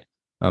listen, right,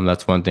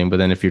 that's one thing. But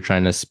then if you're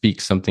trying to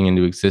speak something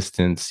into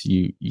existence,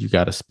 you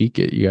got to speak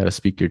it. You got to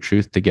speak your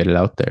truth to get it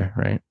out there,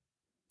 right?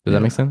 Does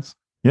that make sense?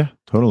 Yeah,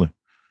 totally.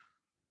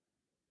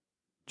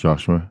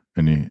 Joshua,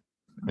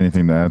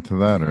 anything to add to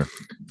that? Or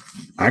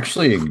I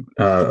actually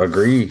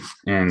agree,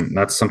 and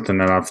that's something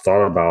that I've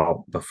thought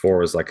about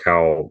before, is like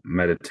how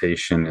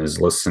meditation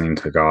is listening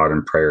to God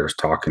and prayer is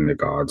talking to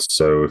God.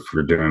 So if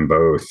you're doing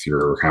both,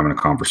 you're having a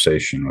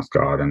conversation with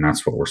God, and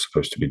that's what we're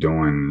supposed to be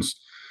doing, is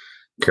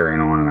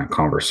carrying on in that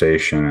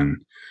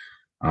conversation.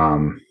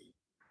 And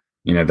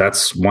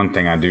that's one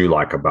thing I do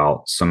like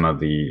about some of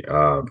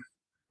the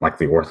like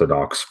the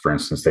Orthodox, for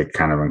instance. They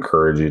kind of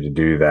encourage you to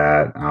do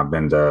that. I've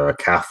been to a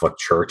Catholic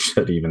church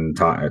that even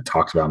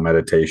talks about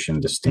meditation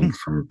distinct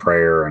from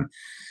prayer. And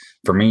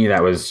for me,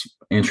 that was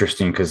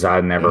interesting because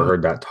I'd never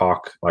heard that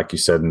talk. Like you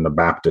said, in the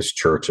Baptist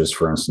churches,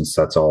 for instance,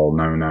 that's all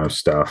no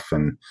stuff,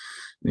 and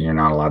you're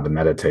not allowed to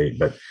meditate.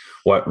 But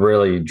what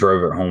really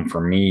drove it home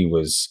for me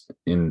was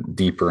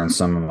deeper in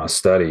some of my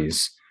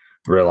studies,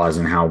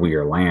 realizing how we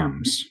are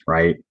lambs,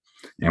 right?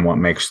 And what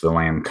makes the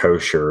lamb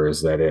kosher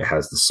is that it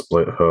has the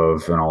split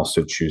hoof and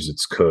also chews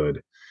its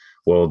cud.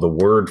 Well, the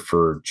word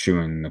for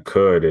chewing the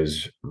cud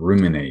is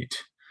ruminate.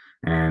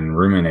 And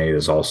ruminate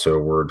is also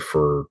a word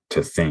for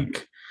to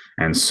think.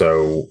 And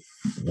so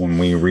when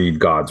we read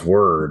God's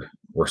word,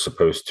 we're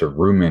supposed to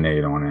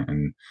ruminate on it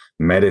and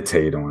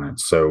meditate on it.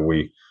 So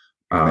we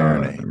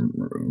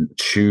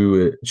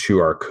chew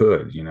our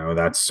cud.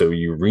 That's so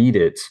you read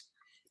it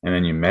and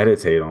then you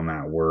meditate on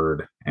that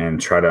word and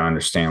try to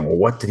understand, well,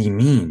 what did he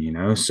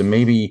mean? So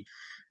maybe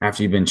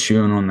after you've been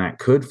chewing on that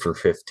cud for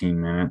 15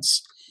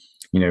 minutes,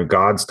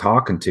 God's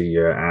talking to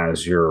you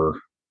as you're,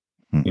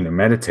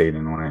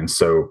 meditating on it. And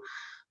so,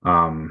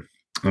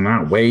 in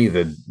that way,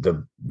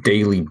 the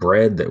daily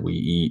bread that we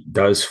eat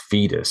does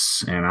feed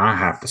us. And I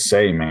have to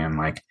say, man,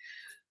 like,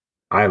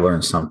 I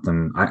learned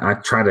something. I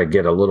try to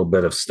get a little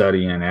bit of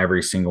study in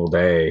every single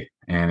day,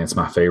 and it's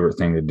my favorite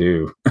thing to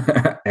do.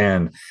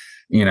 And,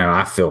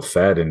 I feel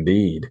fed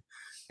indeed.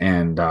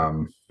 And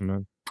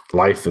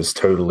life is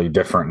totally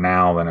different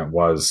now than it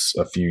was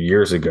a few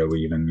years ago,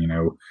 even.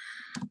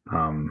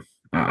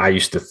 I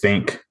used to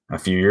think a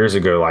few years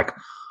ago, like,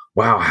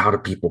 wow, how do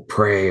people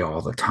pray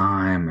all the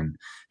time? And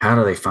how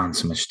do they find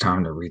so much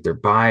time to read their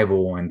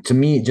Bible? And to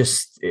me,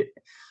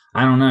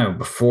 I don't know,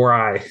 before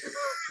I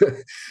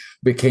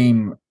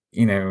became,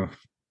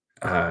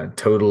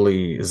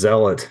 totally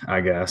zealot,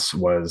 I guess,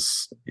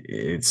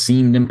 it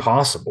seemed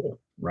impossible,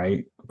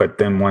 right? But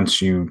then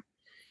once you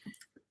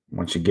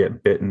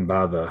get bitten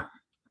by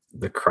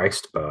the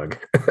Christ bug,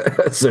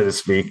 so to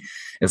speak,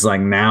 it's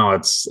like now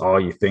it's all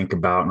you think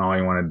about and all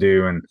you want to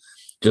do. And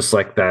just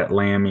like that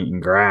lamb eating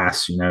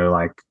grass,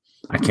 like,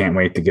 I can't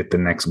wait to get the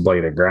next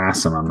blade of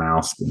grass in my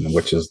mouth,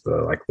 which is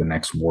the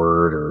next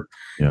word or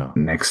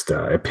next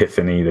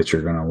epiphany that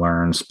you're going to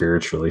learn,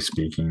 spiritually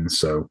speaking.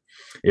 So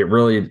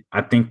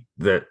I think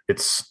that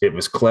it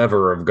was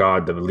clever of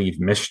God to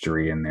leave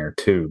mystery in there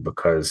too,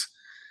 because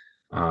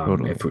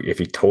if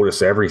he told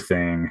us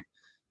everything,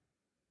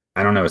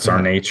 I don't know, it's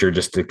our nature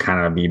just to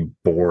kind of be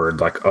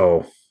bored, like,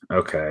 oh,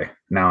 okay,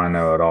 now I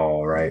know it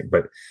all, right?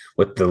 But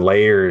with the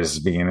layers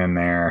being in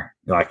there,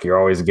 like, you're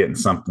always getting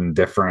something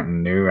different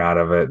and new out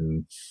of it.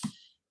 And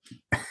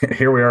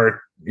here we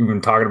are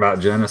even talking about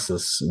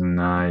Genesis,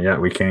 and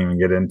yet we can't even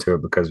get into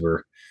it because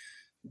we're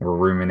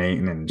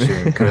ruminating and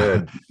chewing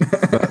cud.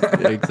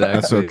 Exactly.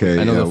 That's okay.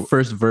 I know the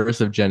first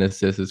verse of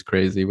Genesis is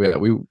crazy.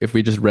 We if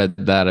we just read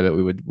that, I bet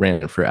we would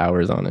rant for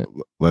hours on it.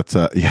 Let's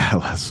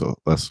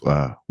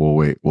we'll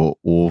wait.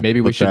 We'll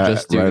maybe we should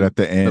just do right at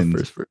the end.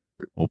 first verse.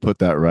 We'll put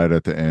that right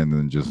at the end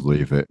and just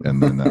leave it,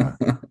 and then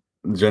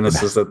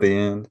Genesis at the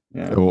end.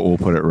 Yeah, we'll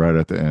put it right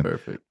at the end.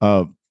 Perfect.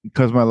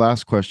 Because my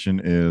last question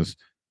is,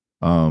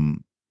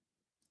 on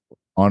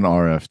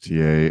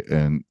RFTA,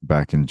 and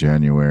back in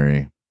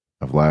January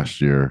of last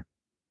year,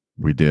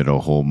 we did a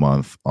whole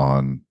month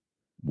on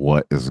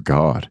what is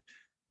God.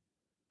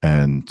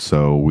 And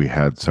so we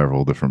had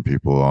several different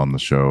people on the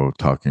show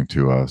talking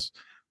to us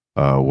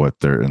what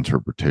their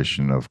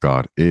interpretation of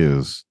God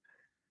is.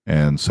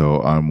 And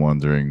so I'm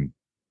wondering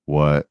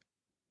what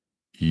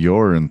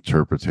your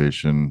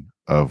interpretation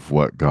of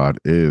what God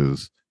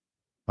is.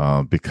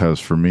 Because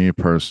for me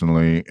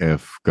personally,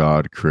 if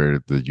God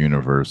created the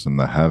universe and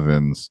the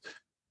heavens,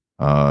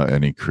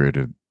 and he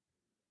created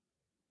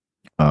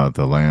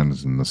the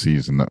lands and the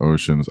seas and the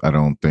oceans, I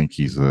don't think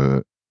he's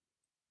a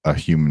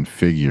human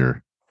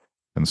figure.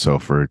 And so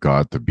for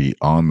God to be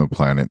on the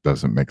planet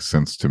doesn't make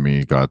sense to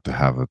me. God to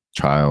have a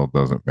child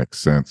doesn't make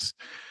sense.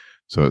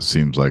 So it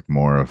seems like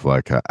more of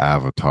like an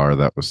avatar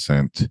that was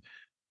sent,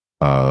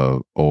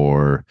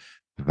 or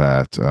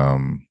that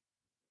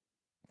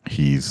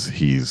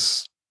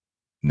he's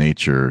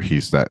nature.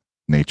 He's that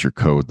nature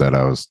code that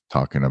I was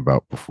talking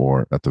about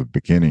before at the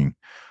beginning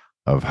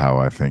of how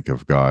I think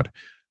of God.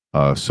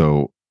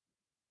 So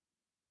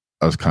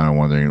I was kind of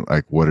wondering,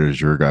 like, what is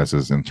your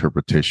guys'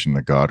 interpretation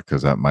of God?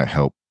 Because that might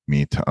help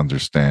me to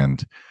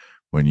understand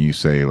when you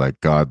say like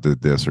God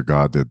did this or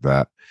God did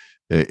that.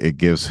 It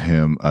gives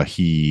him a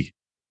he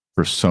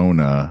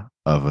persona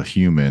of a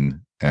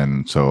human,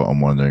 and so I'm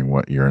wondering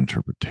what your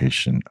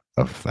interpretation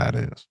of that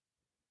is.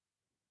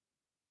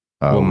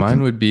 Well,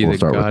 mine would be We'll that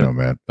start with God.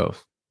 Nomad. Oh,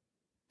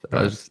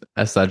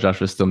 I saw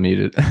Josh was still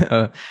muted.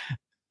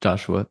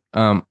 Joshua.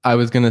 I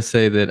was gonna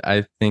say that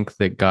I think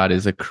that God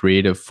is a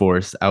creative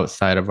force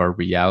outside of our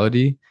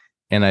reality,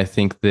 and I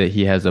think that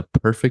He has a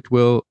perfect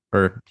will,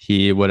 or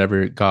He,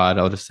 whatever God.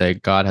 I'll just say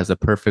God has a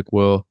perfect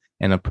will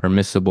and a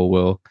permissible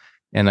will,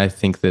 and I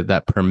think that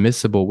that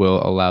permissible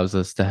will allows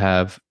us to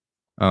have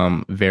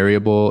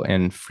variable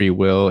and free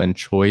will and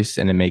choice,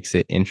 and it makes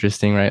it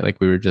interesting, right?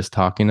 Like we were just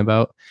talking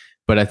about.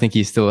 But I think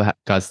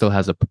God still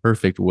has a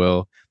perfect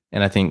will,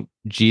 and I think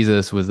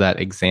Jesus was that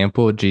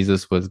example.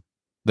 Jesus was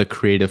the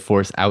creative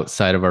force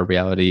outside of our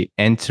reality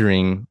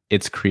entering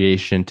its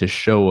creation to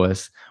show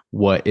us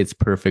what its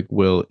perfect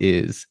will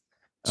is.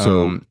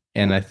 So,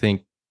 And I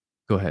think,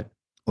 go ahead.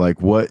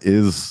 like, what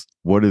is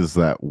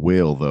that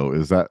will though?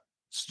 Is that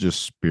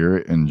just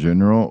spirit in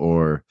general,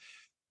 or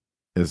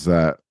is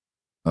that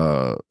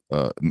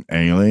an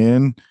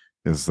alien?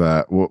 Is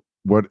that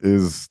what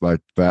is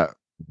like that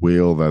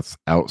will that's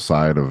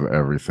outside of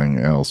everything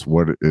else?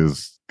 What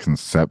is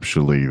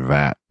conceptually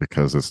that?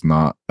 Because it's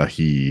not a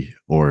he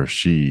or a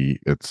she,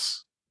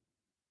 it's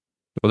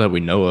Well, that we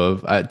know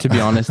of. To be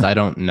honest, I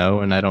don't know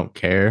and I don't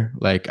care.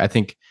 Like, I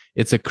think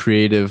it's a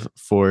creative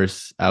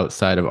force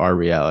outside of our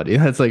reality.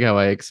 That's like how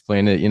I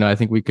explain it. I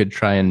think we could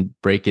try and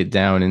break it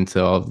down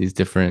into all of these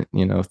different,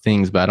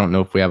 things, but I don't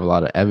know if we have a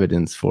lot of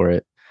evidence for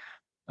it.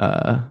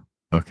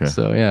 okay.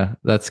 So yeah,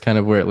 that's kind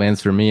of where it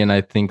lands for me. And I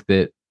think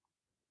that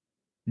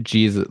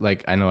Jesus,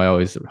 like I know I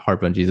always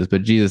harp on Jesus,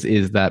 but Jesus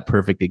is that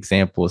perfect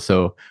example.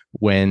 So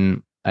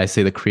when I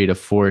say the creative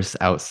force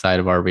outside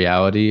of our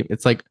reality,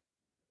 it's like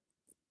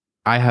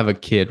I have a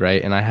kid,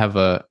 right? And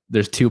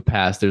there's two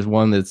paths. There's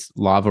one that's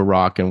lava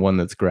rock and one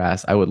that's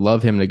grass. I would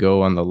love him to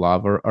go on the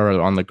lava or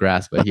on the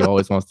grass, but he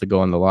always wants to go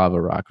on the lava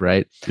rock,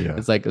 right? Yeah.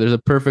 It's like there's a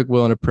perfect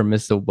will and a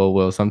permissible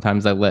will.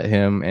 Sometimes I let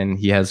him and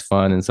he has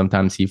fun, and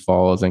sometimes he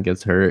falls and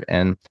gets hurt,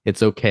 and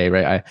it's okay,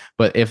 right?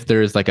 But if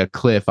there's like a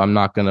cliff, I'm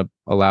not going to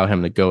allow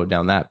him to go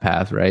down that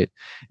path, right?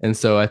 And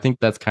so I think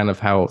that's kind of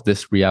how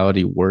this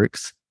reality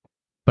works.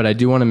 But I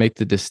do want to make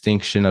the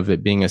distinction of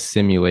it being a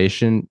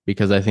simulation,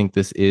 because I think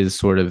this is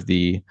sort of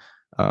the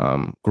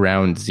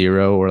ground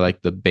zero, or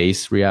like the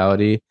base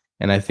reality.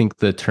 And I think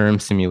the term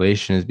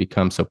simulation has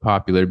become so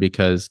popular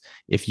because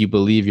if you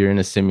believe you're in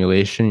a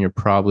simulation, you're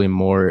probably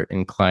more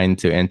inclined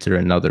to enter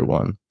another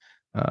one.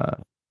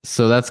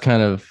 So that's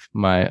kind of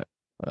my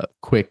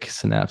quick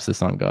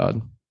synopsis on God.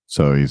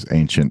 So he's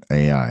ancient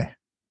AI.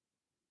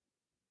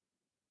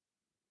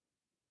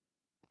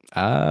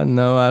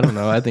 No, I don't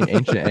know. I think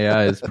ancient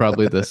AI is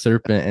probably the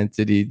serpent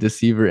entity,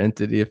 deceiver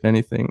entity, if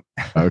anything.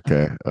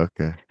 Okay.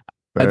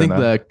 I think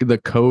enough. the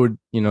code,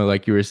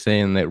 like you were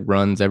saying, that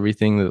runs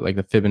everything, that like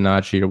the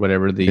Fibonacci or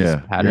whatever these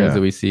patterns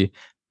that we see.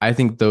 I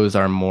think those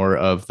are more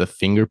of the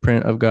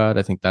fingerprint of God.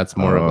 I think that's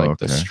more of like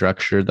the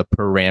structure, the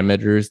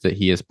parameters that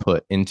He has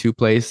put into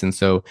place. And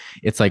so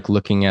it's like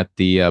looking at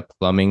the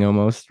plumbing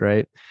almost,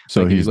 right?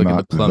 So like he's look not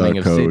at the plumbing the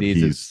of code, cities.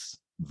 he's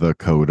the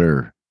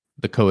coder.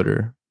 The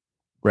coder,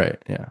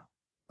 right? Yeah.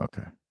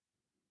 Okay.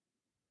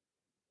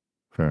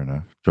 Fair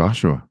enough.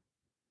 Joshua.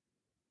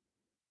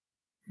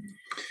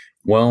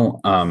 Well,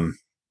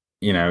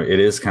 it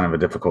is kind of a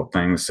difficult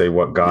thing to say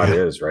what God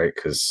is, right?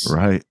 Because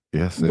right.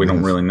 Yes, we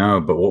don't really know.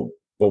 But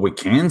what we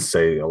can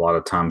say a lot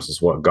of times is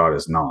what God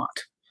is not.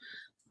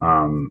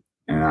 And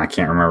I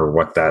can't remember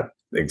what that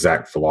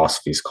exact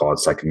philosophy is called.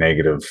 It's like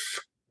negative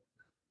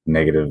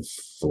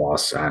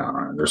philosophy. I don't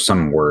know. There's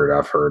some word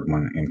I've heard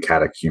when in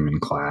catechumen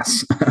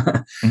class.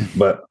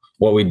 But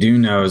what we do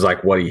know is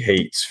like what He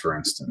hates, for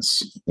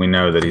instance. We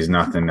know that He's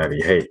nothing that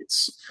He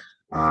hates.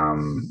 So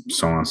on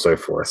and so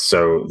forth.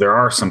 So there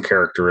are some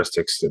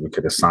characteristics that we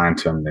could assign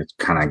to Him that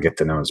kind of get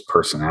to know His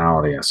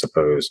personality, I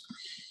suppose.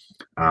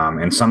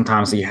 And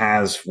sometimes He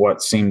has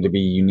what seem to be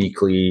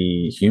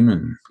uniquely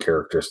human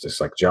characteristics,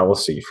 like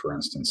jealousy, for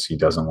instance. He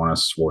doesn't want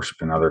us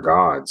worshiping other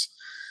gods.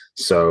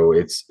 So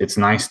it's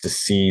nice to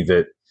see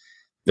that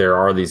there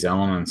are these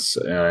elements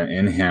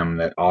in Him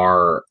that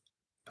are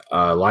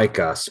like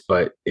us,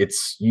 but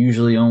it's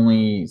usually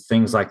only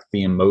things like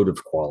the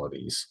emotive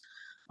qualities.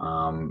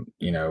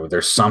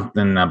 There's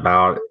something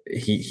about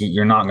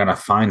you're not going to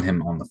find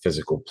him on the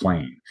physical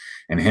plane,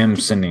 and him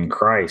sending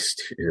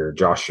Christ here,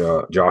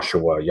 Joshua,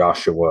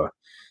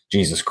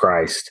 Jesus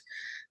Christ.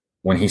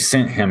 When he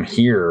sent him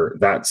here,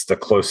 that's the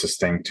closest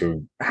thing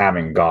to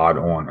having God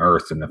on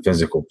earth in the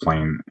physical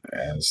plane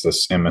as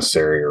this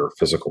emissary or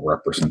physical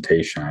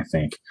representation, I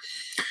think.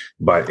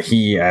 But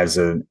he, as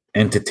an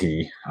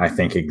entity, I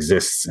think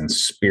exists in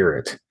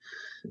spirit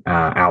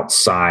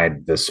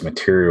outside this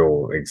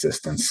material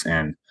existence.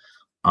 And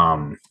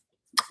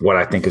what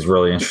I think is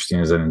really interesting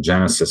is that in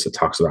Genesis, it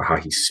talks about how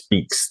he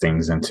speaks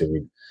things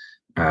into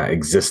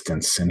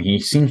existence. And he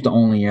seems to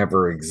only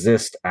ever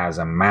exist as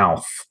a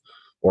mouth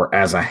or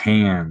as a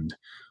hand,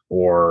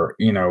 or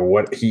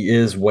what he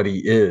is.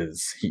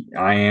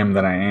 I am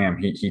that I am.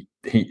 He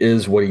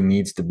is what he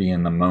needs to be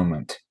in the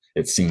moment,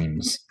 it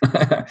seems.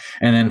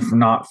 And then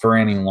not for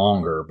any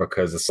longer,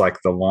 because it's like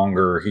the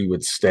longer he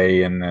would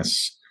stay in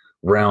this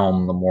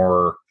realm, the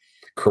more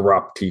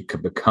corrupt he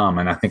could become.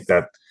 And I think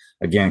that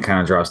again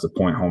kind of drives the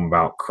point home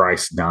about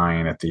Christ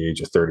dying at the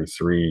age of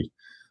 33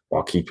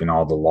 while keeping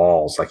all the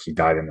laws. Like he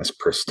died in this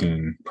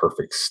pristine,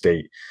 perfect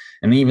state.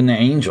 And even the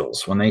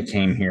angels, when they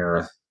came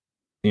here,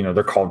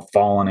 they're called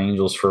fallen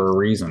angels for a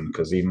reason,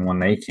 because even when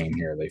they came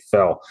here, they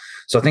fell.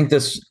 So I think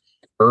this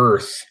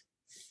earth,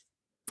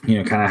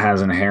 kind of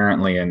has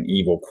inherently an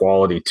evil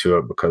quality to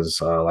it, because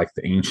like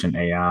the ancient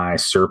AI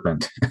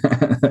serpent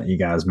that you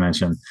guys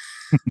mentioned,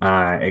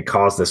 it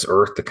caused this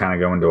earth to kind of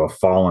go into a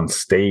fallen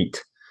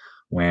state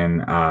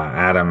when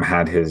Adam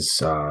had his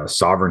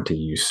sovereignty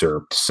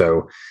usurped.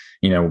 So,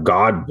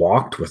 God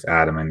walked with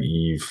Adam and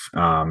Eve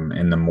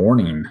in the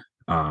morning,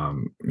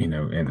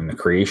 in the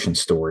creation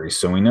story.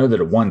 So we know that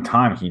at one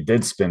time he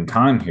did spend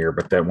time here,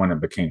 but that when it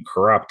became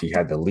corrupt, he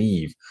had to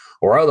leave,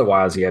 or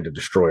otherwise he had to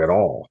destroy it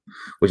all,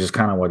 which is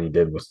kind of what he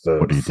did with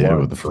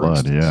the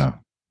flood. Yeah.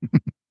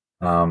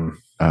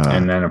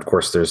 And then, of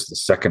course, there's the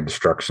second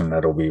destruction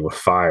that'll be with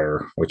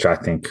fire, which I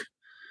think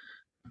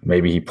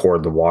maybe he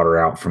poured the water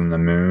out from the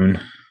moon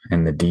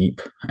and the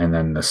deep, and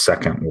then the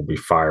second will be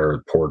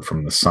fire poured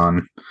from the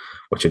sun,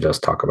 which it does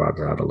talk about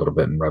that a little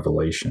bit in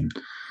Revelation.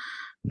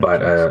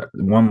 But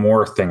one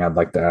more thing I'd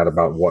like to add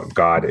about what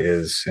God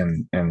is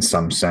in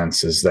some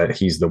sense is that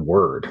he's the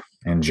Word.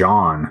 In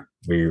John,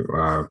 we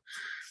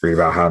read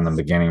about how in the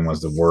beginning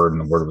was the Word,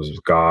 and the Word was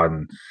with God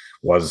and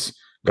was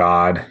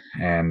God.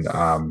 And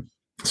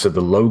so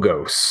the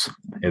Logos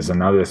is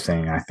another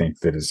thing I think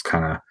that is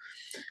kind of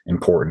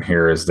important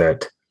here, is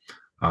that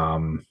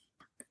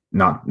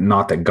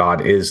not that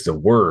God is the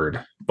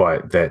Word,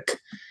 but that,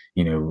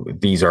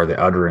 these are the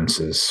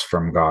utterances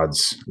from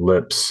God's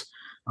lips.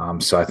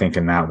 So I think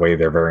in that way,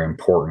 they're very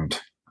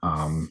important.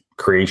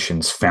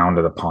 Creation's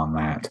founded upon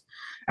that,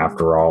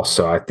 after all.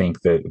 So I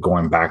think that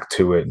going back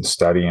to it and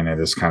studying it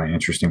is kind of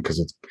interesting, because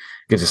it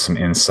gives us some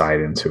insight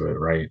into it,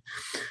 right?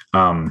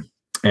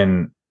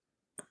 And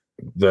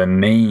the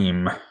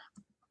name,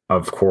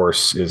 of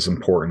course, is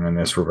important in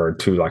this regard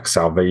too, like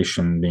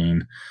salvation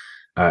being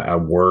a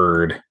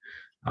word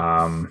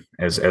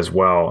as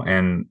well.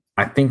 And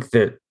I think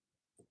that,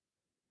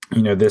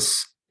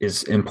 this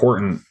is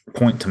important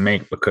point to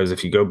make, because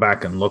if you go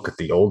back and look at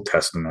the Old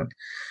Testament,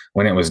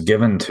 when it was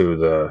given to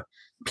the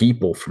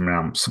people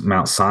from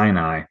Mount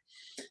Sinai,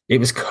 it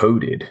was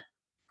coded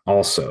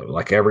also.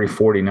 Like every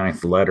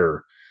 49th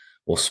letter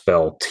will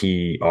spell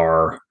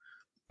Troh,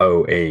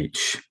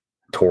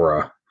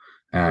 Torah.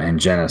 In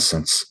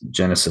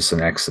Genesis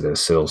and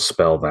Exodus, it'll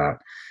spell that.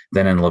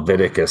 Then in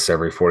Leviticus,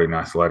 every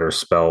 49th letter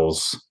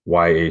spells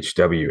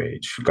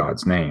YHWH,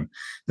 God's name.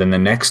 Then the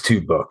next two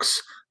books,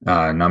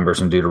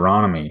 Numbers and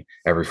Deuteronomy,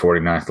 every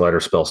 49th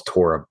letter spells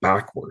Torah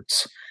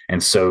backwards.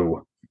 And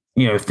so,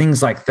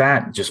 things like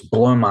that just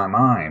blow my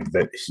mind,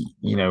 that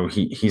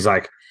he's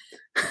like,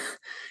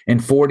 in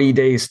 40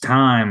 days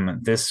time,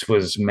 this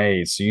was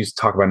made. So you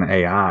talk about an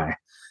AI.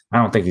 I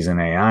don't think he's an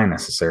AI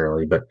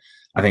necessarily, but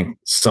I think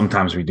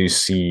sometimes we do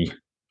see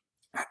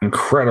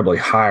incredibly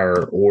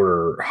higher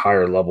order,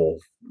 higher level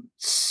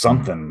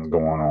something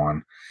going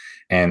on.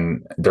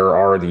 And there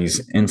are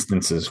these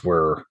instances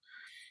where,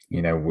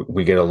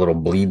 we get a little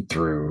bleed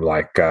through,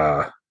 like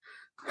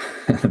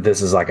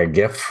this is like a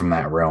gift from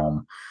that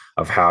realm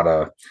of how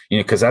to,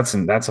 because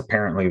that's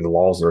apparently the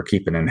laws that are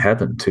keeping in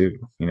heaven too,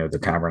 the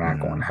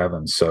tabernacle in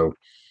heaven. So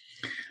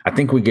I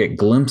think we get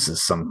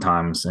glimpses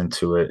sometimes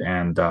into it.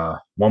 And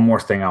one more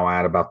thing I'll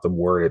add about the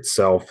word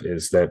itself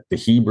is that the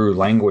Hebrew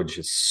language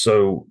is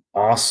so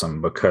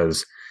awesome,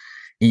 because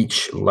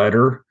each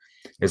letter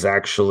is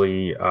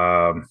actually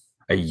a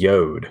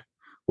yod,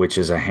 which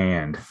is a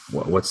hand.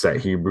 What's that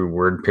Hebrew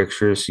word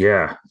pictures?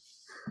 Yeah,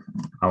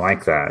 I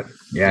like that.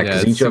 Yeah,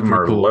 because each of them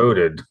are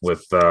loaded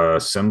with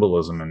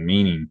symbolism and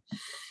meaning.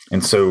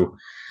 And so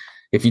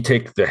if you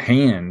take the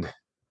hand,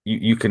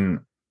 you can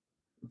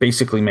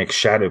basically make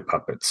shadow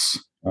puppets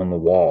on the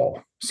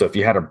wall. So if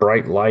you had a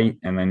bright light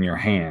and then your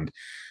hand,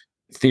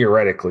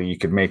 theoretically, you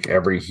could make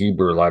every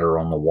Hebrew letter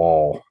on the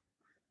wall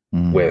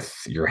with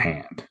your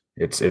hand.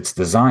 It's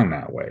designed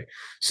that way.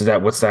 So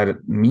that what's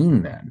that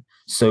mean then?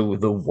 So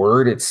the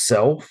word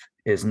itself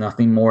is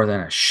nothing more than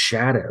a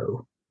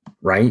shadow,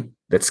 right?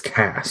 That's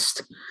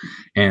cast.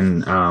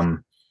 And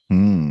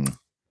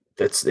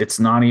it's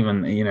not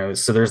even,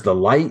 so there's the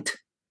light,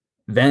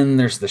 then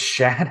there's the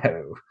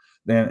shadow,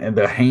 then and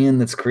the hand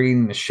that's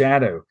creating the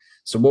shadow.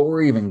 So what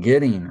we're even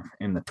getting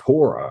in the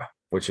Torah,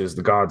 which is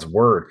the God's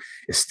word,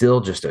 is still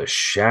just a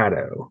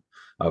shadow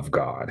of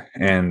God.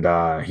 And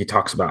he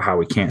talks about how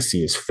we can't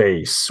see his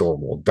face or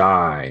we'll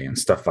die and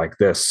stuff like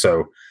this.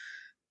 So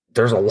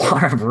there's a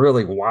lot of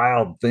really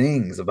wild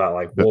things about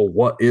like, well,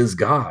 what is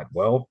God?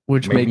 Well,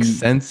 which makes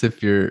sense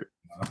if you're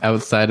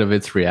outside of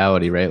its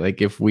reality, right?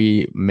 Like if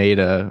we made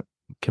a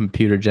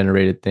computer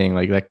generated thing,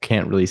 like that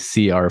can't really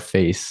see our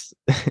face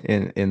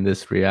in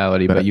this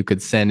reality, but you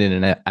could send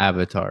in an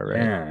avatar, right?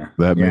 Yeah.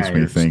 That makes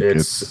me think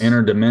it's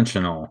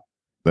interdimensional.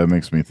 That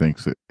makes me think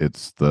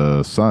it's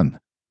the sun.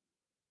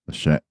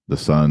 The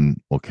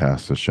sun will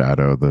cast a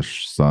shadow. The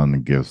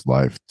sun gives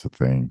life to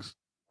things.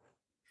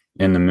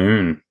 And the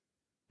moon.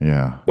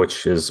 Yeah.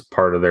 Which is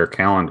part of their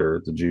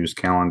calendar. The Jews'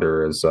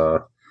 calendar is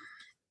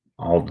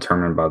all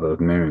determined by the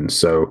moon.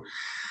 So,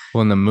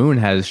 well, and the moon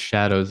has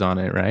shadows on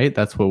it, right?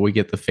 That's what we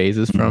get the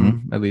phases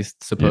from, at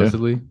least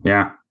supposedly.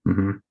 Yeah.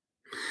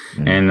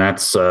 Mm-hmm. And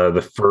that's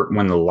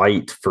when the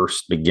light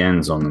first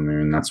begins on the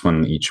moon. That's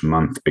when each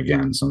month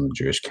begins on the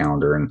Jewish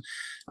calendar, and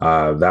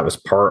that was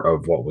part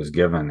of what was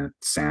given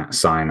at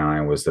Sinai,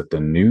 was that the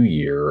new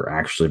year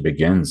actually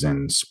begins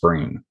in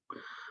spring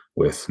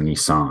with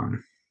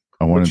Nisan,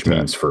 which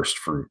means first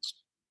fruits.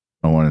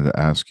 I wanted to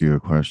ask you a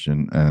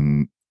question,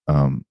 and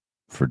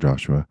for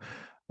Joshua,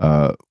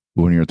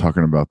 when you're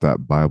talking about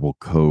that Bible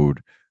code,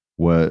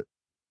 what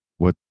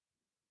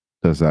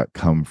does that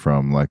come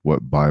from? Like,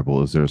 what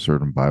Bible? Is there a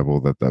certain Bible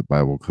that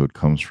Bible code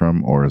comes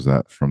from, or is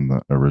that from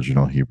the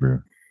original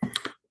Hebrew?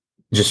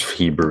 Just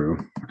Hebrew.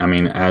 I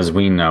mean, as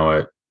we know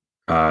it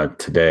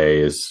today,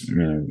 is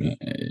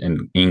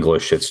in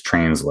English, it's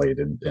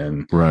translated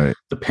in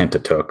the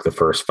Pentateuch, the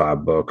first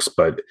 5 books,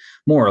 but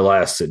more or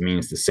less it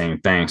means the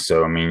same thing.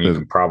 So, I mean, you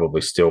can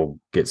probably still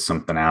get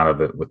something out of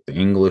it with the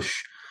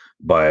English,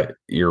 but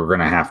you're going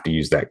to have to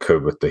use that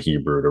code with the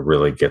Hebrew to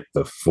really get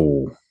the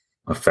full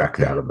effect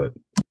out of it.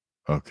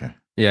 Okay.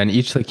 Yeah, and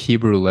each like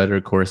Hebrew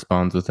letter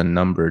corresponds with a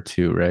number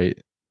too, right?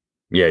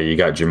 Yeah, you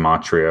got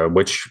gematria,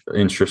 which,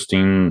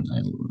 interesting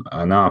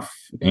enough,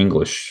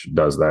 English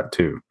does that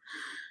too.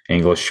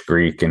 English,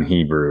 Greek, and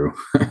Hebrew.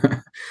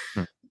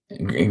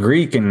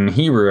 Greek and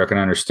Hebrew I can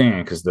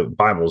understand because the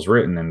Bible's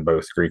written in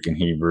both Greek and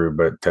Hebrew,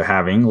 but to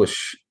have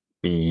English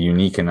be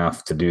unique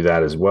enough to do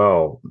that as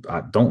well,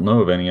 I don't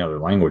know of any other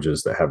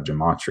languages that have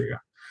gematria.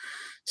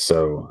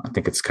 So I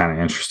think it's kind of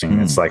interesting.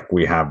 It's like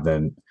we have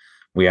the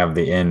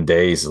end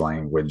days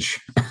language.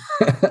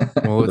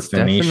 Well, it's the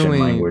Phoenician definitely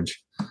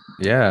language.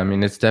 Yeah, I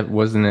mean,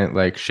 wasn't it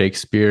like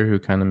Shakespeare who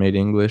kind of made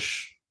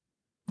English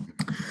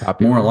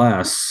popular? More or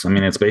less. I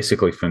mean, it's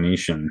basically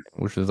Phoenician,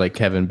 which was like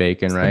Kevin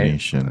Bacon, right?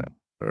 Phoenician.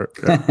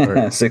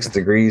 Or 6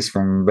 degrees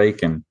from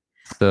Bacon.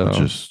 So, which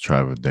is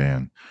Tribe of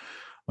Dan.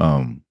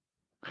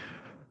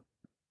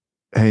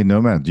 Hey,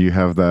 Gnomad, do you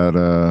have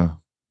that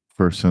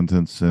first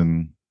sentence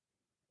in?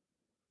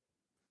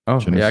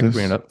 Genesis? Yeah, I can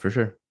bring it up for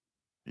sure.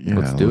 Yeah,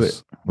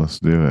 let's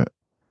do it.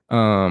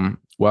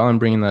 While I'm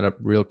bringing that up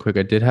real quick,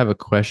 I did have a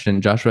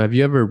question. Joshua, have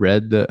you ever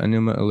read the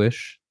Enuma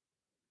Elish?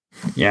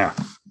 Yeah,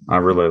 I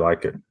really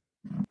like it.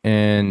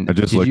 And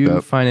did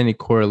you find any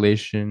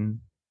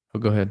correlation? Oh,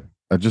 go ahead.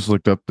 I just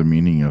looked up the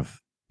meaning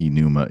of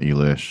Enuma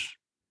Elish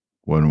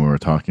when we were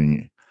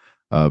talking,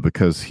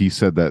 because he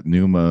said that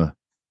Numa,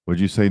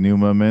 what'd you say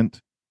Numa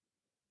meant?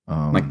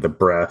 Like the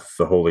breath,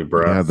 the holy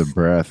breath. Yeah, the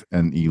breath,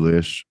 and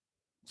Elish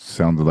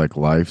sounded like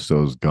life.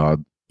 So is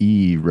God.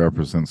 E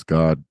represents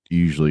God,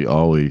 usually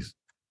always.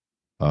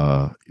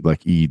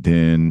 Like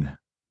Eden,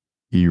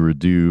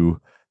 Eridu,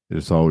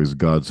 it's always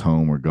God's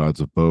home or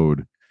God's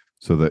abode.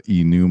 So the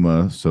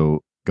Enuma,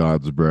 so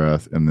God's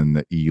breath, and then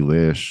the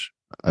Elish,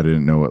 I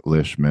didn't know what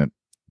Lish meant,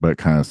 but it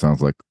kind of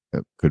sounds like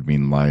it could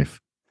mean life.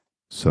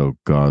 So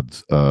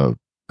God's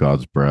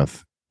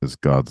breath is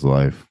God's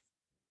life.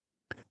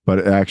 But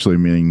it actually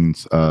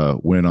means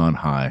when on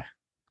high.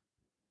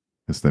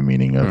 It's the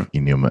meaning of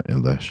Enuma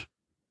Elish.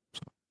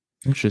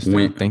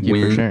 Interesting. Thank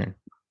you for sharing.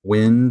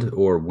 Wind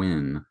or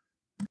win?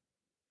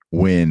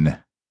 Win.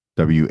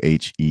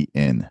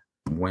 W-H-E-N.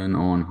 When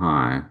on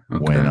high.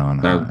 Okay. When on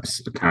high.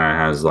 That kind of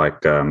has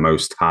like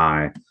most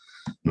high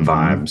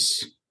vibes.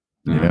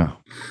 Yeah.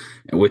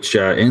 Which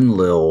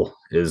Enlil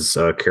is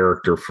a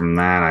character from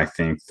that, I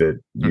think, that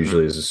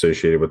usually is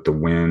associated with the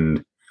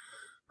wind.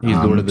 He's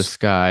Lord of the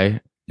Sky.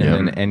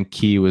 And then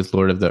Enki was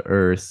Lord of the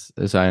Earth,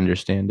 as I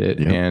understand it.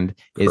 Yep. And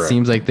it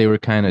seems like they were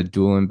kind of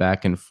dueling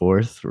back and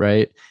forth,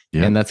 right?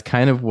 Yep. And that's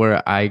kind of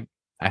where I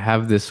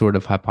have this sort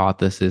of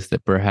hypothesis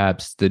that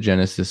perhaps the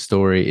Genesis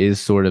story is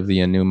sort of the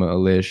Enuma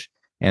Elish,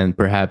 And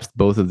perhaps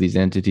both of these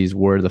entities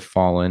were the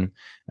fallen.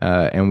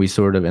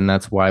 And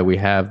that's why we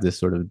have this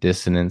sort of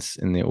dissonance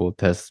in the Old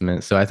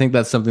Testament. So I think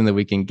that's something that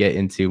we can get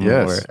into more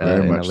Yes,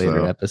 very in a much later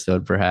so.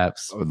 episode,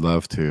 perhaps. I would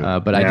love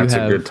to. But Yeah, it's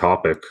a good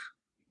topic.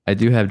 I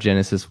do have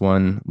Genesis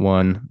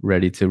 1:1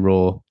 ready to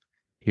roll.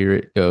 Here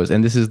it goes.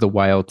 And this is the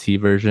YLT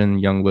version,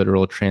 Young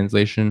Literal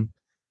Translation.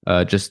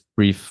 Just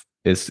brief,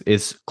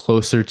 it's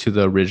closer to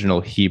the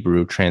original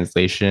Hebrew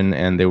translation,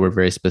 and they were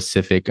very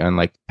specific on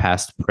like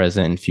past,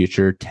 present, and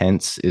future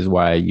tense is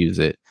why I use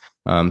it.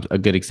 A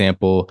good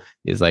example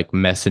is like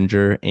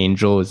messenger.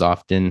 Angel is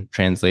often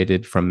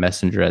translated from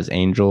messenger as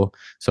angel.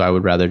 So I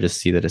would rather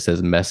just see that it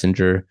says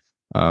messenger.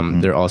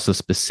 They're also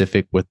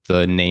specific with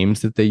the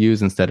names that they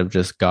use. Instead of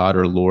just God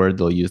or Lord,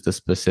 they'll use the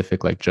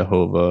specific like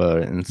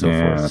Jehovah and so forth.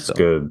 Yeah, that's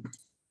good.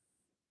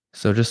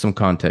 So just some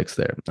context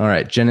there. All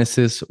right,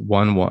 Genesis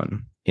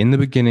 1:1. In the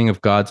beginning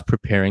of God's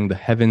preparing the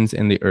heavens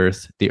and the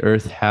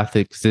earth hath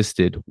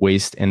existed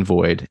waste and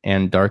void,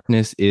 and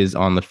darkness is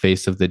on the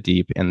face of the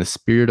deep, and the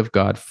Spirit of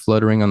God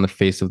fluttering on the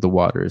face of the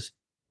waters.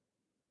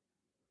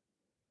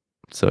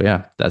 So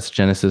yeah, that's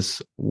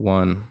Genesis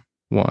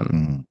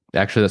 1:1.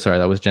 Actually, sorry,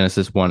 that was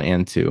Genesis 1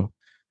 and 2.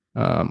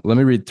 Let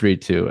me read 3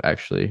 too,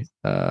 actually.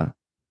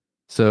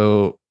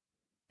 So,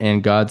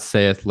 and God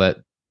saith, let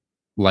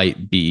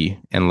light be,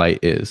 and light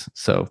is.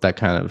 So that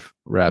kind of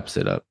wraps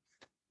it up.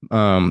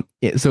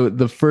 So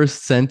the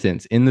first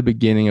sentence, in the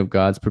beginning of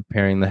God's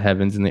preparing the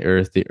heavens and the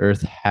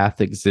earth hath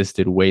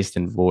existed waste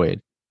and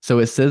void. So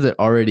it says it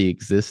already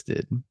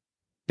existed.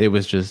 It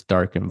was just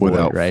dark and void,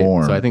 without right?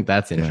 form. So I think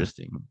that's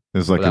interesting.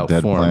 It's like Without a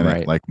dead form, planet,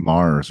 right? like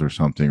Mars or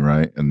something,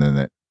 right? And then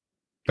it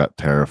got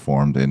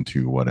terraformed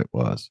into what it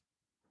was,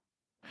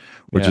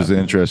 which is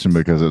interesting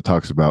because it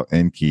talks about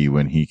Enki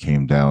when he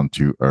came down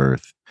to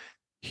Earth.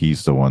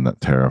 He's the one that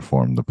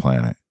terraformed the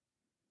planet.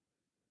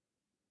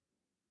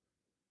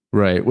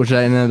 Right, which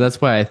I know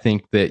that's why I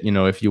think that, you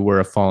know, if you were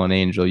a fallen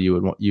angel, you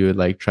would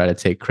like try to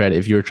take credit.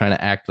 If you were trying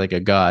to act like a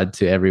god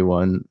to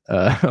everyone,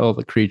 all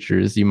the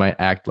creatures, you might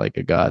act like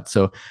a god.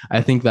 So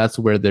I think that's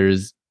where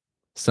there's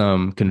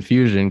some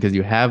confusion, because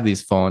you have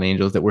these fallen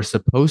angels that were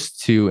supposed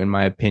to, in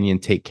my opinion,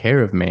 take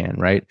care of man,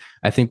 right?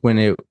 I think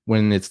when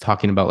it's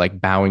talking about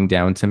like bowing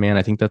down to man,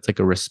 I think that's like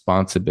a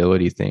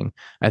responsibility thing.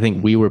 I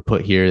think we were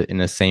put here in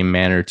the same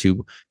manner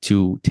to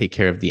take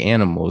care of the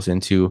animals and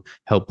to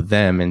help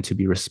them and to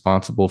be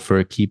responsible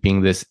for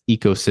keeping this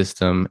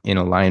ecosystem in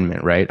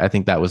alignment, right? I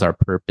think that was our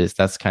purpose.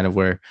 That's kind of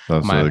where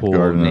my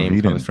whole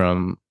name comes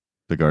from.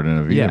 The Garden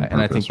of Eden. Yeah,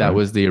 and I think that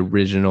was the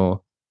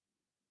original.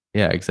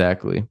 Yeah,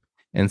 exactly.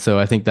 And so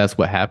I think that's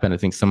what happened. I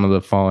think some of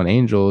the fallen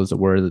angels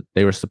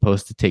they were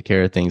supposed to take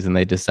care of things, and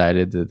they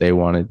decided that they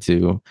wanted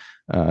to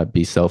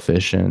be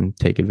selfish and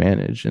take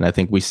advantage. And I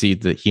think we see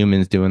the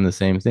humans doing the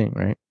same thing,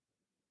 right?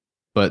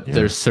 But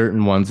there's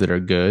certain ones that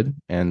are good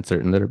and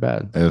certain that are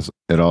bad.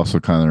 It also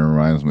kind of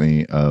reminds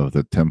me of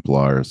the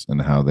Templars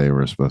and how they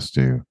were supposed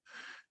to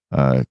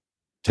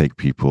take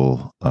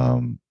people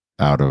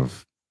out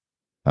of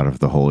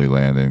the Holy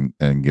Land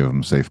and give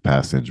them safe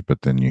passage,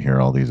 but then you hear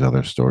all these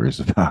other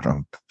stories about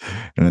them,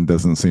 and it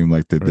doesn't seem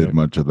like they did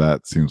much of that.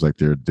 It seems like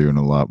they're doing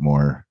a lot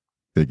more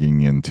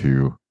digging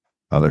into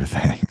other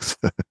things.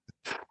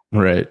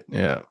 Right.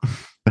 Yeah.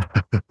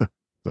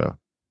 So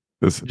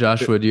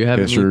Joshua, do you have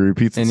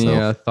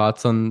any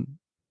thoughts on?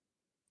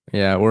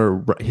 Yeah,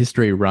 or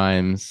history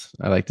rhymes,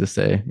 I like to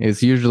say.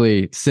 It's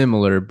usually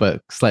similar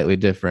but slightly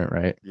different,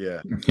 right?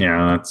 Yeah,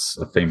 that's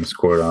a famous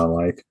quote I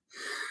like.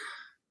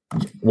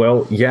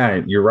 Well,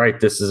 yeah, you're right.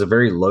 This is a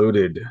very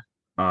loaded,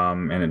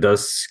 and it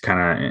does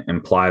kind of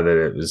imply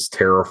that it was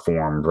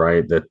terraformed,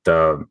 right? That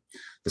the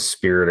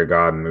Spirit of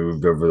God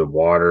moved over the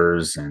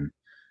waters, and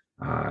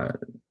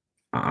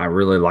I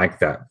really like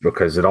that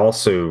because it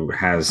also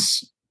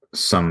has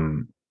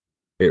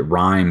it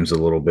rhymes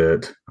a little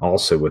bit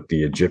also with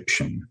the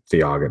Egyptian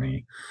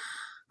theogony.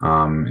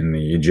 In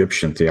the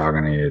Egyptian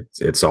theogony,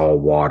 it's all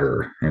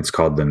water, and it's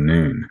called the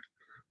Noon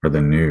or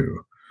the Nu.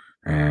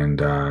 And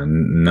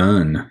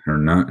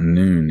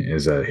noon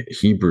is a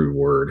Hebrew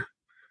word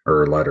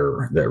or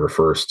letter that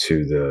refers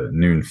to the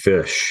noon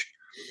fish.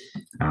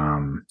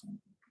 And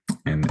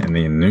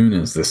the noon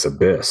is this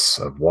abyss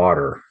of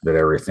water that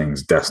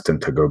everything's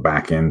destined to go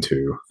back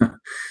into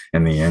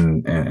in the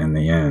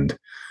end.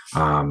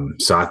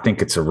 So I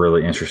think it's a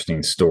really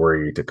interesting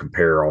story to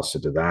compare also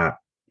to that,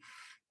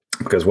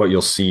 because what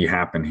you'll see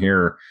happen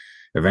here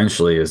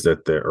eventually is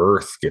that the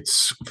earth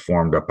gets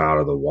formed up out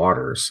of the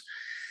waters.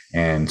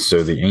 And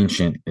so the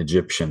ancient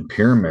Egyptian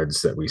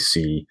pyramids that we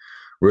see,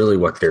 really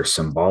what they're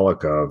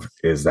symbolic of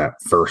is that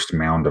first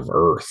mound of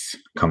earth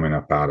coming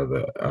up out of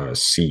the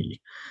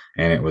sea.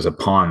 And it was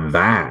upon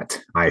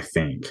that, I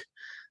think,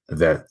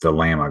 that the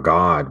Lamb of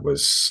God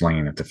was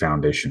slain at the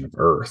foundation of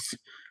earth,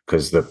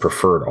 because the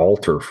preferred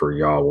altar for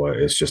Yahweh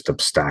is just a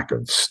stack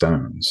of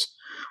stones,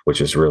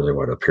 which is really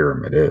what a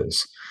pyramid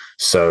is.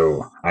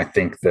 So I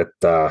think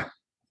that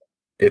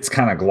it's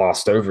kind of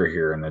glossed over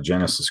here in the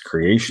Genesis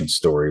creation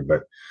story,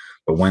 but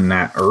when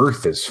that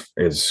earth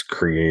is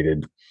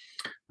created,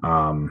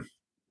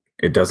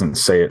 it doesn't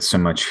say it so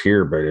much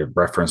here, but it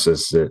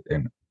references it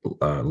in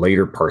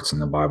later parts in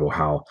the Bible,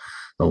 how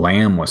the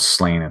lamb was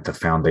slain at the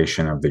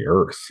foundation of the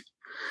earth.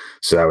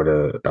 So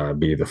that would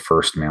be the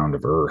first mound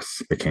of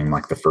earth, became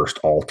like the first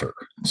altar.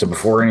 So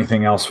before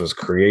anything else was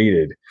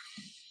created,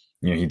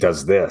 he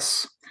does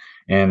this.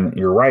 And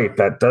you're right,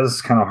 that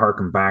does kind of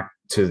harken back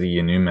to the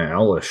Enuma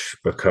Elish,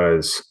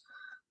 because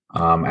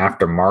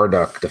after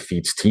Marduk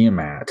defeats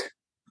Tiamat,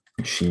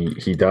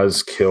 he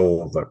does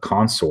kill the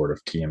consort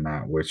of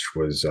Tiamat, which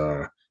was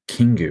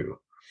Kingu,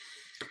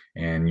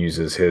 and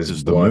uses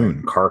his blood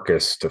and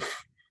carcass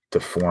to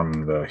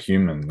form the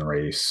human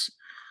race.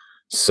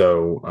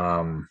 So,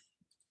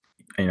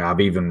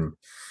 I've even,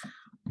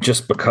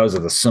 just because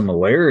of the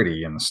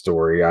similarity in the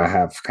story, I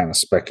have kind of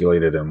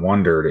speculated and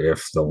wondered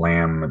if the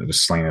lamb that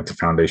was slain at the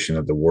foundation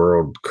of the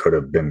world could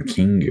have been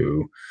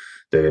Kingu,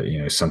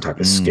 that, some type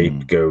of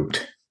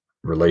scapegoat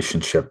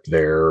relationship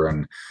there.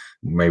 And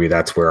maybe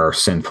that's where our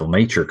sinful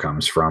nature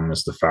comes from,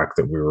 is the fact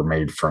that we were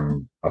made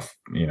from a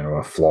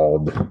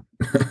flawed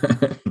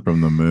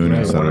from the moon,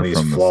 one of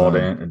these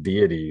flawed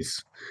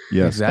deities.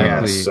 Yes,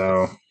 exactly. Yeah,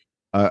 so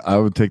I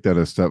would take that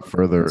a step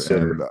further,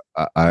 and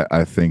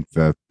I think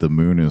that the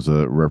moon is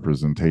a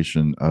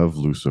representation of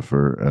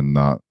Lucifer and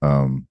not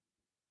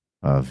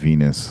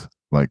Venus,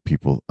 like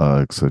people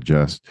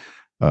suggest.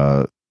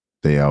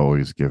 They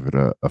always give it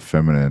a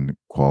feminine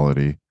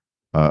quality.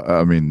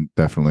 I mean,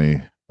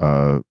 definitely.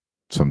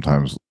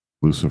 Sometimes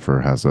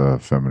Lucifer has a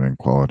feminine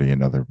quality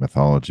in other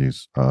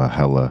mythologies.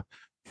 Hela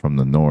from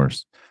the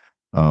Norse,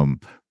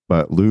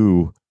 but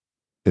Lu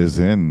is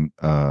in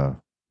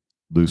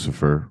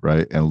Lucifer,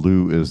 right? And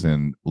Lu is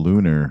in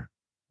lunar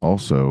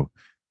also.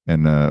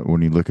 And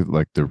when you look at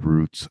like the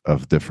roots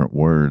of different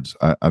words,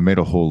 I made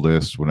a whole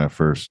list when I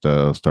first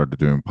started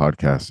doing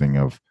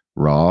podcasting of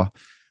Ra,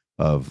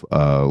 of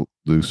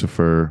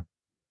Lucifer,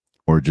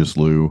 or just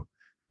Lu,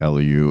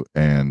 Lu,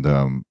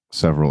 and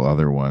several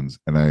other ones.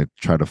 And I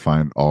try to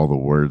find all the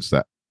words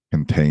that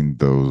contain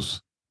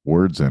those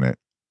words in it.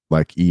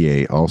 Like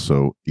Ea,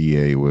 also,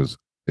 Ea was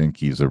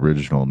Enki's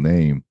original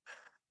name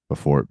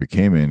before it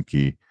became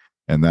Enki.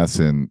 And that's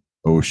in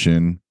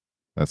ocean,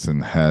 that's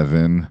in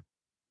heaven,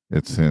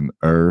 it's in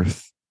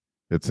earth,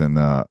 it's in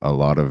a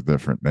lot of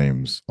different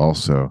names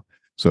also.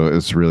 So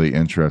it's really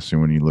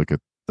interesting when you look at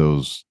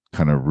those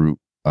kind of root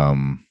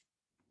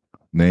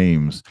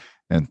names,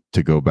 and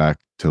to go back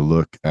to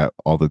look at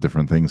all the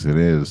different things it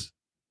is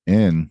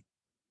in.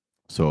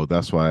 So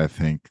that's why I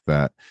think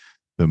that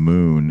the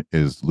moon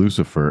is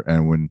Lucifer.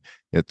 And when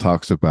it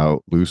talks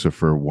about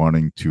Lucifer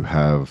wanting to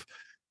have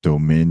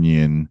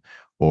dominion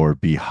or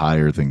be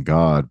higher than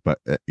God, but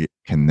it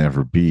can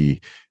never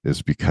be,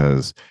 is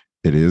because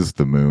it is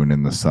the moon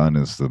and the sun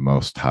is the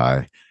most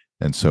high.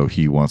 And so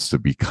he wants to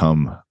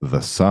become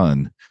the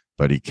sun,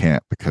 but he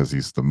can't because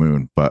he's the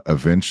moon. But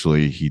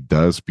eventually he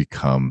does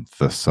become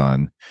the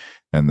sun.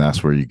 And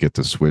that's where you get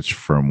to switch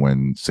from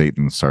when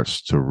Satan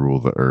starts to rule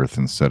the earth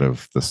instead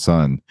of the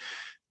sun,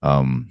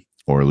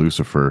 or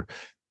Lucifer,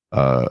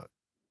 in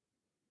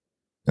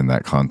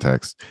that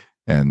context.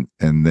 And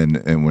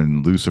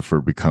when Lucifer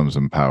becomes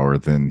in power,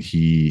 then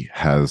he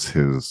has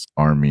his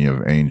army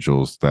of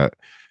angels that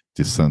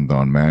descend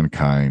on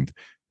mankind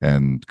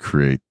and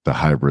create the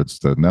hybrids,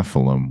 the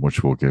Nephilim,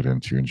 which we'll get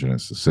into in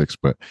Genesis 6.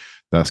 But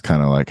that's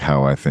kind of like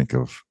how I think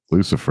of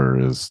Lucifer,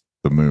 is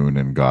the moon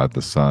and God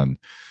the sun.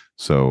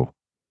 So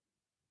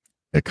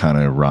it kind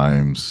of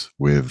rhymes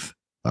with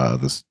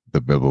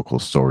the biblical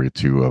story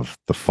too of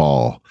the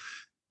fall,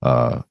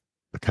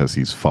 because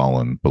he's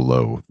fallen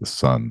below the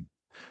sun.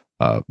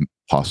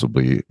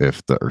 Possibly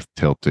if the earth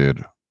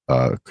tilted,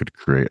 could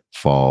create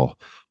fall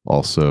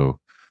also.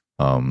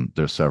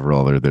 There's several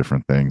other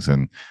different things.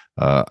 And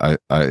I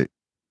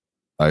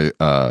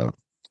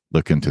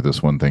look into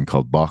this one thing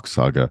called Bach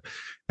Saga,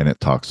 and it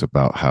talks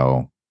about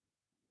how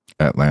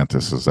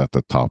Atlantis is at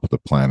the top of the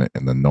planet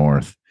in the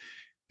north,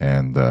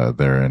 and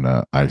they're in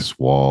an ice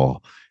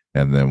wall.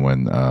 And then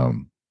when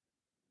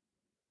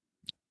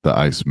the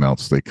ice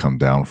melts, they come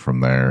down from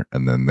there,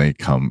 and then they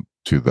come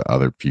to the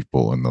other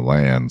people in the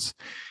lands,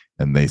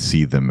 and they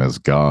see them as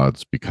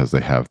gods because they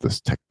have this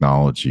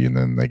technology, and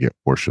then they get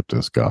worshipped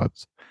as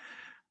gods.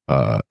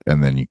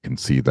 And then you can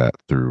see that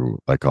through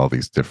like all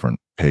these different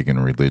pagan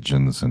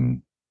religions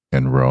and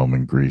in Rome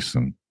and Greece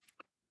and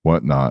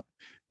whatnot.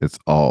 It's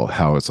all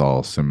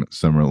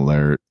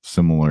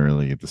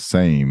similarly the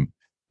same.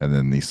 And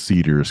then these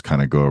cedars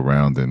kind of go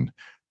around and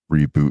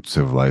reboot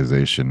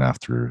civilization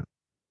after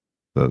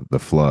the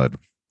flood,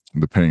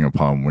 depending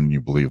upon when you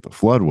believe the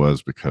flood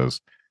was,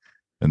 because,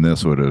 and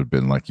this would have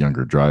been like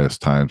Younger Dryas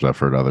times. I've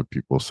heard other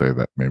people say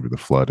that maybe the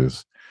flood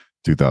is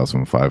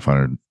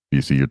 2500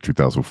 BC or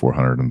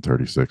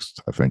 2436,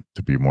 I think,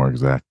 to be more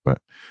exact.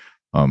 But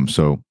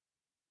so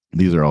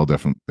these are all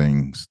different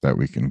things that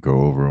we can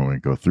go over when we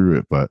go through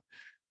it. But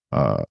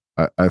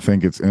I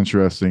think it's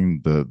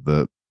interesting,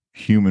 the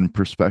human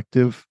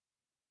perspective,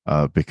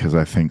 because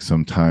I think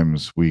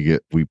sometimes we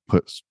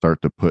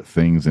start to put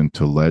things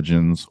into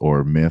legends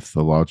or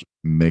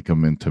make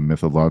them into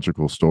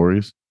mythological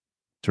stories,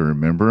 to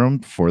remember him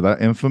for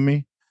that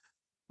infamy.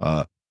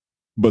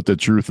 But the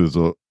truth is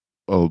a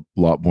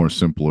lot more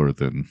simpler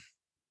than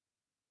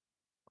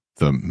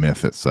the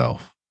myth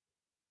itself.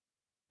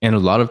 And a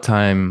lot of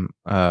time,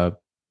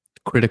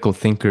 critical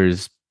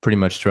thinkers pretty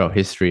much throughout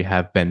history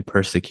have been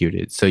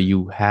persecuted. So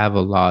you have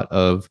a lot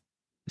of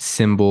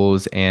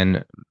symbols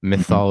and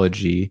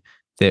mythology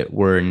that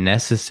were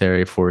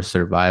necessary for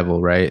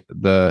survival, right?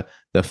 The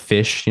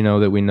fish,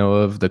 that we know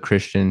of, the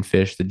Christian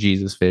fish, the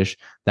Jesus fish,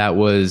 that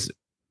was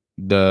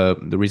the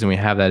reason we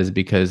have that is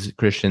because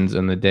Christians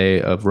in the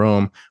day of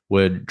Rome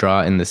would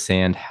draw in the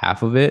sand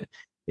half of it.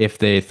 If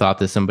they thought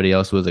that somebody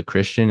else was a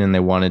Christian and they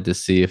wanted to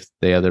see if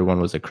the other one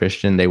was a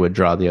Christian, they would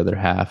draw the other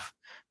half.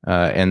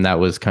 And that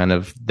was kind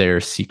of their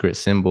secret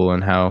symbol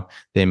and how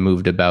they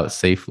moved about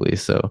safely.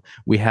 So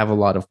we have a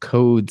lot of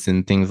codes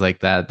and things like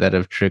that that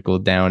have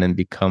trickled down and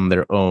become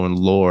their own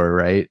lore,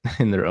 right?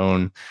 In their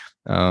own,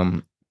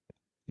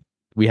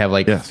 we have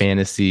like Yes.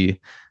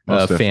 fantasy,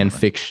 fan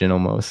fiction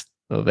almost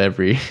of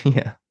every,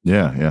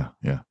 Yeah.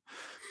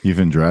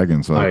 Even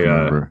dragons. Like,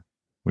 remember,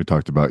 we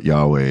talked about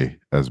Yahweh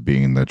as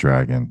being the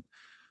dragon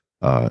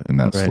in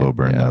that slow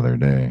burn the other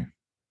day.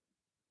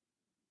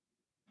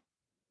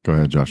 Go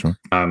ahead, Joshua.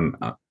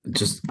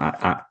 Just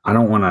I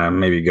don't want to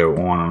maybe go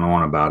on and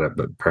on about it,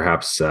 but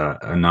perhaps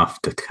enough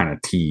to kind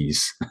of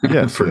tease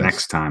for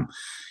next time.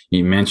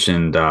 You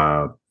mentioned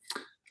the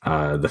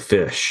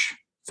fish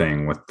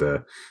thing with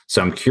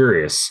so I'm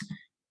curious,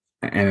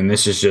 and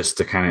this is just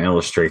to kind of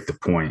illustrate the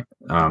point.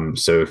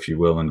 So if you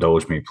will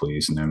indulge me,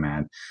 please,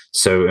 Nomad.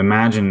 So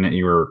imagine that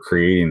you were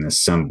creating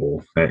this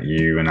symbol that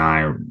you and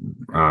I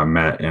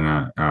met in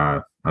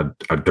a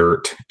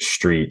dirt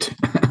street,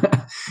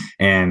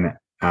 and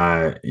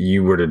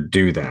you were to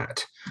do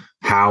that.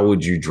 How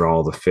would you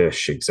draw the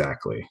fish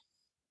exactly?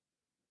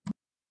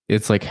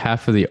 It's like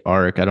half of the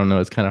arc. I don't know.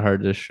 It's kind of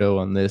hard to show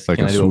on this. Like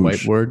Can I do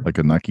swoosh, a whiteboard? like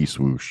a Nike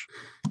swoosh.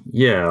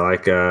 Yeah,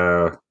 like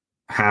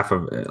half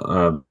of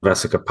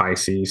Vesica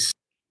Pisces.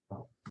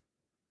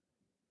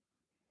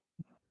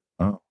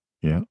 Oh,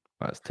 yeah.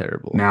 That's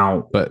terrible.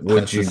 Now, but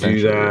would you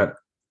do that?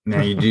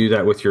 Now you do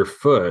that with your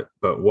foot,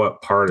 but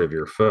what part of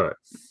your foot?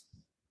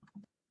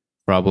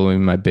 Probably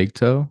my big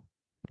toe,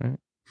 right?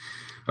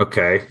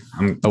 Okay.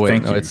 No,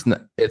 it's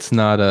not. It's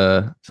not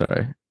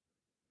sorry.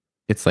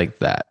 It's like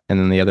that, and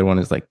then the other one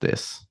is like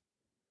this,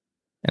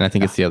 and I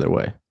think it's the other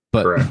way.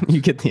 But you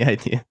get the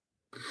idea.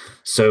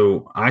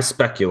 So I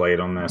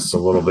speculate on this a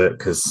little bit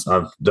because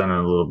I've done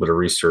a little bit of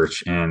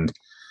research, and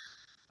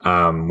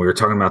we were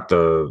talking about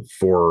the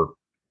 4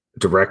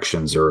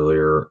 directions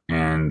earlier,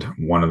 and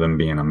one of them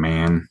being a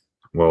man.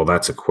 Well,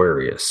 that's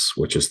Aquarius,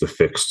 which is the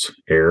fixed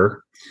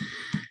air.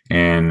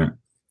 And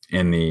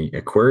in the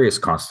Aquarius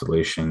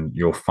constellation,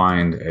 you'll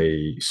find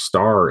a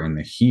star in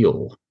the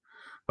heel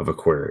of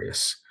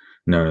Aquarius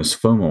known as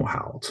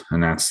Fomalhaut,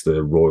 and that's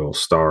the royal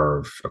star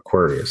of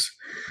Aquarius.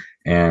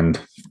 And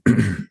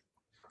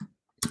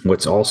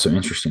what's also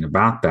interesting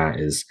about that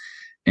is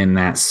in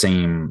that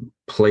same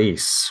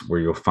place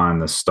where you'll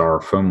find the star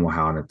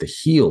Fomalhaut at the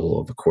heel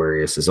of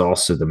Aquarius is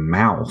also the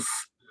mouth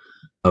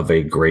of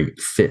a great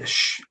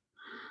fish.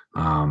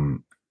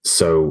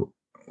 So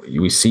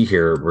we see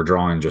here, we're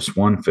drawing just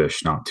one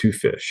fish, not 2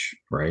 fish,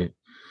 right?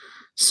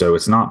 So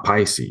it's not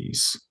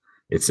Pisces.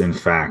 It's in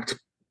fact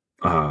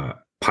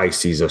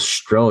Pisces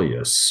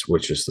australis,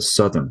 which is the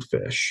southern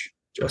fish,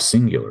 a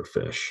singular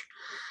fish.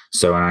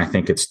 So, and I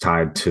think it's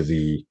tied to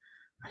the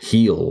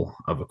heel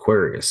of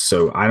Aquarius.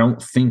 So I don't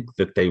think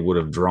that they would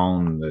have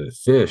drawn the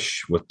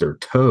fish with their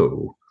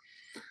toe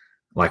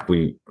like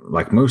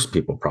most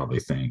people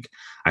probably think.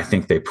 I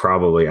think they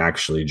probably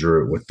actually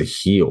drew it with the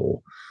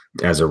heel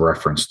as a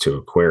reference to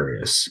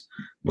Aquarius,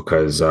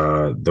 because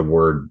the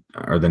word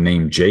or the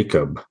name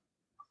Jacob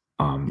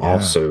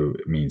also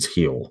means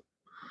heel.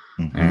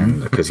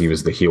 And because he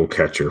was the heel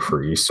catcher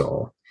for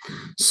Esau.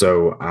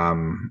 So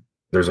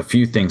there's a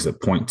few things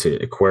that point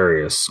to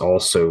Aquarius.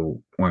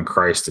 Also, when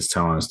Christ is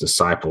telling his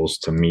disciples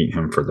to meet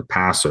him for the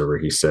Passover,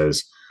 he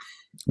says,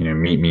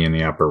 meet me in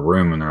the upper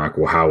room. And they're like,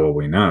 well, how will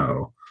we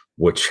know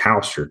which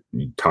house you're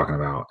talking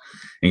about?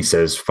 And he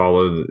says,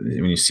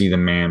 when you see the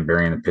man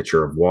bearing a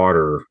pitcher of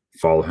water,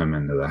 follow him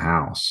into the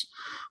house.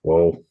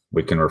 Well,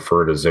 we can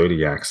refer to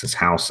zodiacs as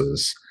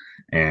houses,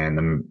 and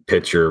the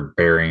pitcher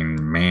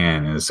bearing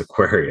man is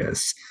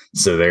Aquarius.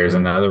 So there's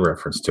another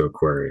reference to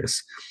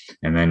Aquarius.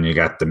 And then you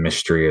got the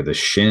mystery of the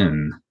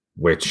shin,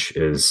 which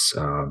is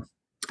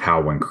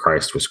how when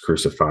Christ was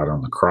crucified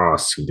on the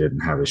cross, he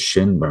didn't have his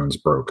shin bones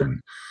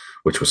broken,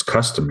 which was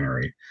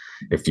customary.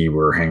 If you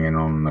were hanging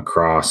on the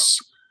cross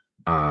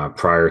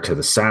prior to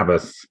the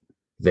Sabbath,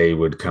 they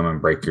would come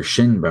and break your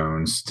shin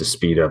bones to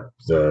speed up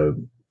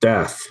the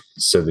death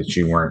so that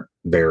you weren't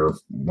there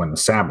when the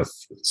Sabbath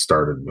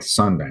started with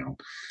sundown.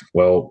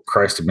 Well,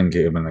 Christ had been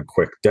given a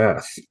quick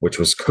death, which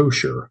was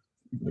kosher,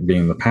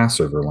 being the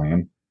Passover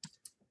lamb.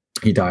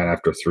 He died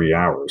after 3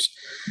 hours,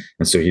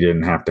 and so he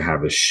didn't have to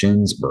have his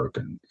shins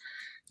broken.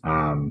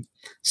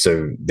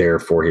 So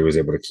therefore, he was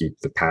able to keep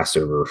the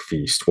Passover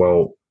feast.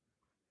 Well,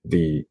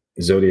 the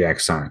zodiac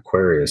sign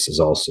Aquarius is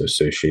also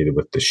associated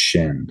with the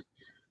shin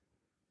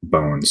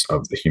bones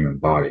of the human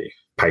body,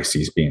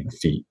 Pisces being the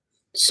feet.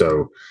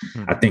 So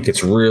I think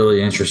it's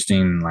really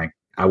interesting. Like,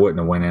 I wouldn't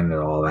have went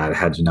into all that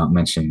had you not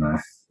mentioned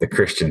the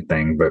Christian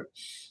thing, but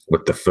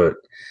with the foot.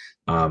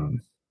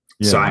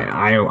 So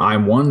I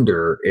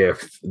wonder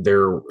if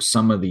there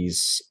some of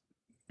these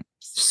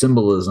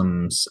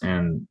symbolisms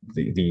and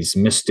these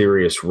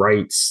mysterious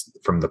rites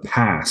from the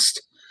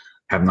past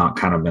have not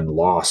kind of been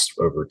lost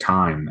over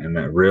time, and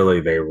that really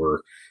they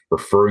were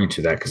referring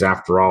to that, because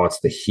after all, it's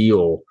the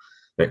heel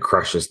that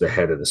crushes the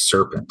head of the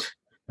serpent,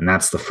 and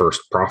that's the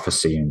first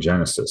prophecy in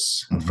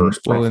Genesis. The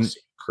first prophecy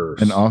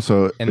curse, and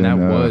also that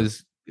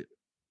was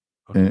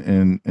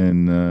in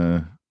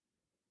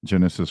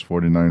Genesis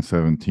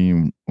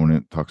 49:17, when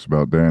it talks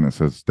about Dan, it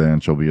says, Dan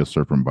shall be a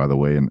serpent by the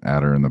way, an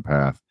adder in the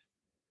path,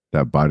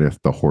 that biteth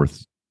the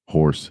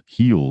horse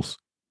heels,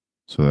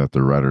 so that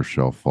the rider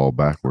shall fall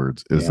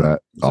backwards. Is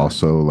that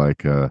also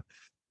like a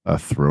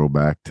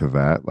throwback to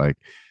that? Like,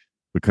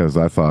 because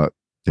I thought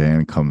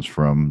Dan comes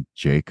from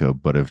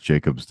Jacob, but if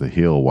Jacob's the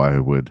heel, why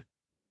would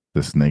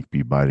the snake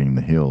be biting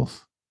the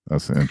heels?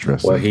 That's an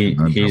interesting. Well,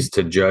 he's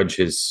to judge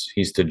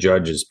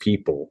his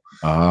people.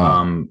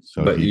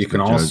 But you can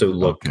also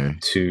look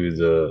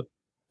to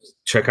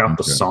check out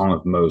the Song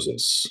of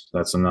Moses.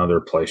 That's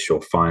another place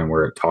you'll find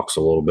where it talks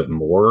a little bit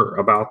more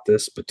about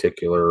this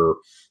particular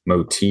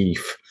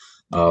motif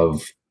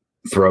of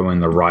throwing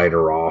the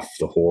rider off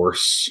the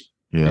horse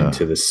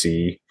into the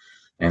sea,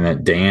 and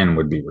that Dan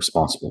would be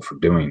responsible for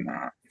doing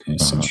that,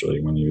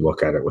 essentially, when you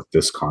look at it with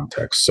this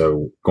context.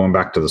 So going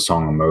back to the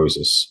Song of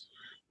Moses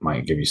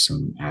might give you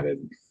some added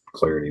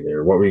clarity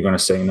there. What were you going to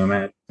say,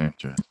 Nomad? I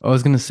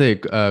was going to say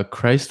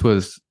Christ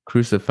was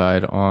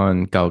crucified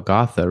on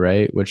Golgotha,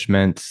 right? Which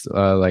meant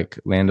like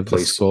land of the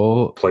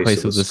skull,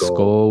 place of the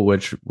skull,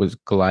 which was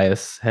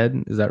Goliath's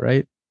head. Is that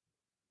right?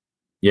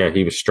 Yeah,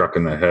 he was struck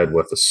in the head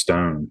with a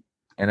stone.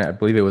 And I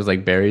believe it was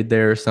like buried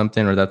there or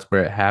something, or that's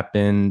where it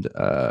happened.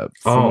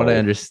 From what I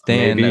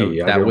understand,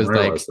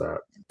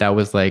 that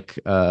was like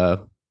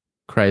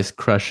Christ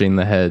crushing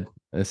the head,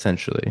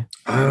 essentially.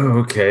 Oh,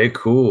 okay,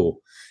 cool.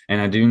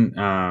 And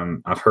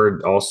I've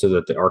heard also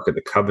that the Ark of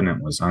the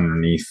Covenant was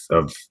underneath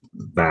of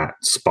that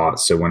spot.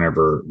 So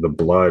whenever the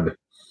blood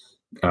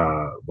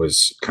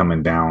was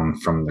coming down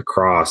from the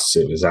cross,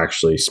 it was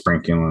actually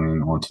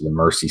sprinkling onto the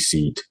mercy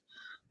seat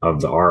of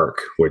the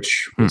Ark,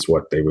 which is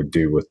what they would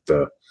do with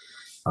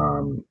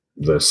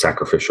the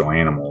sacrificial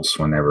animals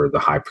whenever the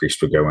high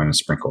priest would go in and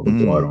sprinkle the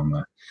blood on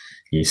the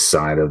east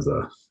side of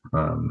the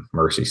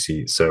mercy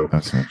seat. So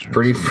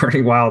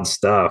pretty wild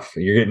stuff.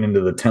 You're getting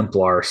into the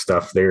Templar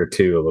stuff there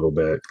too a little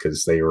bit,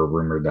 because they were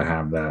rumored to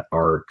have that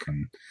ark.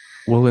 And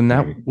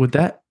would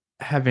that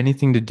have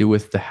anything to do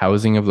with the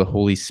housing of the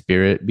Holy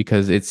Spirit?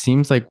 Because it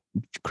seems like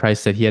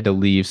Christ said he had to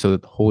leave so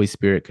that the Holy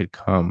Spirit could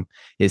come.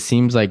 It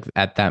seems like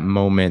at that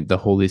moment the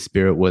Holy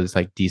Spirit was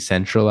like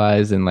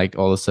decentralized, and like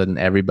all of a sudden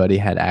everybody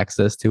had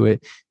access to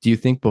it. Do you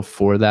think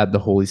before that the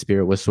Holy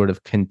Spirit was sort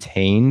of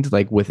contained,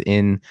 like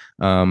within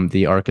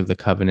the Ark of the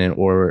Covenant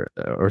or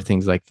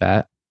things like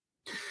that?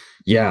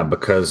 Yeah,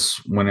 because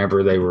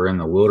whenever they were in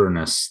the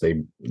wilderness,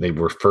 they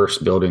were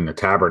first building the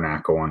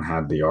tabernacle and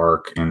had the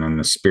ark, and then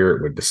the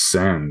Spirit would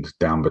descend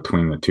down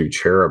between the two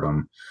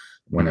cherubim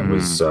when it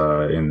was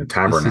in the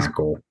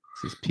tabernacle.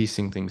 This is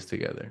piecing things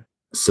together.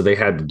 So they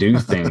had to do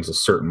things a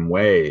certain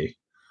way,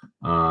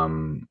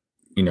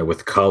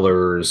 with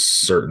colors,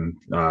 certain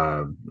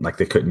like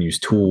they couldn't use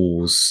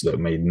tools that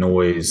made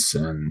noise,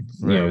 and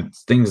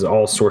things,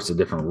 all sorts of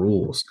different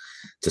rules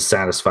to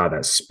satisfy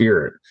that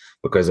spirit.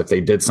 Because if they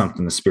did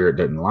something the spirit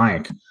didn't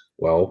like,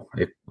 well,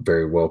 it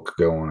very well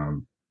could go on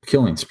a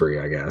killing spree,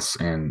 I guess.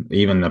 And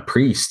even the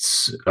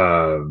priests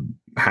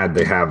had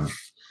to have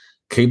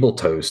cable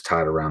toes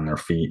tied around their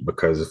feet,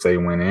 because if they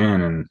went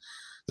in and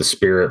the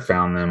spirit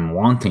found them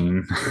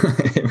wanting,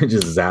 it would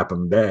just zap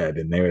them dead,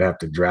 and they would have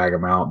to drag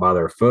them out by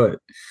their foot.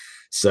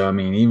 So, I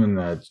mean, even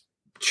the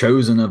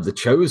chosen of the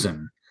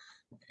chosen,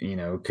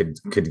 could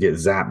get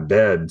zapped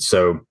dead.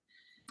 So,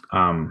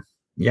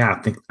 I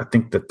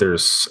think that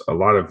there's a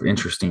lot of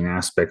interesting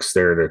aspects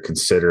there to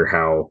consider,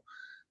 how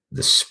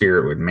the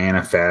spirit would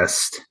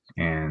manifest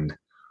and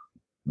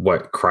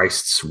what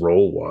Christ's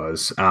role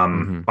was.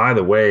 By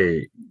the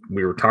way,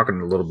 we were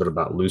talking a little bit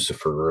about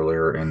Lucifer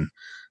earlier, and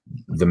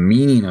the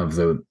meaning of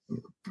the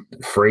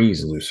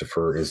phrase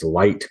Lucifer is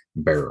light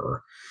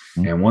bearer.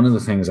 And one of the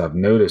things I've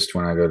noticed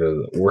when I go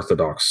to the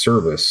Orthodox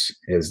service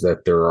is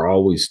that there are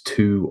always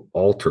two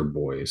altar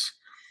boys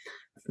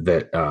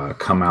that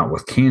come out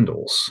with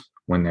candles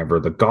whenever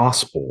the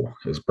gospel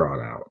is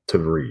brought out to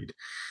read.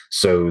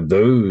 So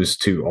those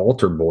two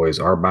altar boys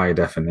are by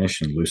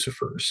definition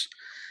Lucifers.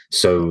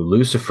 So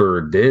Lucifer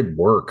did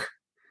work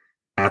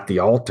at the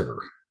altar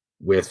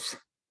with,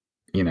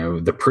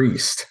 the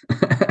priest.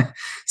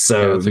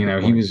 So,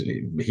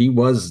 he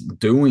was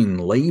doing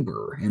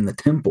labor in the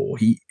temple,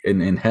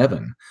 in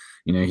heaven.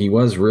 He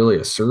was really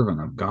a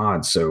servant of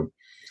God. So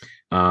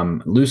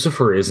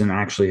Lucifer isn't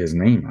actually his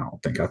name. I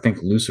don't think. I think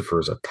Lucifer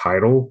is a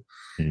title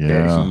that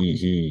Yeah.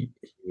 he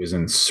was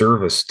in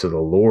service to the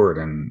Lord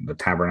in the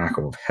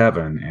tabernacle of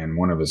heaven, and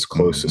one of his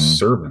closest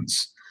Hmm.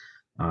 servants.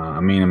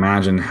 I mean,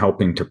 imagine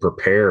helping to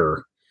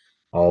prepare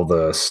all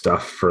the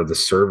stuff for the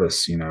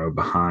service,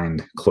 behind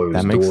That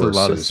closed makes a doors,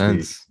 lot so of to speak.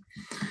 sense.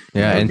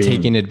 Yeah, and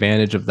taking Being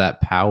advantage of that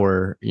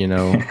power,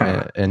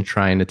 yeah, and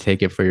trying to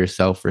take it for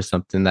yourself for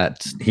something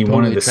that's he totally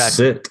wanted to attractive.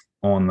 sit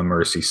on the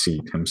mercy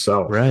seat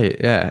himself. Right.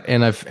 Yeah.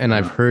 And I've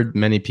Yeah, heard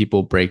many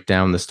people break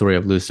down the story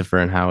of Lucifer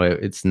and how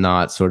it's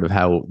not sort of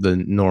how the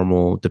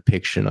normal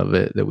depiction of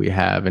it that we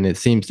have. And it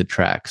seems to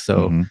track.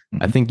 So Hmm.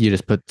 I Hmm. think you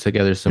just put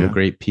together some Yeah.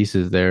 great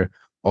pieces there.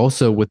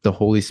 Also, with the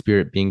Holy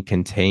Spirit being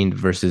contained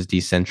versus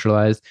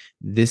decentralized,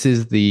 this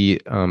is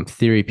the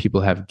theory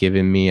people have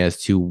given me as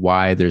to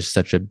why there's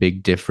such a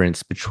big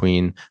difference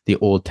between the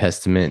Old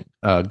Testament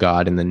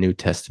God and the New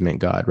Testament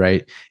God,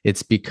 right?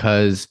 It's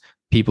because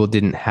people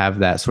didn't have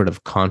that sort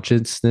of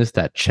consciousness,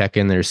 that check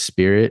in their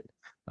spirit,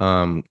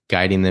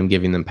 guiding them,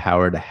 giving them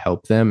power to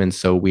help them. And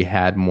so we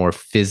had more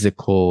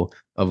physical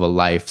of a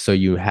life. So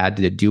you had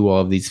to do all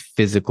of these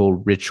physical,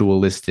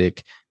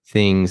 ritualistic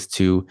things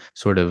to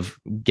sort of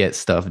get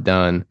stuff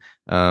done.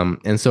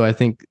 And so I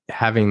think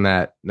having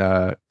that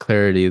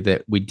clarity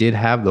that we did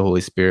have the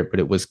Holy Spirit, but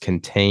it was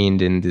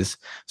contained in this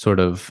sort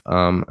of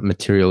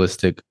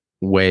materialistic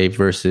way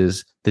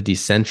versus the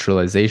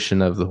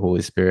decentralization of the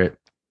Holy Spirit,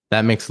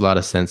 that makes a lot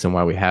of sense and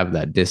why we have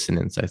that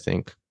dissonance, I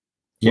think.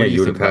 yeah. What do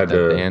you think about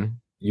that, Dan?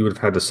 You would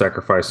have had to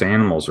sacrifice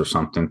animals or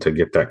something to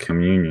get that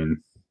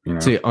communion.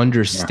 To Yeah,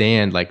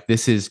 understand, like,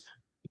 this is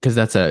because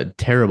that's a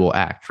terrible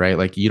act, right?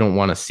 Like, you don't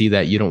want to see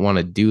that, you don't want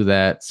to do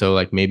that. So,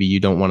 like, maybe you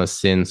don't want to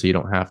sin, so you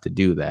don't have to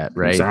do that,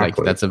 right? Like,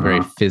 exactly. that's a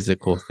very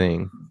physical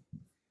thing.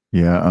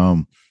 Yeah.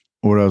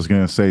 What I was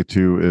gonna say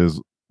too is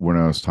when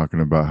I was talking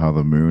about how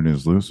the moon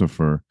is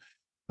Lucifer,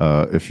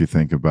 if you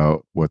think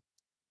about what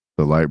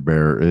the light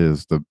bearer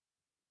is,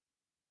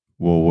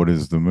 what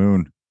is the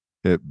moon?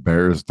 It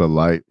bears the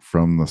light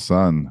from the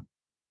sun.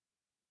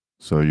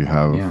 So you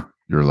have Yeah,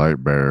 your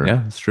light bearer.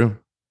 Yeah, it's true.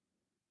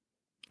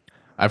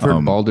 I've heard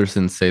Um,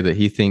 Balderson say that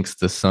he thinks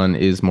the sun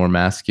is more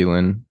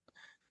masculine.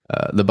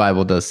 The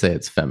Bible does say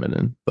it's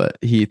feminine, but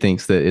he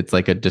thinks that it's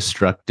like a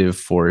destructive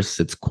force.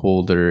 It's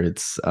colder.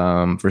 It's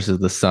versus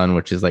the sun,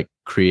 which is like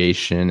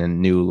creation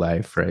and new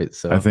life, right? I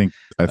So think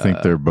I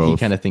think they're he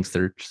kind both of thinks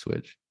they're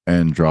switch.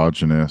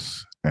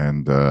 androgynous,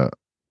 and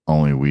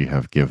only we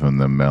have given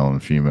them male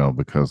and female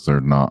because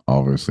they're not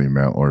obviously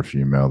male or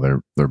female.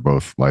 They're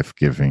both life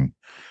giving,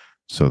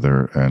 so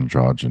they're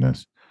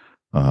androgynous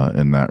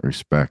in that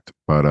respect.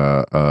 But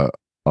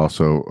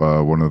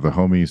also one of the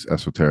homies,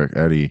 Esoteric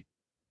Eddie,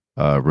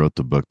 wrote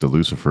the book The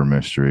Lucifer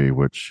Mystery,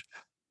 which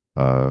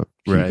he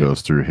Right.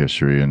 goes through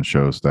history and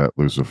shows that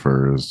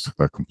Lucifer is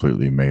a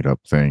completely made up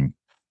thing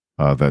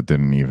that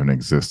didn't even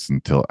exist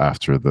until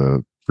after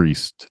the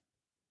priest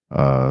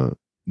uh,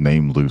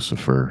 named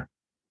Lucifer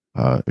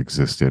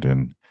existed,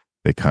 and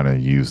they kind of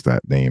used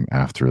that name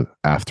after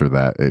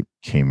that it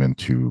came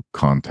into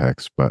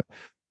context, but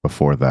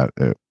before that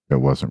it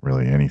wasn't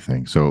really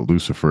anything. So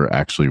Lucifer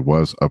actually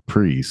was a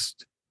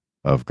priest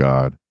of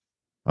God.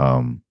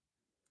 Um,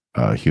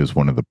 he was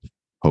one of the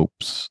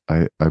popes,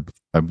 I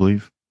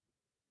believe.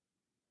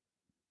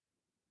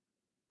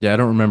 Yeah, I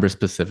don't remember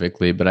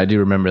specifically, but I do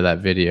remember that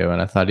video,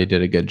 and I thought he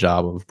did a good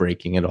job of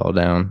breaking it all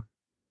down.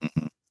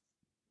 Mhm.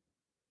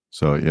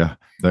 So yeah,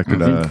 that I could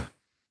think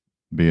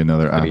be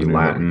another maybe avenue that we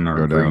Latin could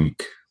or go down.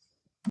 Greek.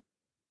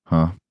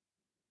 Huh?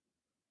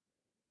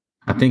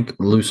 I think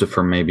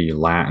Lucifer may be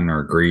Latin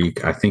or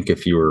Greek. I think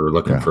if you were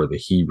looking Yeah. for the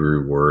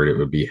Hebrew word, it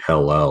would be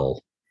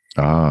Hellel,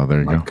 Ah, there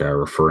you go. like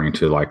referring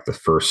to like the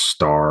first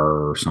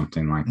star or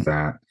something like Mm.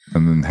 that.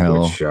 And then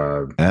hell, Which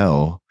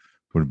L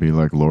would be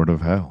like Lord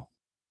of Hell.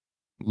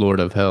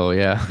 Lord of Hell,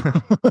 yeah.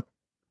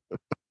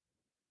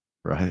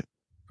 Right.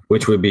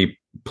 which would be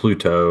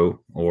Pluto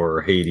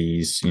or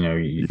Hades.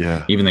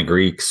 Yeah. Even the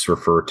Greeks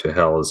refer to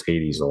hell as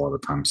Hades a lot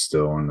of times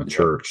still in the Yeah.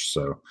 church.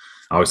 So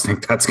I always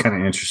think that's kind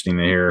of interesting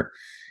to hear,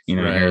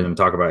 hear Right. them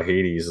talk about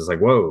Hades. It's like,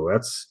 whoa,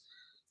 that's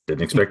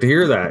didn't expect to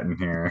hear that in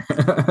here.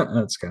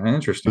 That's kind of But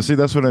interesting. see,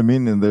 that's what I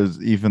mean. And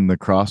there's even the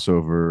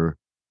crossover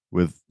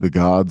with the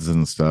gods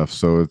and stuff.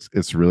 So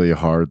it's really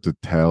hard to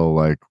tell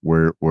like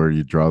where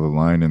you draw the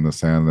line in the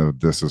sand of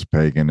this is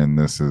pagan and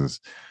this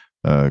is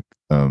uh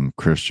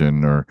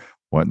Christian or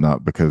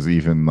whatnot. Because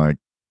even like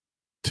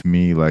to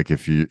me, like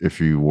if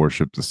you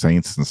worship the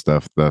saints and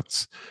stuff,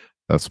 that's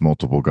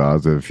multiple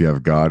gods. If you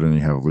have God and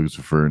you have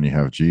Lucifer and you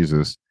have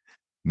Jesus,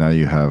 now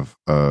you have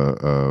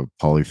a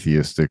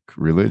polytheistic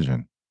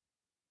religion.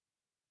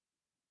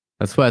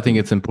 That's why I think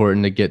it's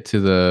important to get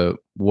to the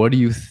what do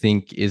you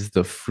think is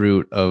the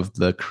fruit of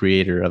the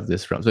creator of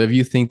this realm? So if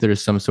you think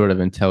there's some sort of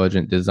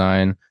intelligent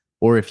design,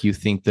 or if you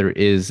think there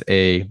is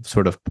a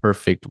sort of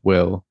perfect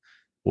will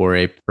or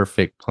a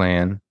perfect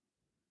plan,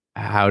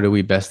 how do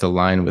we best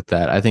align with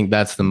that? I think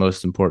that's the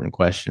most important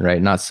question,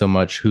 right? Not so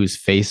much whose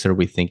face are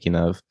we thinking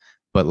of,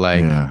 but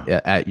like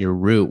Yeah. at your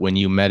root, when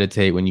you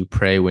meditate, when you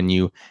pray, when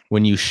you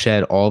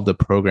shed all of the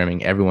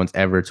programming everyone's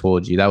ever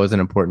told you. That was an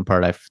important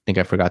part I think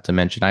I forgot to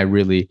mention. I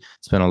really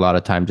spent a lot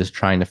of time just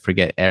trying to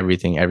forget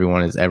everything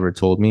everyone has ever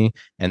told me,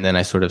 and then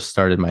I sort of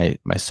started my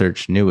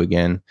search new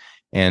again.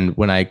 And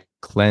when I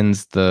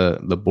cleansed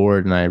the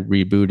board and I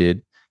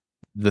rebooted,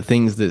 the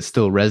things that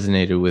still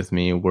resonated with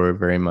me were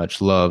very much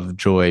love,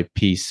 joy,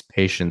 peace,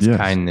 patience, Yes.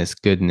 kindness,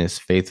 goodness,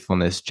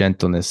 faithfulness,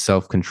 gentleness,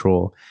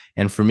 self-control.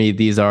 And for me,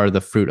 these are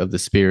the fruit of the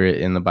Spirit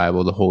in the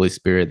Bible, the Holy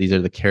Spirit. These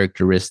are the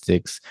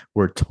characteristics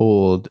we're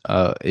told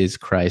is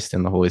Christ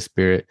and the Holy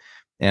Spirit.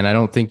 And I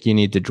don't think you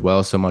need to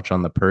dwell so much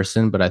on the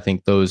person, but I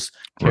think those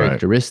Right.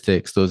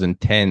 characteristics, those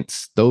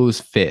intents,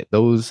 those fit,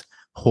 those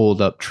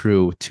hold up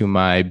true to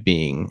my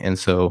being. And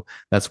so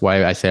that's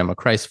why I say I'm a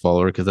Christ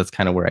follower, because that's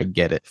kind of where I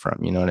get it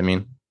from. You know what I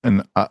mean?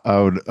 And I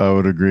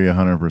would agree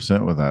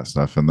 100% with that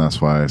stuff, and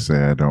that's why I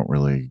say I don't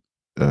really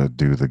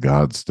do the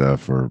God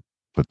stuff or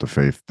put the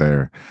faith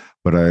there.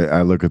 But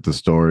I look at the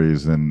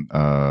stories and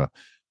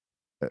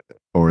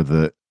or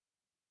the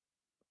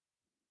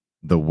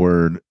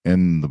word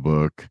in the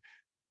book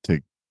to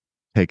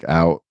take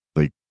out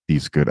like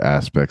these good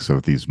aspects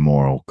of these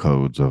moral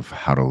codes of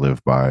how to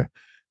live by,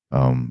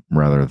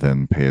 rather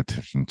than pay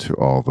attention to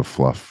all the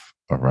fluff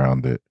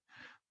around it.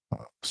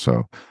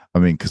 So, I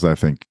mean, because I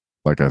think,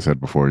 like I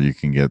said before, you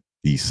can get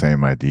these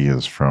same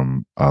ideas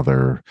from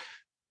other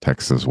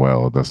texts as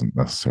well. It doesn't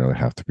necessarily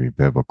have to be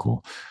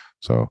biblical.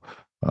 So,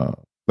 uh,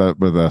 but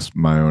that's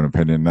my own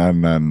opinion.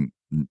 And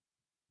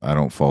I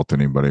don't fault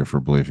anybody for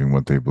believing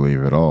what they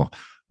believe at all.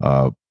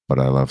 But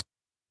I love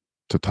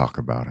to talk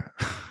about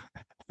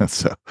it.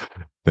 So,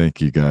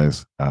 thank you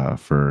guys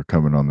for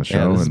coming on the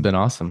Yeah, show this has been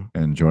awesome.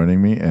 and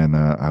joining me. And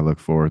I look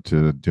forward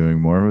to doing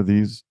more of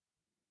these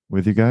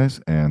with you guys.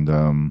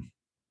 And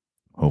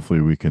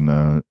hopefully we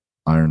can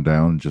iron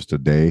down just a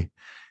day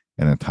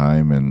and a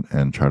time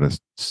and try to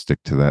stick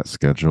to that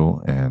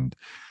schedule and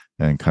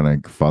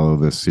kind of follow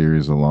this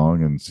series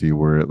along and see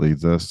where it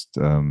leads us.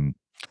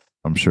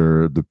 I'm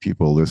sure the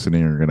people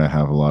listening are going to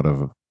have a lot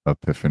of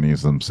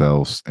epiphanies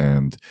themselves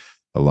and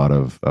a lot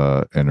of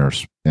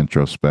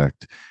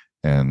introspect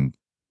and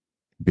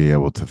be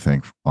able to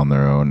think on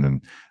their own.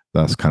 And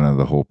that's kind of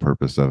the whole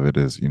purpose of it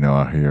is,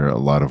 I hear a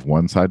lot of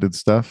one-sided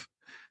stuff.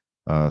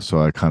 So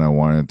I kind of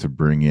wanted to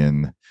bring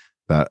in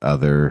that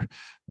other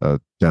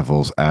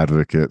devil's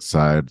advocate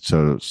side,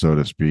 so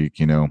to speak.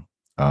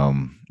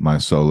 My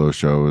solo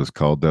show is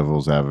called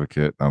Devil's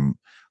Advocate. I'm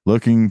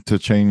looking to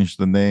change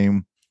the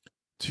name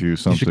to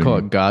something. You should call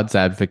it God's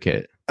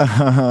Advocate.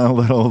 A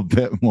little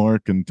bit more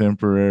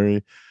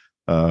contemporary.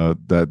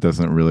 That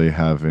doesn't really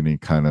have any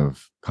kind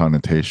of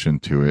connotation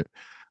to it,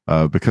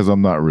 because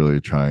I'm not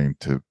really trying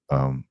to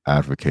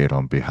advocate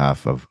on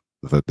behalf of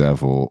the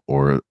devil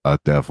or a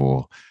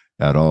devil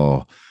at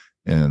all.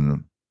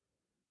 And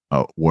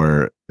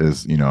where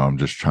is, I'm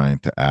just trying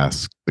to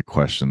ask the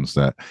questions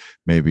that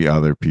maybe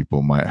other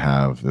people might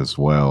have as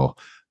well,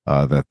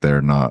 that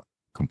they're not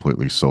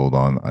completely sold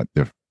on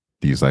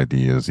these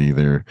ideas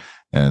either.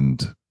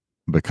 And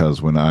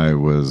because when I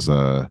was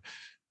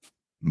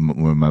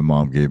when my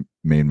mom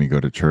made me go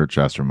to church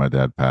after my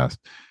dad passed,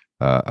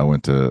 I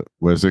went to,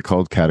 what is it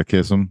called,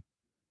 catechism?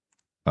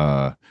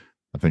 I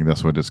think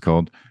that's what it's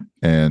called.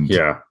 And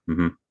Yeah.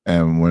 Mm-hmm.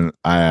 and when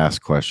I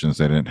asked questions,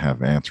 they didn't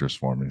have answers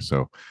for me.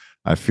 So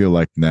I feel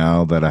like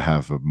now that I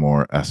have a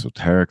more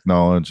esoteric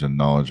knowledge and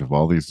knowledge of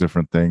all these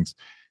different things,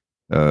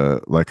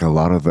 like a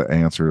lot of the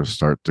answers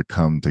start to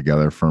come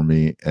together for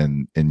me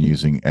and in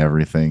using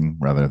everything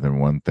rather than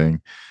one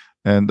thing.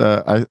 And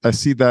I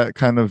see that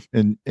kind of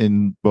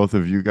in both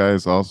of you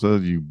guys also.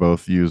 You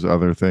both use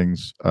other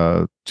things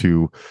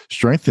to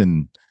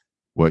strengthen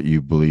what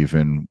you believe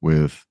in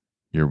with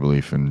your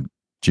belief in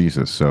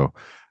Jesus. So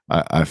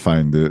I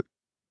find it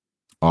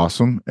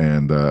awesome.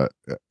 And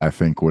I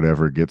think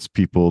whatever gets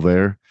people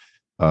there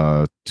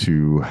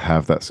to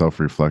have that self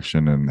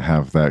reflection and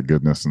have that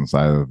goodness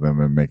inside of them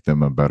and make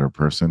them a better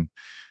person,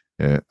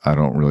 I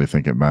don't really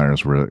think it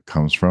matters where it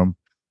comes from,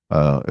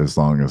 as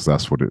long as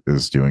that's what it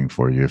is doing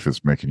for you. If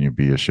it's making you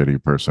be a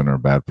shitty person or a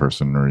bad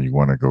person, or you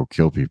want to go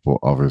kill people,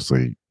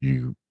 obviously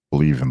you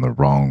believe in the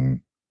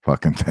wrong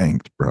fucking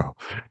thing, bro.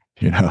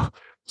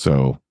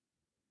 So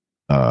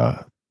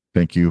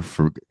thank you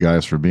for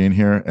guys for being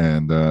here.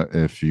 And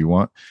if you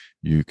want,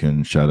 you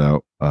can shout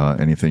out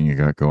anything you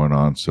got going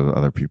on so that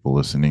other people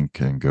listening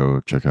can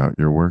go check out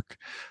your work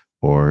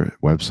or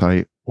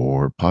website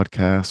or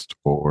podcast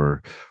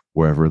or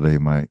wherever they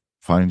might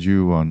find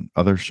you on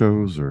other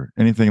shows or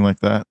anything like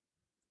that.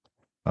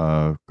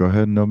 Go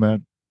ahead,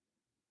 Nomad.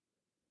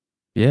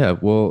 Yeah,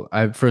 well,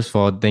 I first of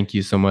all, thank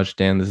you so much,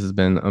 Dan. This has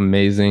been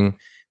amazing.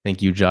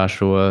 Thank you,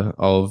 Joshua.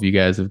 All of you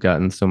guys have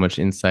gotten so much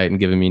insight and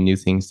given me new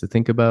things to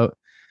think about.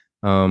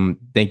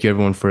 Thank you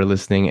everyone for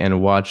listening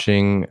and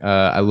watching.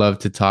 I love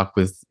to talk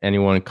with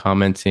anyone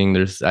commenting.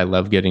 I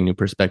love getting new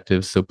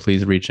perspectives. So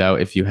please reach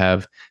out if you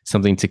have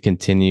something to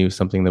continue,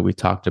 something that we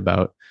talked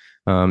about.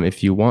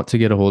 If you want to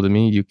get a hold of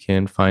me, you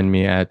can find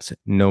me at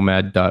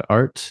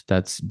gnomad.art.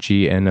 That's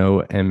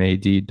gnomad.art,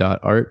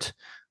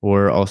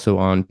 or also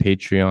on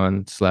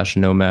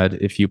Patreon/Gnomad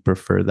if you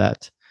prefer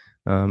that.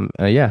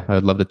 Yeah,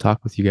 I'd love to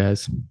talk with you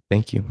guys.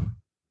 Thank you.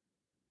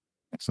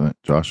 Excellent.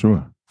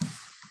 Joshua?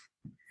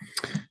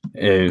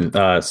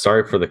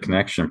 Sorry for the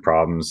connection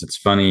problems. It's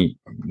funny,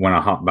 when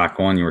I hopped back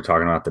on, you were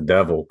talking about the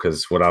devil,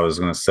 because what I was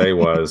going to say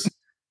was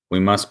we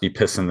must be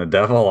pissing the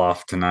devil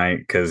off tonight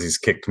because he's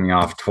kicked me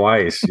off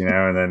twice,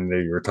 and then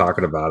you were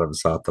talking about him.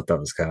 So I thought that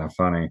was kind of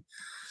funny.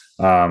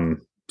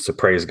 So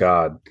praise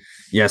God.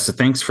 Yeah. So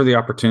thanks for the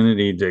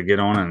opportunity to get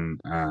on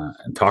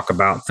and talk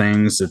about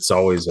things. It's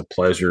always a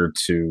pleasure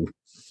to,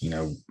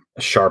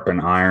 sharpen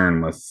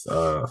iron with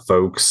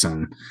folks.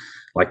 And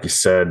like you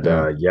said,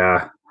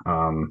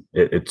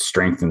 it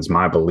strengthens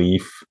my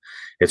belief.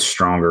 It's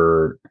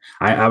stronger.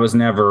 I was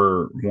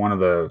never one of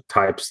the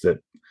types that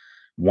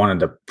wanted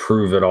to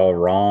prove it all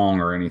wrong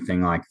or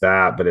anything like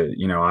that. But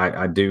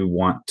I do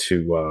want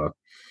to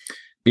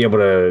be able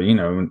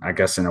to, I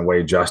guess in a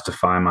way,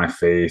 justify my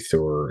faith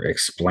or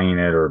explain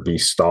it or be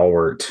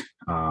stalwart.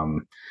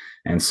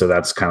 And so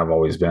that's kind of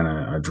always been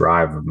a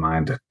drive of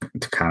mine to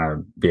kind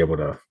of be able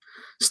to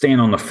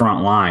stand on the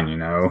front line,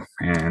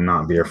 and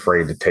not be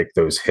afraid to take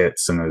those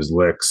hits and those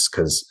licks,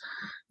 because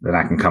then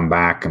I can come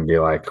back and be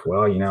like,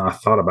 well, I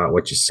thought about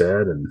what you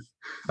said and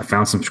I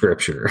found some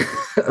scripture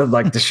I'd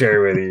like to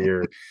share with you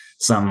or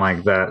something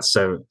like that.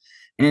 So,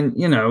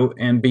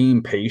 and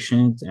being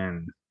patient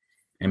and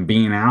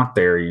being out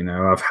there,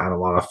 I've had a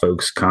lot of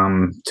folks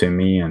come to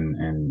me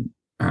and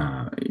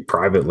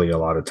privately a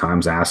lot of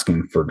times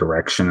asking for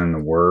direction in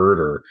the word,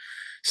 or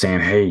saying,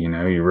 hey,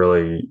 you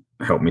really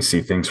helped me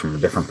see things from a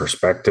different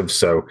perspective.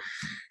 So,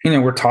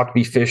 we're taught to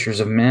be fishers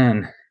of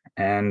men.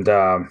 And,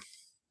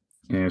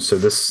 so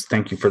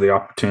thank you for the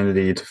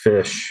opportunity to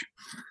fish.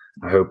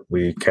 I hope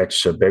we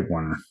catch a big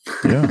one.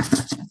 Yeah.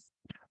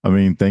 I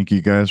mean, thank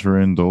you guys for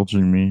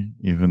indulging me,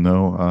 even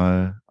though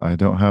I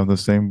don't have the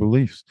same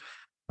beliefs.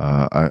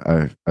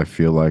 I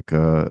feel like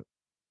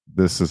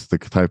this is the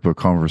type of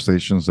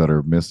conversations that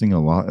are missing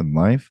a lot in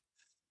life,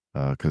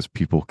 because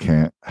people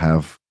can't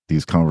have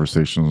these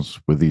conversations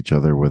with each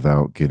other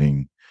without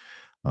getting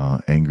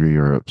angry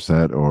or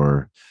upset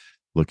or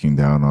looking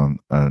down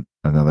on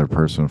another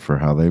person for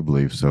how they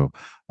believe. So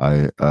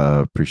I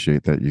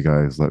appreciate that you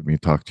guys let me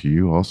talk to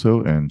you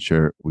also, and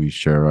we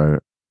share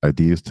our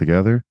ideas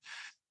together.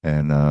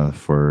 And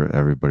for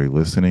everybody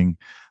listening,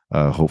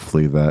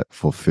 hopefully that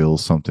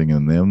fulfills something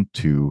in them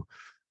to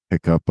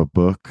pick up a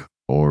book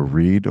or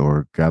read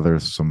or gather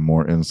some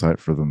more insight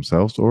for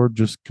themselves, or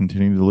just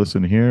continue to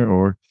listen here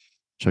or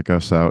check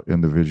us out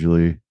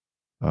individually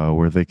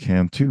where they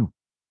can too.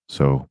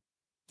 So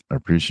I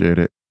appreciate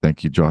it.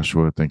 Thank you,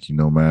 Joshua. Thank you,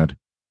 Gnomad.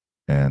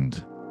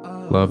 And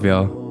love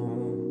y'all.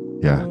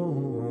 Yeah,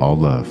 all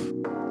love.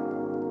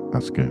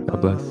 That's good. God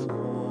bless.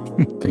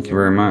 Thank you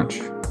very much.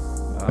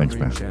 Thanks,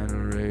 man.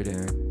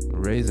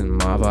 Raising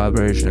my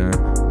vibration,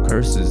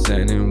 curses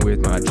ending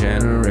with my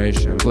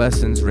generation,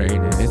 blessings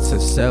raining, it's a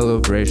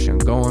celebration.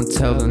 Go and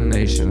tell the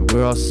nation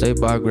we're all saved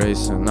by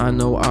grace, and I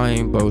know I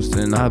ain't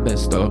boasting, I've been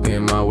stuck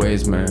in my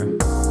ways, man.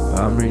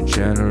 I'm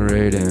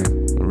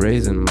regenerating,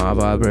 raising my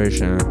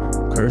vibration,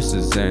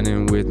 curses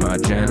ending with my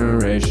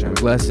generation,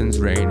 blessings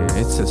raining,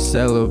 it's a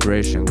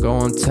celebration.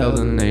 Go and tell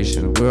the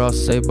nation we're all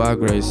saved by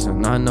grace,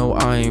 and I know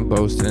I ain't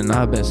boasting,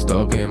 I've been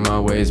stuck in my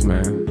ways,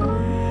 man.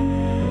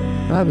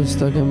 I've been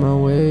stuck in my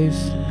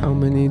ways. How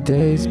many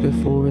days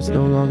before it's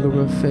no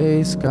longer a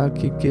phase? God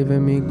keep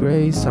giving me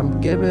grace.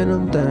 I'm giving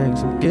him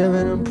thanks, I'm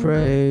giving him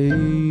praise.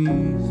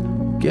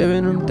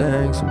 Giving him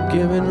thanks, I'm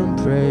giving him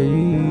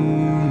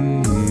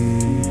praise.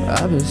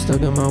 I've been stuck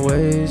in my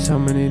ways. How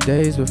many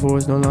days before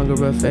it's no longer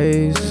a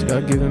phase?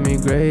 God giving me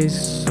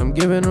grace. I'm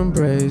giving him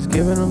praise,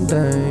 giving him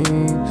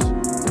thanks.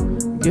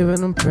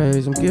 Giving him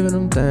praise, I'm giving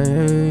him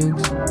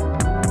thanks.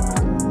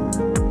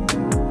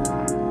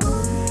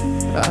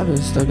 I've been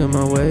stuck in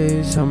my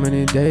ways. How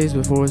many days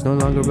before it's no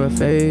longer a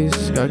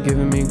phase? God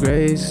giving me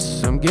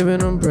grace. I'm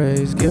giving him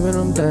praise, giving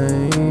him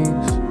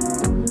thanks.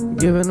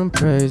 Giving him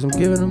praise, I'm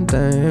giving him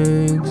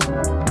thanks.